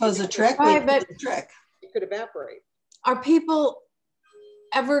expose a trick, but the trick. It could evaporate. Are people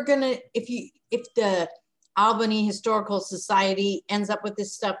ever gonna, if the Albany Historical Society ends up with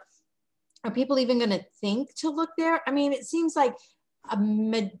this stuff, are people even gonna think to look there? I mean, it seems like a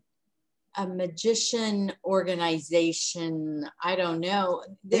a magician organization. I don't know.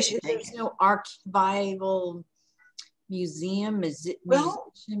 There's no archival museum. Is it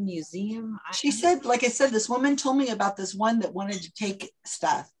museum? She said, like I said, this woman told me about this one that wanted to take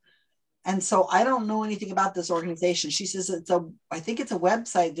stuff. And so I don't know anything about this organization. She says I think it's a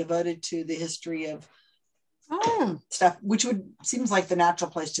website devoted to the history of stuff, which seems like the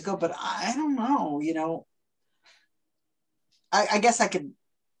natural place to go, but I don't know, you know. I guess I could,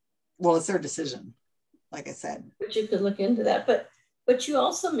 well, it's their decision, like I said. But you could look into that. But you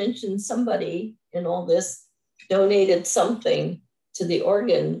also mentioned somebody in all this donated something to the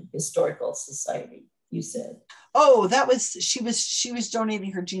Oregon Historical Society, you said. Oh, she was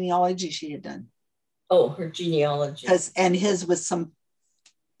donating her genealogy she had done. Oh, her genealogy. And his was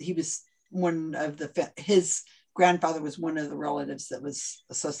his grandfather was one of the relatives that was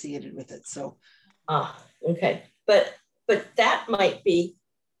associated with it. So. Okay. But that might be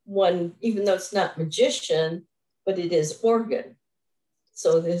one, even though it's not magician, but it is Oregon.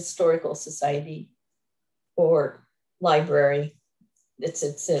 So the Historical Society or library,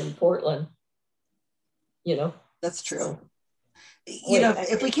 it's in Portland, you know. That's true.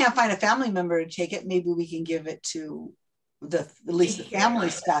 If we can't find a family member to take it, maybe we can give it to at least the family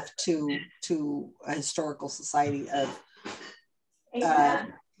stuff to a historical society of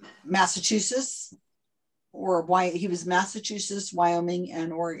Massachusetts, or why he was Massachusetts, Wyoming,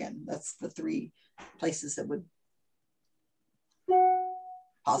 and Oregon. That's the three places that would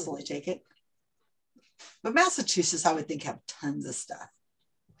possibly take it. But Massachusetts, I would think, have tons of stuff.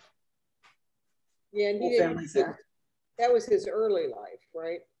 Yeah, and that was his early life,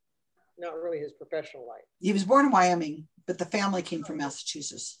 right? Not really his professional life. He was born in Wyoming, but the family came from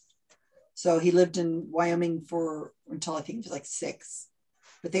Massachusetts. So he lived in Wyoming until I think he was like 6.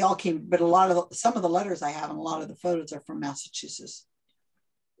 But they all came, but some of the letters I have and a lot of the photos are from Massachusetts.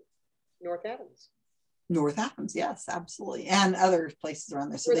 North Adams, yes, absolutely. And other places around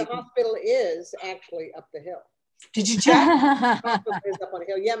there. So where the hospital is actually up the hill. Did you check? Hospital is up on a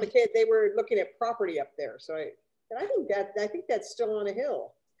hill. Yeah, McKay, they were looking at property up there. So I think that's still on a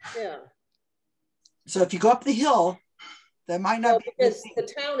hill. Yeah. So if you go up the hill, there might not be. Because the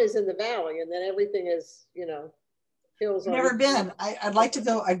town is in the valley and then everything is, hills. I've never been. I'd like to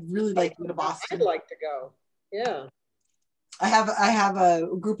go. I'd really like to go to Boston. I'd like to go. Yeah. I have a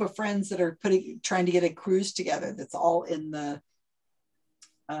group of friends that are trying to get a cruise together. That's all in the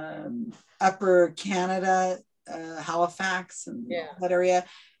upper Canada, Halifax and that area,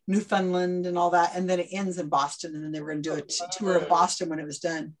 Newfoundland and all that. And then it ends in Boston. And then they were going to do a tour of Boston when it was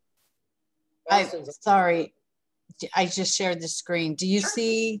done. Sorry, I just shared the screen. Do you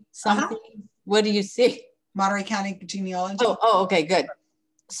see something? What do you see? Monterey County Genealogy. Oh, okay, good.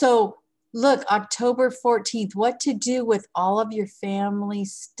 So look, October 14th, what to do with all of your family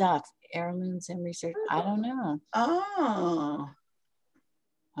stuff, heirlooms and research. I don't know. Oh.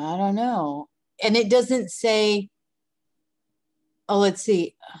 I don't know. And it doesn't say, let's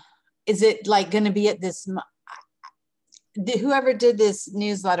see. Is it like going to be at this? Whoever did this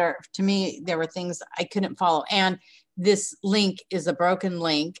newsletter, to me, there were things I couldn't follow. And this link is a broken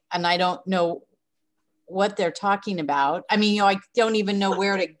link and I don't know what they're talking about. I mean, I don't even know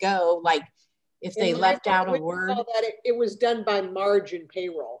where to go. Like if they left out a word. That it was done by margin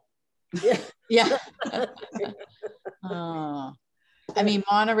payroll. Yeah. Yeah. I mean,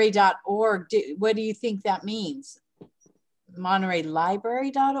 Monterey.org. What do you think that means?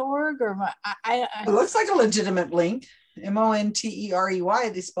 MontereyLibrary.org or what? It looks like a legitimate link. Monterey.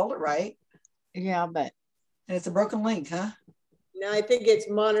 They spelled it right. Yeah, but. And it's a broken link, huh? No, I think it's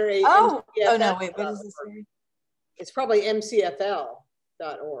Monterey. Oh no, wait, what is this? It's probably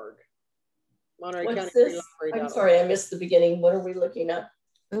mcfl.org. Monterey What's County this? Library. I'm sorry, I missed the beginning. What are we looking at?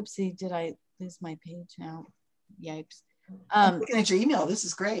 Oopsie, did I lose my page now? Yikes. I'm looking at your email. This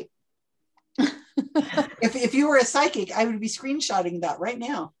is great. if you were a psychic, I would be screenshotting that right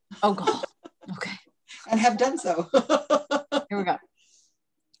now. Oh God. Okay. And have done so. Here we go.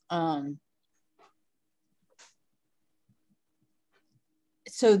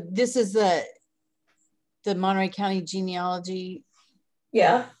 So this is the Monterey County Genealogy.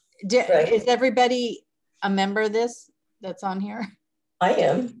 Yeah. Right. Is everybody a member of this that's on here? I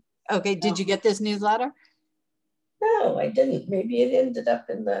am. Okay. Did you get this newsletter? No, I didn't. Maybe it ended up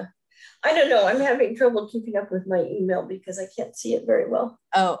in I don't know. I'm having trouble keeping up with my email because I can't see it very well.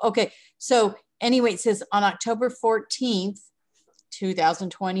 Oh, okay. So anyway, it says on October 14th,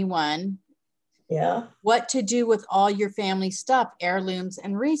 2021. Yeah. What to do with all your family stuff, heirlooms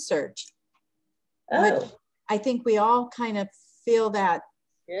and research. Oh. I think we all kind of feel that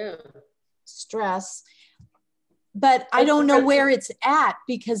yeah. stress. but I don't know where it's at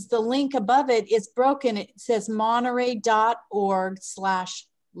because the link above it is broken. It says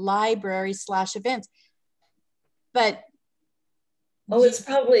monterey.org/library/events. But Oh, it's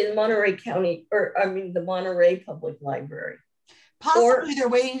probably the Monterey County, or I mean the Monterey Public Library. Possibly they're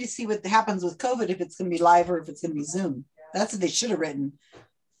waiting to see what happens with COVID, if it's going to be live or if it's going to be Zoom. That's what they should have written.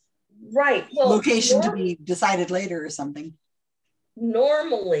 Right. Well, location to be decided later or something.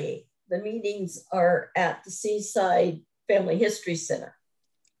 Normally, the meetings are at the Seaside Family History Center.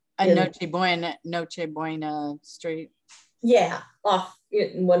 Noche Buena Street. Yeah, off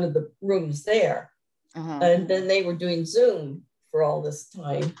in one of the rooms there. And then they were doing Zoom for all this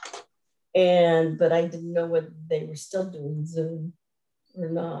time. But I didn't know whether they were still doing Zoom or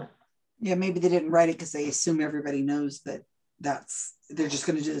not. Yeah, maybe they didn't write it because they assume everybody knows that they're just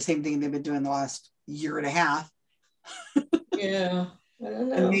going to do the same thing they've been doing the last year and a half. Yeah, I don't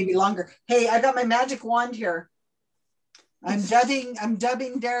know. And maybe longer. Hey, I got my magic wand here. I'm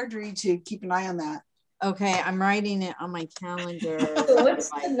dubbing Deirdre to keep an eye on that. Okay, I'm writing it on my calendar. So what's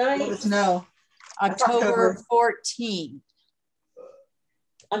the night? Let us know. October 14th.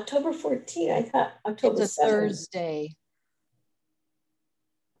 October 14th. I thought October 7th. It's a Thursday.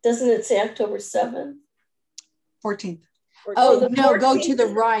 Doesn't it say October 7th? 14th. Oh, no, go to the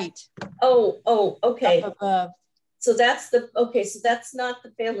right. Oh, okay. Up above. So that's not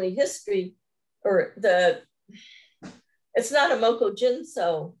the family history or it's not a Moko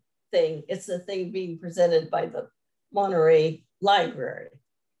Jinso thing. It's a thing being presented by the Monterey Library.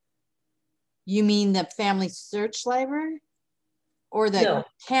 You mean the Family Search Library or the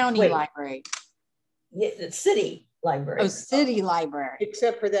county library? Yeah, the city library. Oh, city library.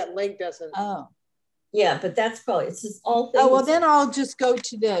 Except for that link doesn't. Oh. Yeah, but that's probably, it's just all things. Oh, well, then I'll just go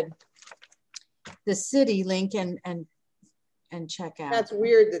to the city link and check out. That's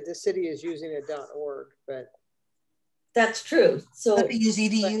weird that the city is using a .org, but. That's true. So they use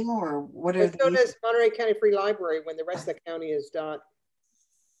EDU or whatever. So does Monterey County Free Library when the rest of the county is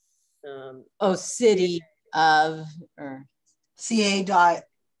city of or CA dot.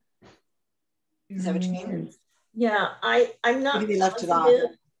 Is that what you mean? Yeah, I'm not. Maybe they left it off.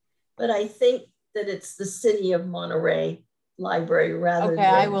 But I think that it's the city of Monterey Library rather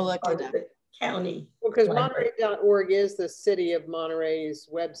than I will look at the county. Well, because Monterey.org is the city of Monterey's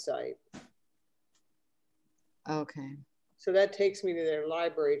website. Okay. So that takes me to their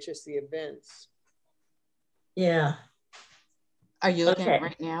library, it's just the events. Yeah. Are you looking at it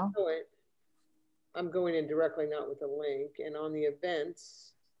right now? I'm going in directly, not with a link. And on the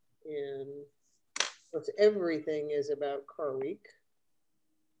events, everything is about Car Week.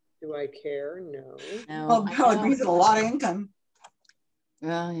 Do I care? No. Well, it brings in a lot of income.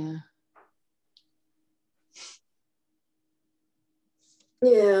 Well, yeah.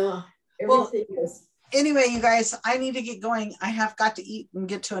 Yeah. Everything is. Anyway, you guys, I need to get going. I have got to eat and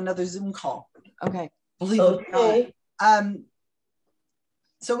get to another Zoom call. Okay. Believe it or not.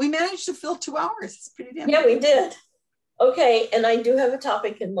 So we managed to fill 2 hours. It's pretty damn good. We did. Okay, and I do have a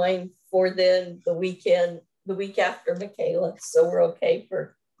topic in mind for the weekend, the week after Michaela. So we're okay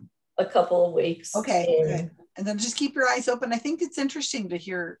for a couple of weeks. Okay. And then just keep your eyes open. I think it's interesting to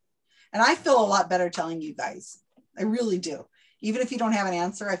hear. And I feel a lot better telling you guys. I really do. Even if you don't have an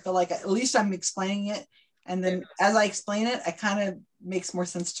answer, I feel like at least I'm explaining it. And then as I explain it, it kind of makes more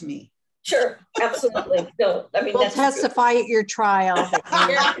sense to me. Sure, absolutely. No, I mean, we'll testify at your trial.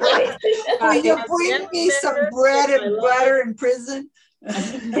 Right. Will you bring me some bread and butter in prison?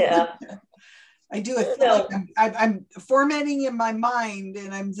 Yeah. I do. I feel like I'm formatting in my mind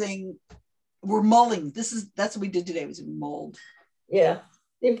and I'm saying, we're mulling. That's what we did today, was mulled. Yeah.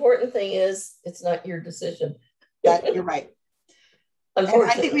 The important thing is it's not your decision. You're right. And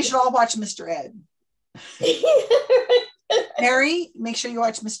I think we should all watch Mr. Ed. Mary, make sure you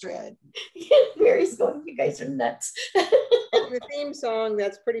watch Mr. Ed. Mary's going, you guys are nuts. The theme song,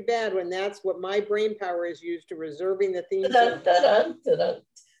 that's pretty bad when that's what my brain power is used to reserving the theme song.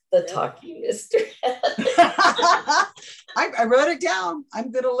 The talking Mr. Ed. I wrote it down.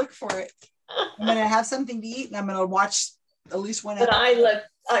 I'm going to look for it. I'm going to have something to eat and I'm going to watch at least one episode.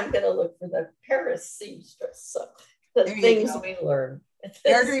 I'm going to look for the Paris seamstress. So the things we learn.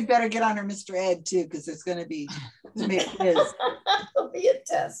 Deirdre better get on her Mr. Ed too, because it's going to be quiz. It'll be a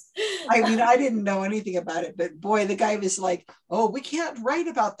test. I mean, I didn't know anything about it, but boy, the guy was like, "Oh, we can't write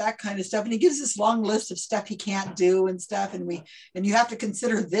about that kind of stuff," and he gives this long list of stuff he can't do and stuff, and you have to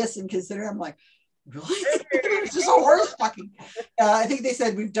consider this and consider. I'm like, really? It's just a horse fucking. I think they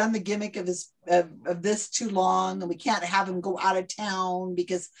said we've done the gimmick of this too long, and we can't have him go out of town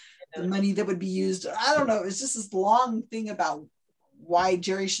because the money that would be used. I don't know. It's just this long thing about why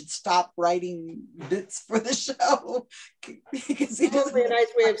Jerry should stop writing bits for the show because he doesn't. Probably a nice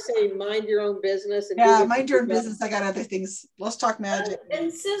way of saying mind your own business. And Yeah, mind your own business. I got other things. Let's talk magic.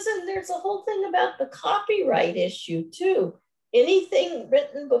 And Susan, there's a whole thing about the copyright issue too. Anything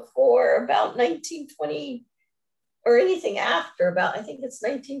written before about 1920 or anything after about, I think it's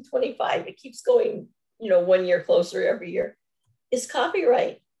 1925, it keeps going, 1 year closer every year, is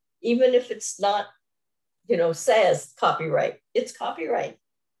copyright. Even if it's not, says copyright, it's copyright.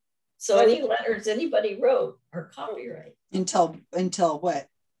 So any letters anybody wrote are copyright. Until what?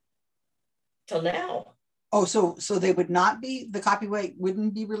 Till now. Oh, so they would not be, the copyright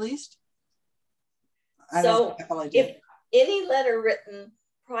wouldn't be released? So if any letter written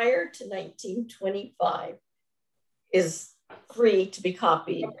prior to 1925 is free to be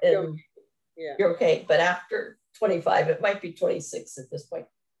copied, and you're okay. But after 25, it might be 26 at this point,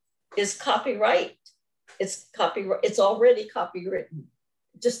 is copyright. It's copyright. It's already copywritten,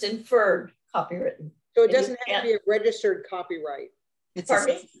 just inferred copywritten. So it doesn't have to be a registered copyright.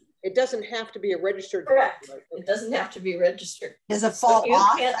 Pardon me? It doesn't have to be a registered Correct. copyright. It doesn't have to be registered. Does it fall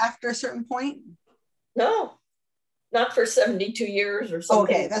off after a certain point? No, not for 72 years or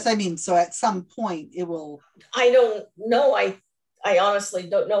something. Okay, that's what I mean. So at some point it will. I don't know. I honestly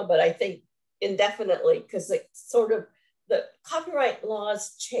don't know, but I think indefinitely, because it's sort of, the copyright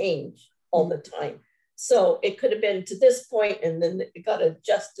laws change all the time. So it could have been to this point and then it got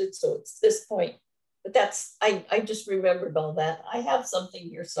adjusted. So it's this point. But that's, I just remembered all that. I have something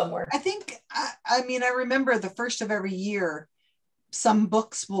here somewhere. I think, I mean, I remember the first of every year, some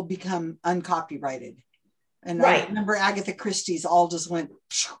books will become uncopyrighted. And I remember Agatha Christie's all just went,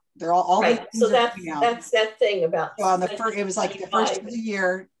 they're all right. So that's that thing about. So on the first, it was like the first of the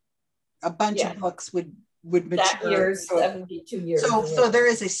year, a bunch of books would mature. That year's 72 years. So there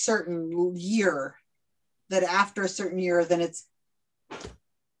is a certain year that after a certain year, then it's.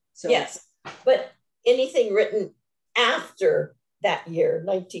 So. Yes, but anything written after that year,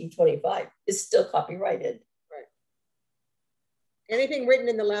 1925, is still copyrighted. Right. Anything written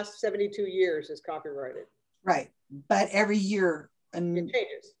in the last 72 years is copyrighted. Right, but every year it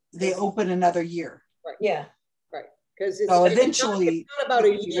changes. They open another year. Right. Yeah. Right. Because so eventually, it's not about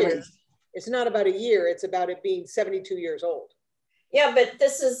a year. It's not about a year. It's about it being 72 years old. Yeah, but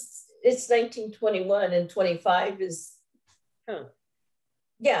it's 1921 and 25 is. Huh.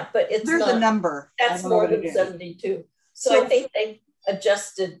 Yeah, but it's there's a number. That's more than 72. So I think they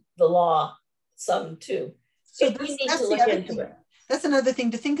adjusted the law some too. So we need to look into it. That's another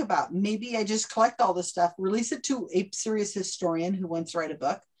thing to think about. Maybe I just collect all this stuff, release it to a serious historian who wants to write a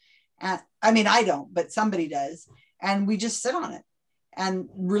book. And I mean, I don't, but somebody does. And we just sit on it and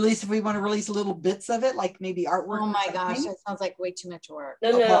release, if we want to release little bits of it, like maybe artwork. Oh my gosh, that sounds like way too much work.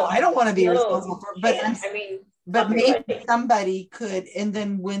 No, well, I don't want to be responsible for it, but I mean, but maybe somebody could, and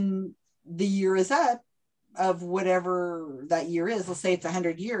then when the year is up of whatever that year is, let's say it's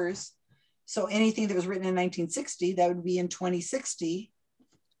 100 years. So anything that was written in 1960, that would be in 2060.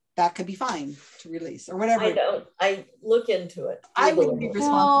 That could be fine to release or whatever. I look into it. I wouldn't be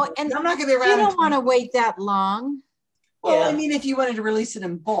responsible. No, and I'm not going to be around. You don't want to wait that long. Well, I mean, if you wanted to release it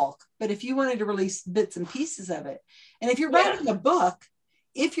in bulk, but if you wanted to release bits and pieces of it, and if you're writing a book,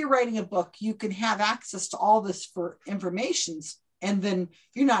 you can have access to all this for information, and then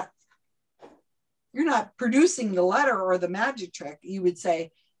you're not producing the letter or the magic trick. You would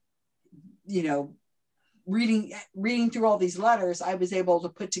say, reading through all these letters, I was able to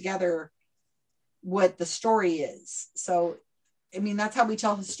put together what the story is. So, I mean, that's how we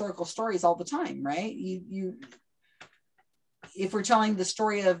tell historical stories all the time, right? If we're telling the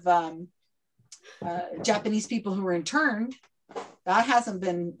story of Japanese people who were interned, that hasn't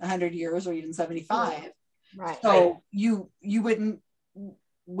been 100 years or even 75. Right. So you wouldn't,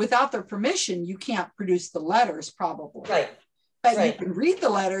 without their permission, you can't produce the letters probably. Right. But you can read the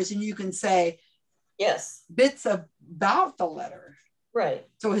letters and you can say bits about the letter. Right.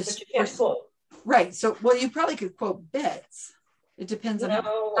 So right. So you probably could quote bits. It depends on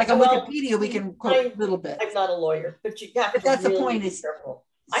like on Wikipedia, we can quote little bits. I'm not a lawyer, but you have to that's really the point be is careful.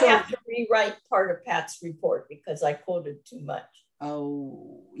 So, I have to rewrite part of Pat's report because I quoted too much.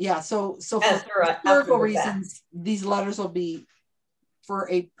 Oh yeah. So for after historical reasons, these letters will be for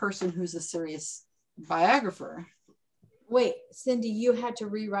a person who's a serious biographer. Wait, Cindy, you had to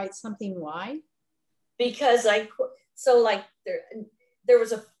rewrite something. Why? Because there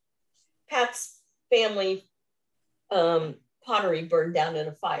was a Pat's family pottery burned down in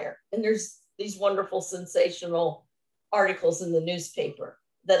a fire, and there's these wonderful sensational articles in the newspaper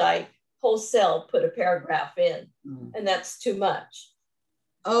that I wholesale put a paragraph in, and that's too much.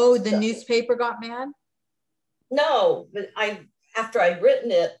 Oh, the newspaper got mad? No, but after I'd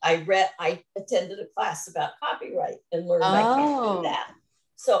written it, I attended a class about copyright and learned I can't do that.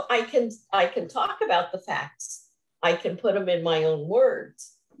 So I can talk about the facts. I can put them in my own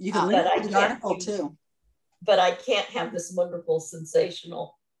words. You can read the article too. But I can't have this wonderful,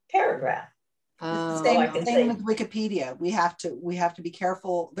 sensational paragraph. Same with Wikipedia. We have to be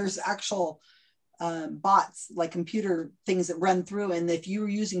careful. There's actual bots, like computer things that run through, and if you're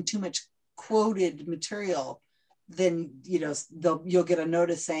using too much quoted material, then you'll get a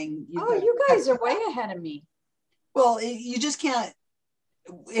notice saying you guys are way ahead of me. Well, you just can't.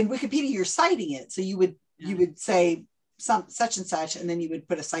 In Wikipedia, you're citing it, so you would say such and such, and then you would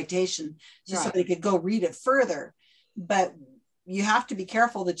put a citation just so they could go read it further. But you have to be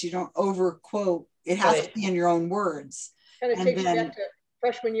careful that you don't over quote. It has to be in your own words. Kind of takes you back to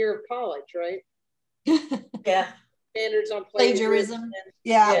freshman year of college, right? Yeah. Standards on plagiarism.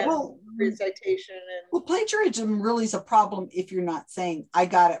 Well, citation plagiarism really is a problem if you're not saying I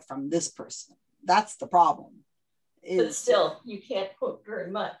got it from this person. That's the problem. But still, you can't quote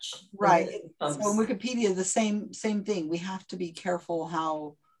very much. Right. So in Wikipedia, the same thing. We have to be careful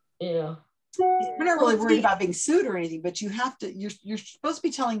how. Yeah. We're not really worried about being sued or anything, but you have to. You're supposed to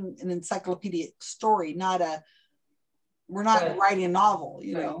be telling an encyclopedic story, we're not writing a novel,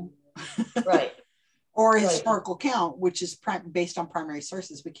 Right. Or a historical account, which is based on primary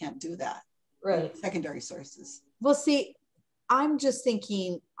sources. We can't do that. Right. Secondary sources. Well, see, I'm just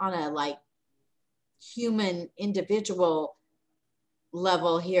thinking on a human individual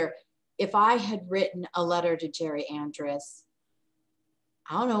level here. If I had written a letter to Jerry Andrus,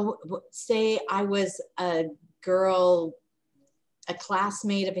 I don't know, say I was a girl, a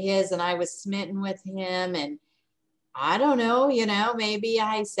classmate of his, and I was smitten with him, and I don't know, maybe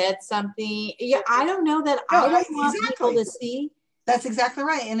I said something. Yeah, I don't know that I don't want people to see. That's exactly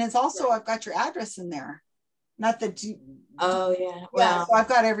right. And it's also, I've got your address in there. Not that you. Oh, yeah. Well, so I've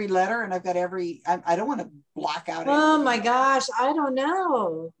got every letter, and I've got I don't want to block out. Oh my gosh. I don't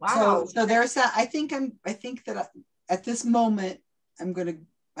know. Wow. So there's that. I think that at this moment, I'm going to,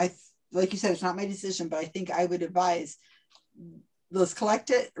 like you said, it's not my decision, but I think I would advise, let's collect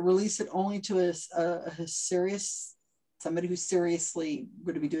it, release it only to a serious, somebody who's seriously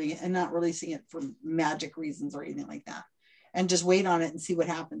going to be doing it, and not releasing it for magic reasons or anything like that. And just wait on it and see what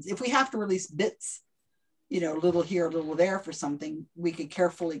happens. If we have to release bits, a little here, a little there for something, we could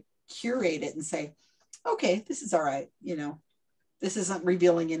carefully curate it and say, okay, this is all right. This isn't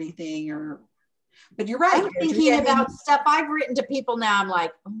revealing anything but you're right. I'm thinking about stuff I've written to people now. I'm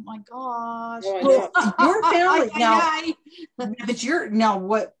like, oh my gosh. Your family now,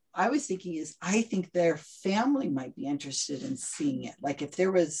 what I was thinking is, I think their family might be interested in seeing it. Like if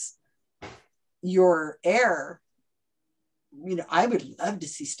there was your heir, I would love to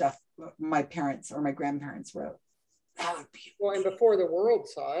see stuff my parents or my grandparents wrote. That would be and before the world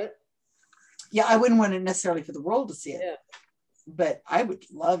saw it. Yeah, I wouldn't want it necessarily for the world to see it. Yeah. But I would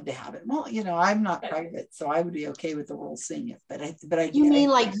love to have it. Well, I'm not private, so I would be okay with the world seeing it. But you mean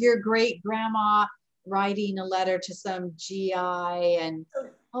like your great grandma writing a letter to some GI and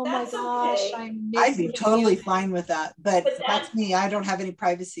oh my gosh, okay. I'd be totally fine with that. But that's me. I don't have any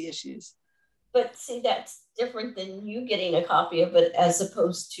privacy issues. But see, that's different than you getting a copy of it, as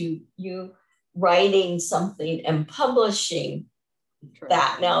opposed to you writing something and publishing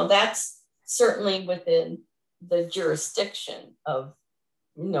that. Now, that's certainly within the jurisdiction of,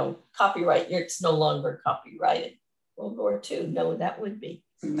 copyright. It's no longer copyrighted. World War II, no, that would be.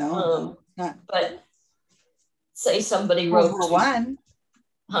 No, not. But say somebody wrote World War One.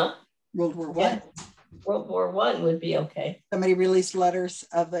 Huh? World War One. World War One would be okay. Somebody released letters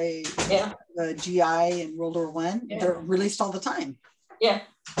of a GI in World War One. Yeah. They're released all the time. Yeah.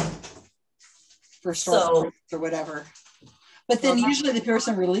 For stories or whatever. But then usually the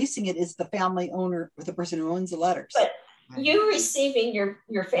person releasing it is the family owner, or the person who owns the letters. But you receiving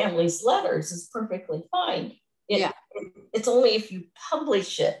your family's letters is perfectly fine. It's only if you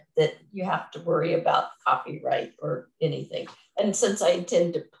publish it that you have to worry about copyright or anything. And since I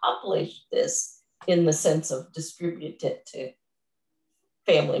intend to publish this in the sense of distribute it to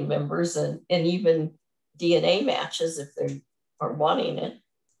family members and even DNA matches if they are wanting it,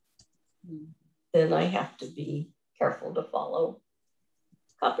 then I have to be careful to follow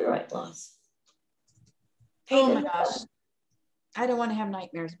copyright laws. Oh my gosh. I don't want to have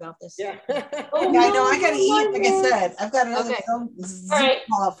nightmares about this. Yeah. I know. I got to eat. Like I said, I've got another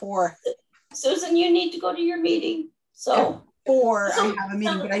call at 4. Susan, you need to go to your meeting. So 4, I have a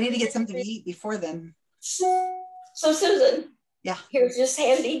meeting, but I need to get something to eat before then. So Susan, yeah, here's this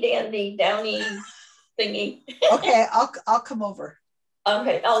handy dandy downy thingy. Okay, I'll come over.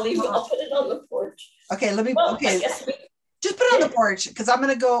 Okay, I'll put it on the porch. Okay, let me. Well, okay, Just put it on the porch because I'm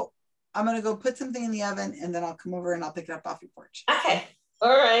gonna go put something in the oven and then I'll come over and I'll pick it up off your porch. Okay. All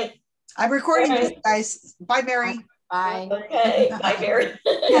right. I'm recording All this, right. guys. Bye, Mary. Bye. Okay. Bye, Mary.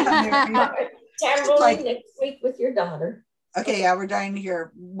 Yeah, Mary. Tamberly next week with your daughter. Okay, yeah, we're dying to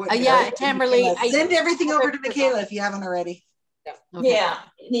hear what. Yeah, Tamberly. Send everything over to Michaela if you haven't already. Yeah. Okay. Yeah.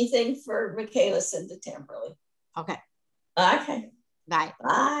 Anything for Michaela, send to Tamberly. Okay. Okay. Bye.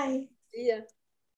 Bye. Yeah.